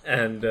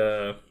 and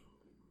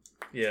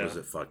yeah, Was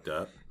it fucked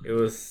up? it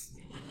was.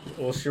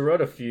 Well, she wrote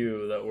a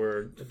few that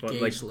were fun. Gay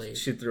Like slave.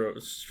 she threw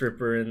a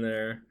stripper in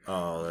there,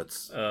 Oh,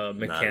 that's mechanic.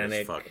 not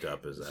as fucked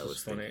up as I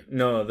was funny. thinking.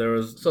 No, there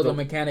was So the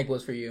mechanic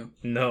was for you.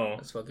 no.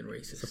 That's fucking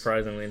racist.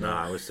 Surprisingly, No, no.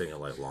 I was thinking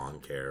like lawn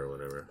care or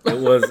whatever.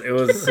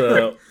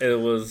 It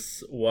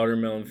was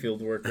watermelon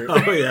field worker.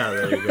 Oh yeah,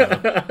 there you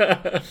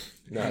go.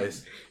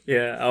 Nice.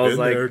 Yeah, I was Been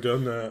like, there,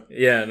 done that.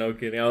 yeah, no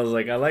kidding. I was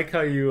like, I like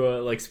how you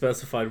like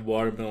specified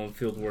watermelon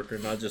field worker,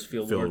 not just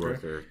field Field worker.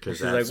 worker, because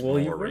She's that's like, well,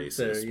 you more worked racist.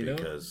 there, you know?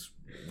 Because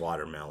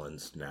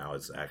watermelons now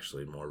is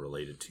actually more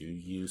related to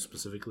you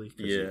specifically. 'cause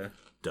Yeah. you've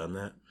done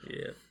that.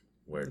 Yeah,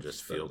 Where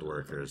just field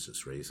worker is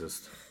just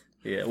racist.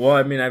 yeah. Well,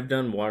 I mean, I've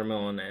done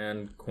watermelon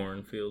and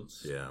corn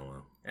fields. Yeah,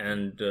 well,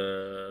 And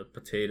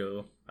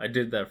potato. I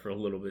did that for a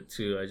little bit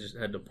too. I just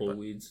had to pull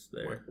weeds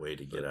there. way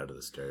to get out of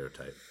the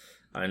stereotype.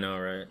 I know,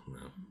 right? No,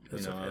 You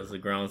that's know, I okay. was a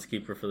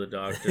groundskeeper for the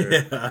doctor.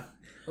 Yeah.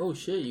 Oh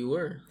shit, you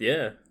were.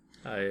 Yeah,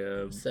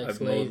 I Sex I've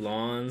slave. mowed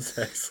lawns.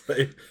 Sex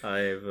slave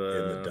I've in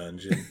the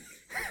dungeon.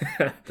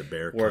 The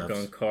bear work cuffs.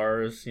 on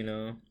cars.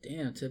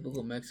 Damn,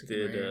 typical Mexican.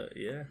 Did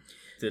right?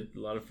 did a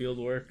lot of field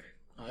work.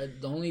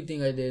 The only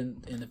thing I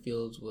did in the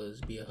fields was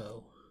be a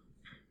hoe.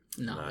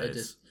 No, I Nice.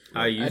 just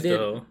I used did-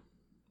 though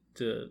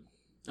to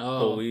pull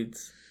oh,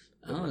 weeds.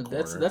 I don't know. in the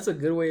That's corner. that's a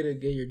good way to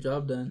get your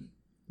job done.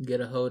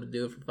 Get a hoe to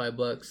do it for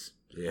 $5.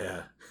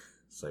 Yeah.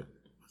 It's like,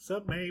 what's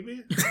up,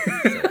 baby?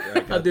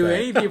 I'll do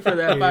anything for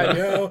that $5.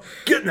 Yo,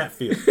 get in that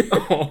field.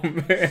 Oh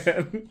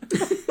man,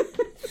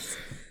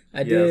 I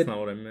yeah, did. that's not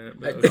what I meant.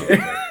 But I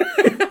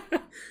okay.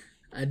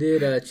 I I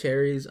did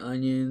cherries,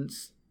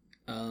 onions,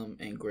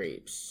 and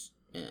grapes,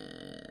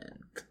 and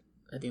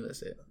I think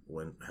that's it.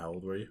 How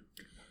old were you?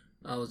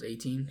 I was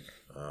 18,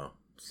 Oh,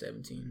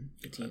 17,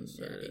 18,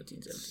 yeah,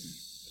 18, 17.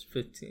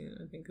 15,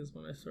 I think, is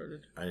when I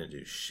started. I didn't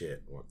do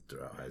shit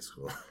throughout high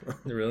school.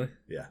 Really?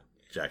 Yeah,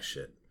 jack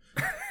shit.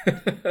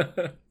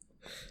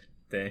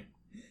 Dang.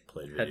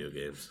 Played video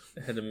games.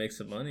 I had to make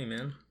some money,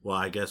 man. Well,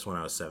 I guess when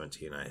I was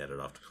 17, I headed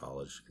off to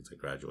college because I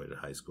graduated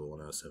high school when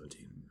I was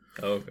 17.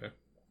 Oh, okay.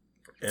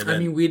 And I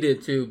mean, we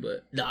did too,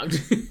 but no.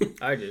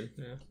 I did,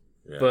 yeah.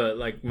 yeah. But,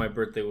 like, my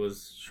birthday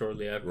was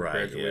shortly after Right,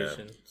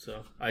 graduation.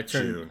 So I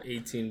turned June.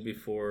 18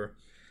 before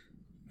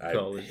I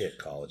college. hit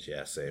college,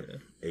 yeah, same.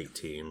 Yeah.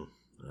 18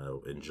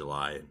 in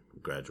July,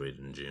 graduated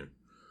in June.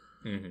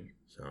 Mm-hmm.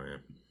 So,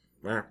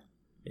 yeah.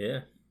 Yeah.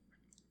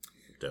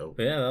 Dope.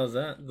 But yeah, that was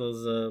that.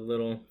 Those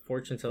little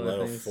fortune teller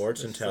Little things.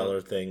 fortune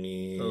teller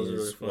thingies. That was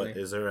really funny. What,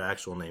 is there an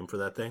actual name for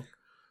that thing?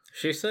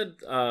 She said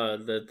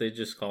that they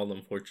just called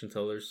them fortune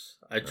tellers.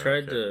 I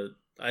tried Okay. to.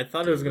 I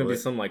thought it was gonna be Google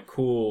it. some like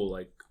cool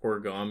like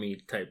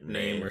origami type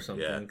name Name, or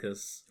something. yeah.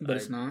 Because But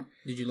it's not.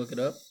 Did you look it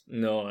up?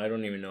 No, I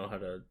don't even know how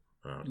to.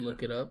 Oh, okay.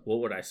 Look it up. What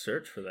would I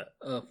search for that?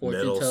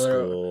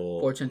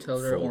 Fortune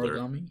teller folder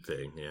origami.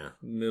 thing, yeah.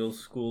 Middle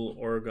school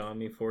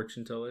origami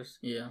fortune tellers.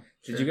 Yeah.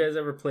 Did you guys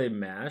ever play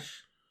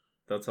MASH?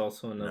 That's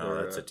also another.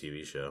 No, that's a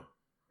TV show.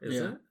 Is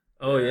Yeah. it?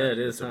 Oh yeah, it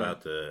is. It's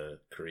about the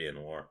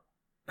Korean War.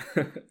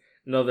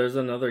 No, there's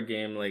another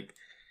game like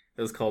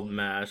it's called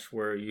MASH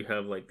where you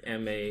have like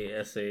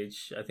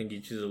MASH. I think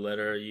you choose a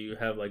letter. You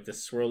have like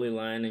this swirly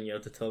line and you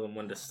have to tell them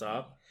when to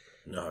stop.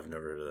 No, I've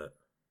never heard of that.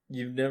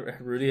 You've never,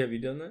 Rudy? Have you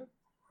done that?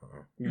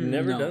 Uh-uh. You've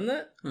never No. done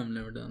that? I've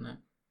never done that.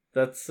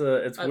 That's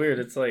it's weird.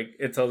 It's like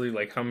it tells you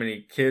like how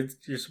many kids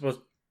you're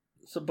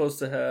supposed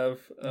to have.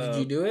 Did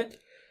you do it?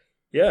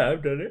 Yeah,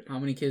 I've done it. How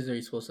many kids are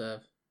you supposed to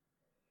have?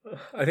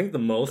 I think the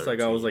most like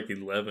I 13. was like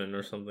 11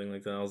 or something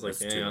like that. I was like,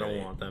 That's dang, too I don't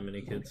many. want that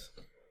many kids.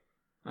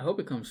 I hope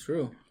it comes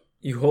true.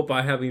 You hope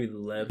I have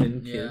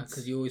 11 kids? Yeah,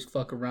 because you always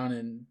fuck around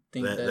and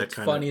think That that it's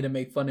kinda- funny to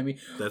make fun of me.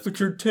 That's But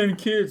you're 10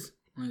 kids.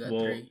 I got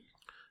Well, 3.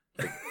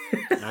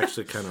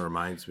 actually kind of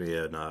reminds me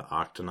of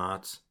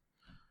Octonauts.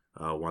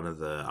 One of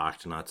the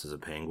Octonauts is a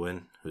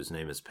penguin whose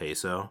name is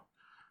Peso.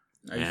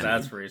 And-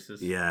 That's racist.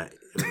 Yeah,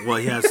 well,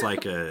 he has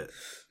like the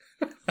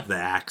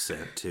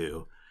accent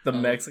too, The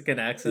Mexican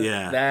accent?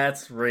 Yeah.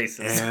 That's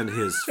racist. and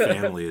his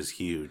family is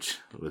huge,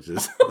 which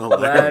is that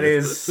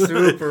hilarious. is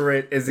super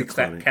racist. Is he It's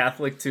funny.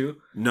 Catholic too?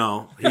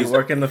 No, He's he's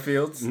work in the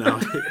fields? no,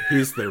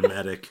 he's their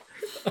medic,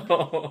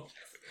 Oh.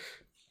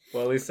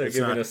 Well, at least they're It's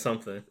giving not- us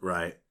something.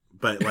 right?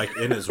 But like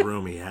in his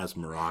room, he has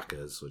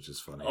maracas, which is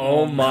funny.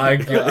 Oh my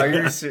god. Are you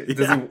Yeah. serious?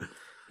 Does Yeah.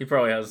 he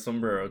probably has a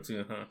sombrero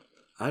too, huh?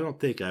 I don't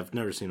think I've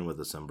never seen him with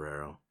a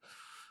sombrero.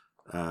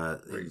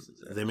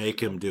 Racist. They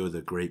make him do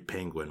the Great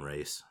Penguin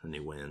Race, and he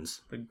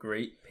wins. The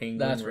Great Penguin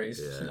That's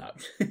Race. racist.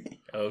 Yeah.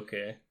 No.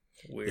 Okay.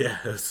 Weird. Yeah,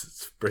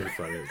 it's pretty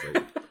funny. It's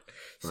like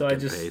So I fucking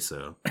just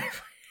Peso.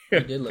 I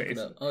did look it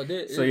up. Oh,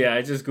 did So yeah,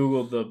 I just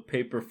googled the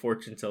paper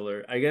fortune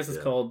teller. I guess it's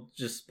Yeah. called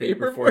just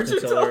paper Paper fortune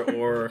fortune teller, teller.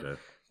 or Okay.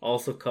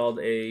 also called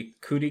a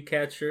cootie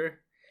catcher.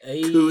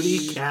 Hey.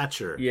 Cootie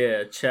catcher.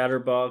 Yeah,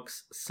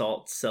 chatterbox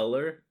salt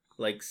cellar,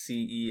 like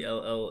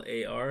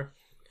CELLAR,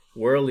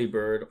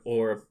 whirlybird,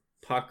 or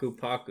paku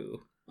paku.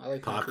 I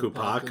like Paku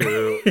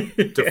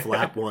paku to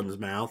flap one's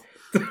mouth.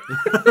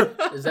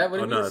 Is that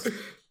what Oh, it no, is?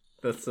 it's-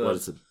 That's what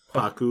is it?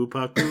 Paku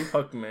paku.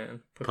 Puckman.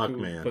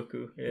 Puckman.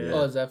 Puku. Yeah.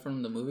 Oh, is that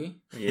from the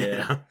movie?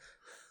 Yeah.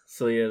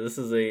 So yeah, this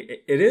is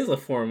it is a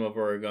form of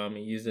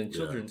origami used in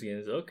children's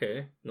games.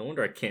 Okay, no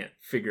wonder I can't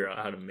figure out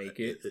how to make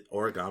it.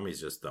 Origami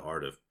is just the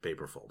art of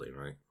paper folding,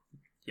 right?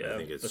 Yeah, I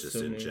think it's just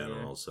in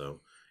general.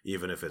 So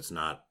even if it's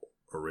not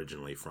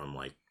originally from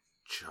like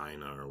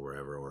China or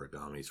wherever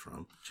origami's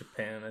from,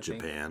 Japan, I think.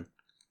 Japan,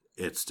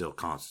 it still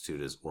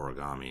constitutes as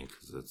origami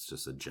because it's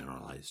just a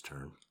generalized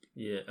term.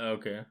 Yeah.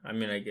 Okay. I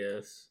mean, I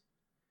guess.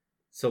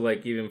 So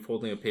like even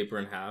folding a paper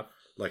in half,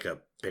 Like a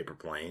paper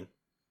plane.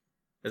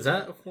 is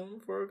that a form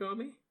of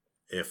origami?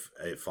 If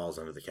it falls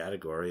under the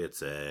category,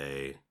 it's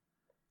the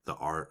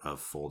art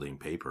of folding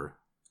paper.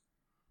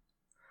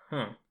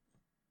 Huh.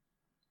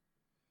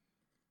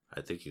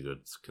 I think you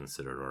could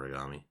consider it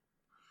origami.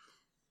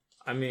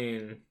 I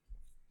mean,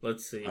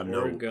 let's see. I'm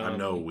origami.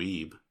 no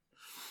weeb.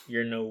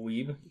 You're no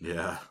weeb.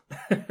 Yeah,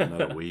 I'm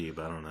not a weeb.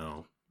 I don't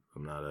know.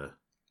 I'm not a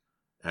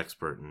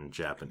expert in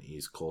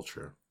Japanese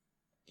culture.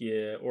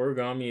 Yeah,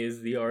 origami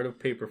is the art of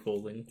paper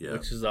folding, Yeah.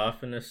 which is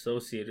often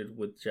associated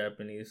with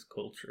Japanese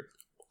culture.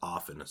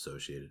 Often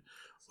associated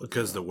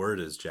because the word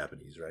is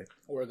Japanese, right?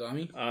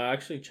 Origami?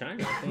 Actually,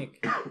 China, I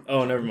think.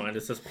 Oh, never mind.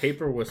 It says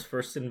paper was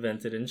first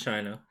invented in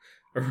China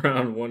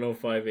around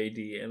 105 AD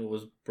and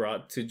was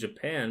brought to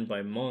Japan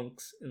by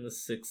monks in the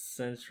 6th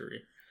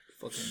century.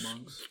 Fucking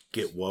monks.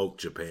 Get woke,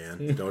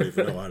 Japan. Don't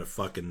even know how to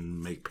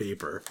fucking make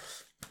paper.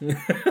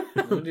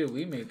 When did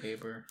we make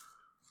paper?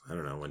 I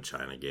don't know when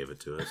China gave it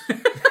to us.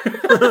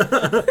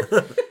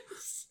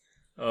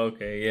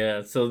 Okay,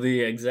 yeah. So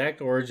the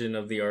exact origin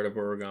of the art of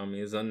origami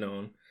is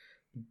unknown,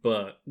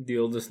 but the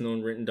oldest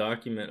known written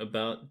document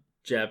about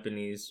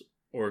Japanese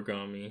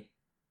origami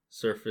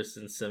surfaced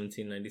in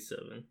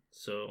 1797.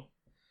 So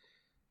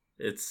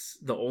it's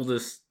the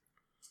oldest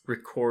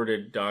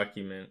recorded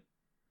document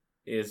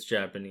is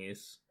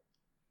Japanese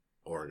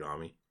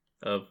Origami.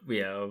 of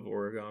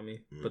origami,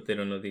 but they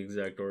don't know the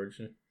exact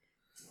origin.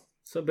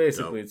 So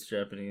basically, it's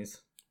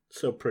Japanese.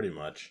 So pretty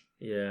much.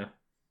 Yeah.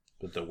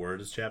 But the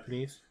word is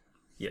Japanese?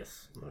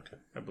 Yes. Okay.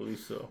 I believe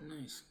so.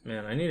 Nice.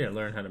 Man, I need to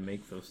learn how to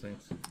make those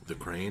things. The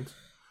cranes?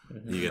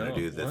 Mhm. You gonna No,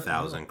 do the what?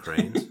 1,000 No.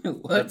 cranes?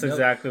 What? That's No.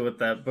 exactly what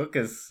that book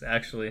is,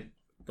 actually.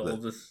 The The-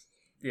 oldest.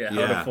 Yeah, how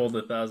Yeah. to fold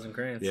 1,000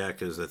 cranes. Yeah,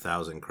 because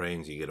 1,000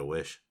 cranes, you get a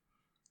wish.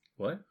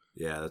 What?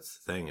 Yeah, that's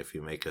the thing. If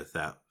you make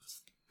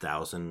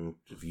 1,000,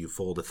 if you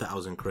fold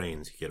 1,000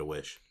 cranes, you get a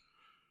wish.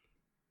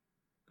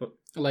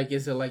 Like,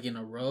 is it like in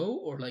a row,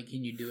 or like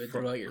can you do it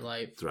throughout your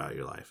life? Throughout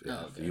your life.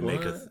 Yeah. Oh, okay. If you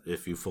make What?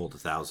 if you fold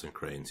 1,000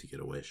 cranes, you get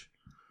a wish.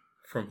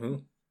 From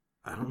who?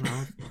 I don't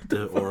know.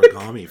 The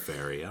origami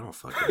fairy. I don't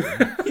fucking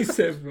know. He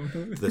said from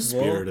who? The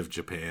spirit of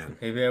Japan.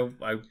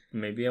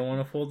 Maybe I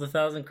want to fold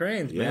 1,000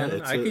 cranes, Yeah,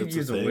 man. I could it's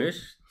use a thing.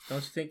 wish.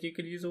 Don't you think you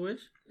could use a wish?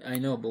 I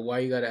know, but why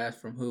you gotta ask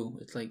from who?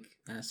 It's like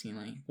asking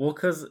like. Well,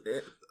 because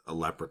A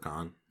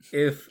leprechaun.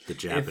 if The if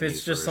Japanese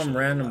it's just version some of a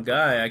random leprechaun.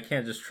 guy, I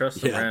can't just trust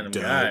some Yeah, random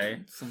Doug. guy.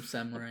 Some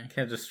samurai. I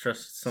can't just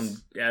trust some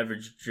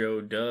average Joe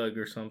Doug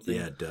or something.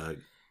 Yeah, Doug.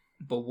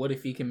 But what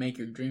if he can make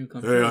your dream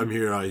come Hey, true? I'm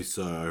here. I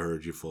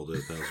heard you folded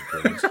 1,000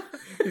 cranes.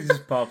 He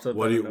just pops up.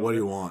 What do out you of What do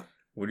you nowhere. want?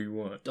 What do you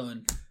want?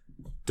 Done.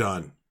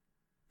 Done.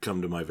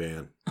 Come to my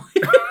van.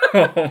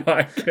 Oh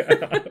my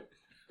god!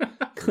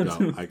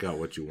 I got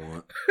what you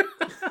want.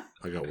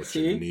 I got what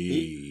See? you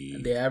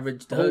need. The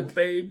average Oh Doug.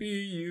 baby,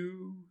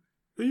 you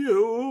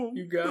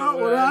You got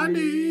what I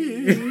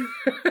need.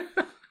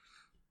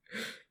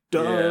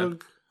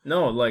 Doug.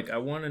 No, like I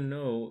want to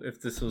know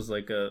if this was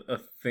like a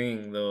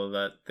thing though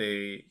that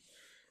they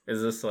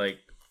is this like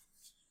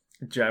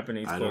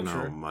Japanese I culture?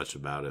 don't know much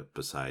about it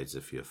besides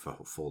if you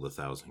fold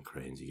 1,000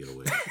 cranes, you get a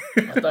wish.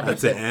 I thought, you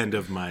That's the said, end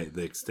of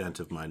the extent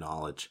of my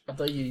knowledge. I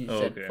thought you Oh,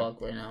 said okay. fuck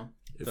right now.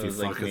 If So you it's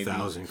like fuck maybe-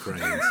 1,000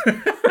 cranes,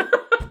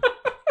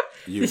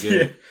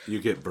 you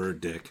get bird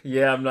dick.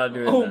 Yeah, I'm not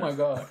doing Oh that. my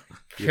god.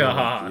 You don't,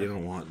 God. you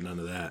don't want none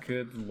of that.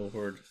 Good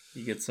lord.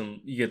 You get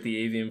the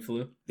avian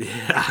flu.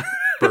 Yeah,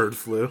 bird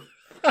flu.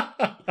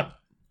 That's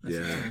Yeah,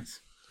 intense.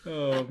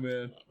 Oh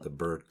man. the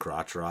bird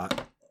crotch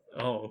rot.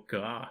 Oh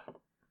god.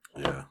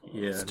 Yeah,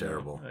 Yeah. it's no,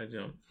 terrible. I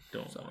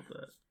don't want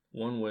that.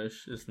 One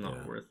wish is not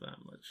Yeah. worth that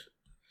much.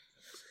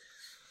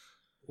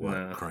 What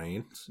Nah.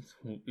 cranes?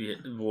 Yeah,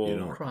 well, You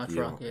don't, crotch you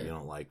don't, rocket. you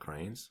don't like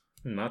cranes?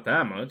 not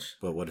that much.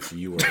 But what if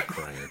you were a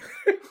crane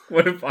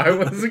What if I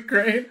was a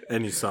crane?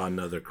 and you saw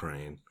another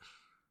crane?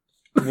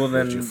 Well Would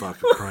then, you fuck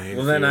a crane?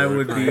 well if then you I were a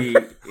would crane?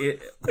 be.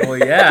 Well,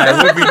 yeah,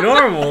 it would be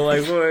normal.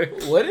 Like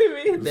what? What do you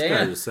mean? This guy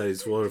Damn. just said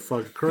he's want to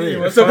fuck a crane.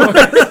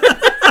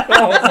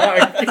 Oh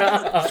my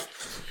god!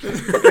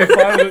 If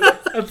I was,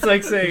 that's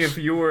like saying if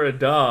you were a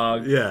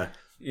dog, Yeah,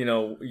 you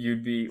know,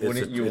 you'd be.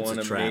 Wouldn't you it's want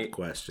a to trap mate?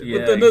 question.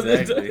 Yeah, no,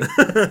 exactly.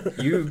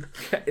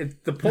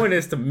 The point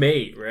is to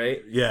mate,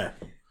 right? Yeah.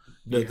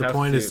 The You have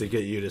point is to- to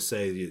get you to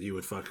say you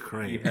would fuck a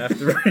crane. You have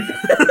to.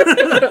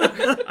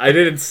 I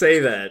didn't say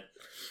that.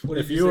 What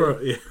if did you say? were,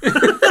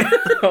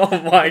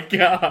 Oh my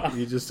god!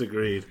 you just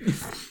agreed.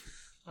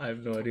 I have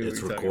no idea.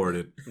 It's what you're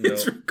recorded. Talking about.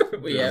 It's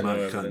recorded. Yeah, I'm no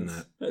not cutting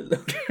evidence.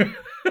 that.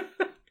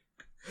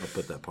 I'll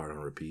put that part on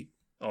repeat.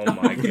 Oh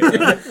my god!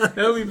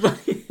 That would be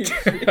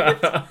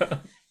funny.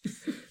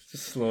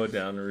 Just slow it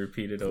down and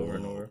repeat it over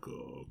and over. Fuck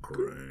a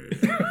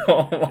crane.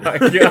 Oh my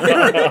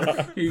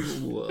god!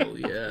 Whoa,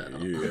 yeah.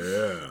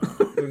 Yeah.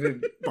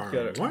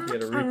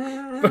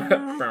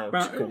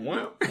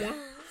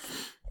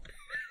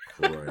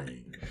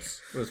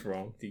 Cranes. What's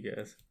wrong with you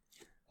guys?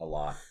 A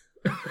lot.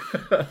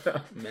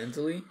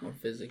 Mentally or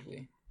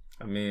physically?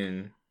 I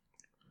mean,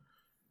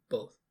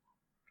 Both.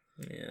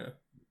 yeah.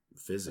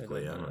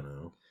 Physically, I I don't don't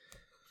know.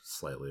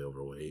 Slightly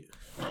overweight.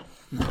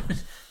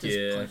 Just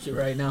Yeah. punch it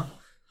right now.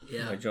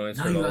 Yeah. My joints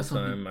Now hurt you all got the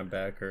something. time. My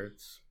back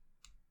hurts.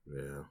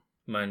 Yeah.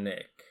 My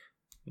neck.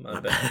 My My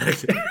back.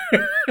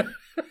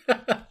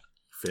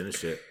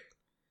 Finish it.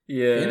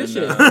 Yeah. Finish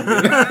no.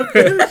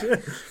 Finish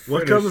it.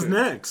 What Finish comes it.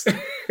 next?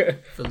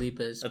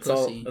 Felipe's That's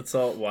pussy. all. That's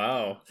all.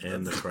 Wow.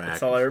 And the crack.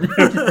 That's all I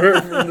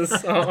remember from the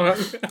song.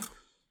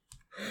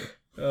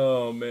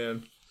 Oh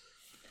man.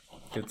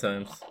 Good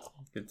times.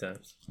 Good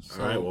times.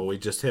 All right. Well, we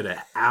just hit an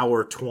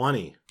hour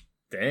 20.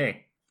 Dang.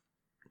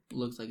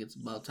 Looks like it's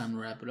about time to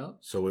wrap it up.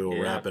 So we will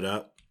Yeah. wrap it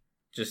up.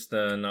 Just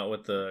not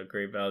with the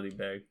Great Value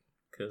bag,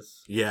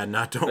 because Yeah,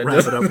 don't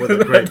wrap it up with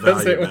a great value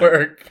doesn't bag.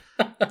 work.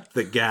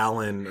 The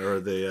gallon or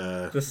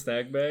the The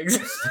snack bags.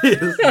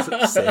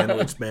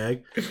 sandwich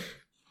bag.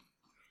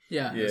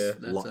 Yeah. Yeah.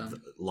 That's,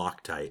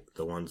 Loctite.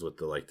 The ones with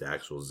the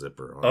actual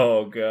zipper on.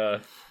 Oh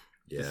god.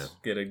 yeah.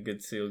 Just get a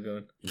good seal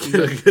going. Get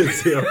a good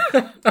deal.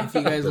 if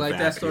you guys The like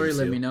that story, vacuum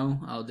let seal. me know.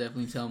 I'll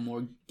definitely tell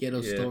more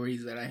ghetto Yeah.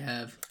 stories that I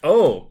have.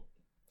 Oh,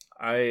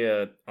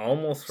 I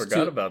almost It's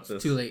forgot too- about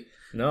this. Too late.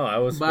 No, I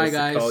was Bye, supposed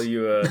guys. to call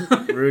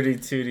you Rudy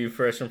Tooty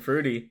Fresh and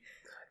Fruity,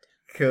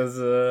 Because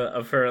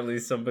apparently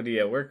somebody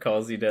at work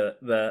calls you that.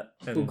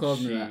 And Who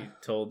calls me she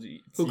that? told you.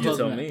 Who you calls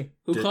tell me me. that?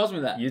 Who Did- calls me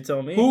that? You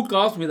tell me. Who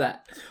calls me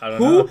that? I don't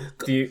Who? know.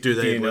 Do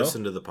they you know?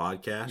 listen to the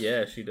podcast?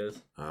 Yeah, she does.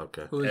 Oh,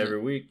 okay. Who is Every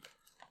it? week.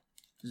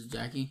 Is it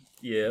Jackie?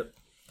 Yep.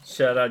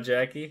 Shout out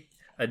Jackie.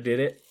 I did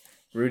it.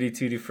 Rudy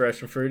Tooty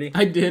Fresh and Fruity.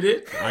 I did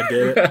it. I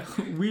did it.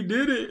 We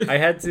did it. I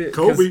had to.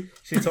 'cause Kobe.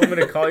 She told me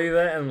to call you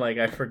that, and like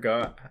I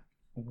forgot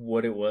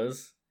what it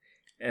was,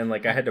 and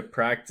like I had to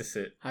practice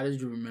it How did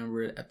you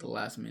remember it at the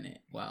last minute?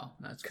 Wow,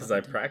 that's because I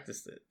fucking-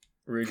 practiced it.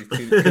 Rudy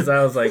Tooty. Because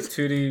I was like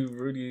Tooty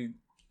Rudy.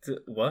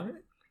 What?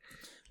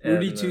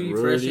 Rudy And, Tooty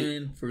Rudy- Fresh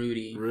and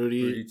Fruity,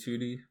 Rudy Rudy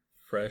Tooty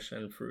Fresh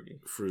and Fruity.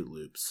 Fruit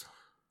Loops.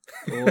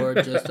 or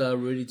just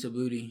Rudy to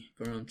Booty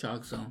from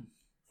Chalk Zone.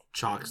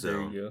 Chalk There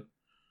Zone. you go.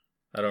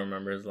 I don't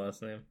remember his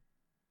last name.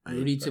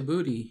 Rudy to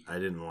Booty. I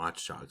didn't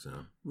watch Chalk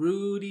Zone.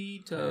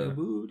 Rudy to Yeah.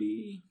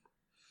 Booty.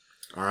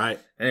 All right.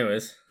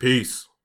 Anyways, Peace.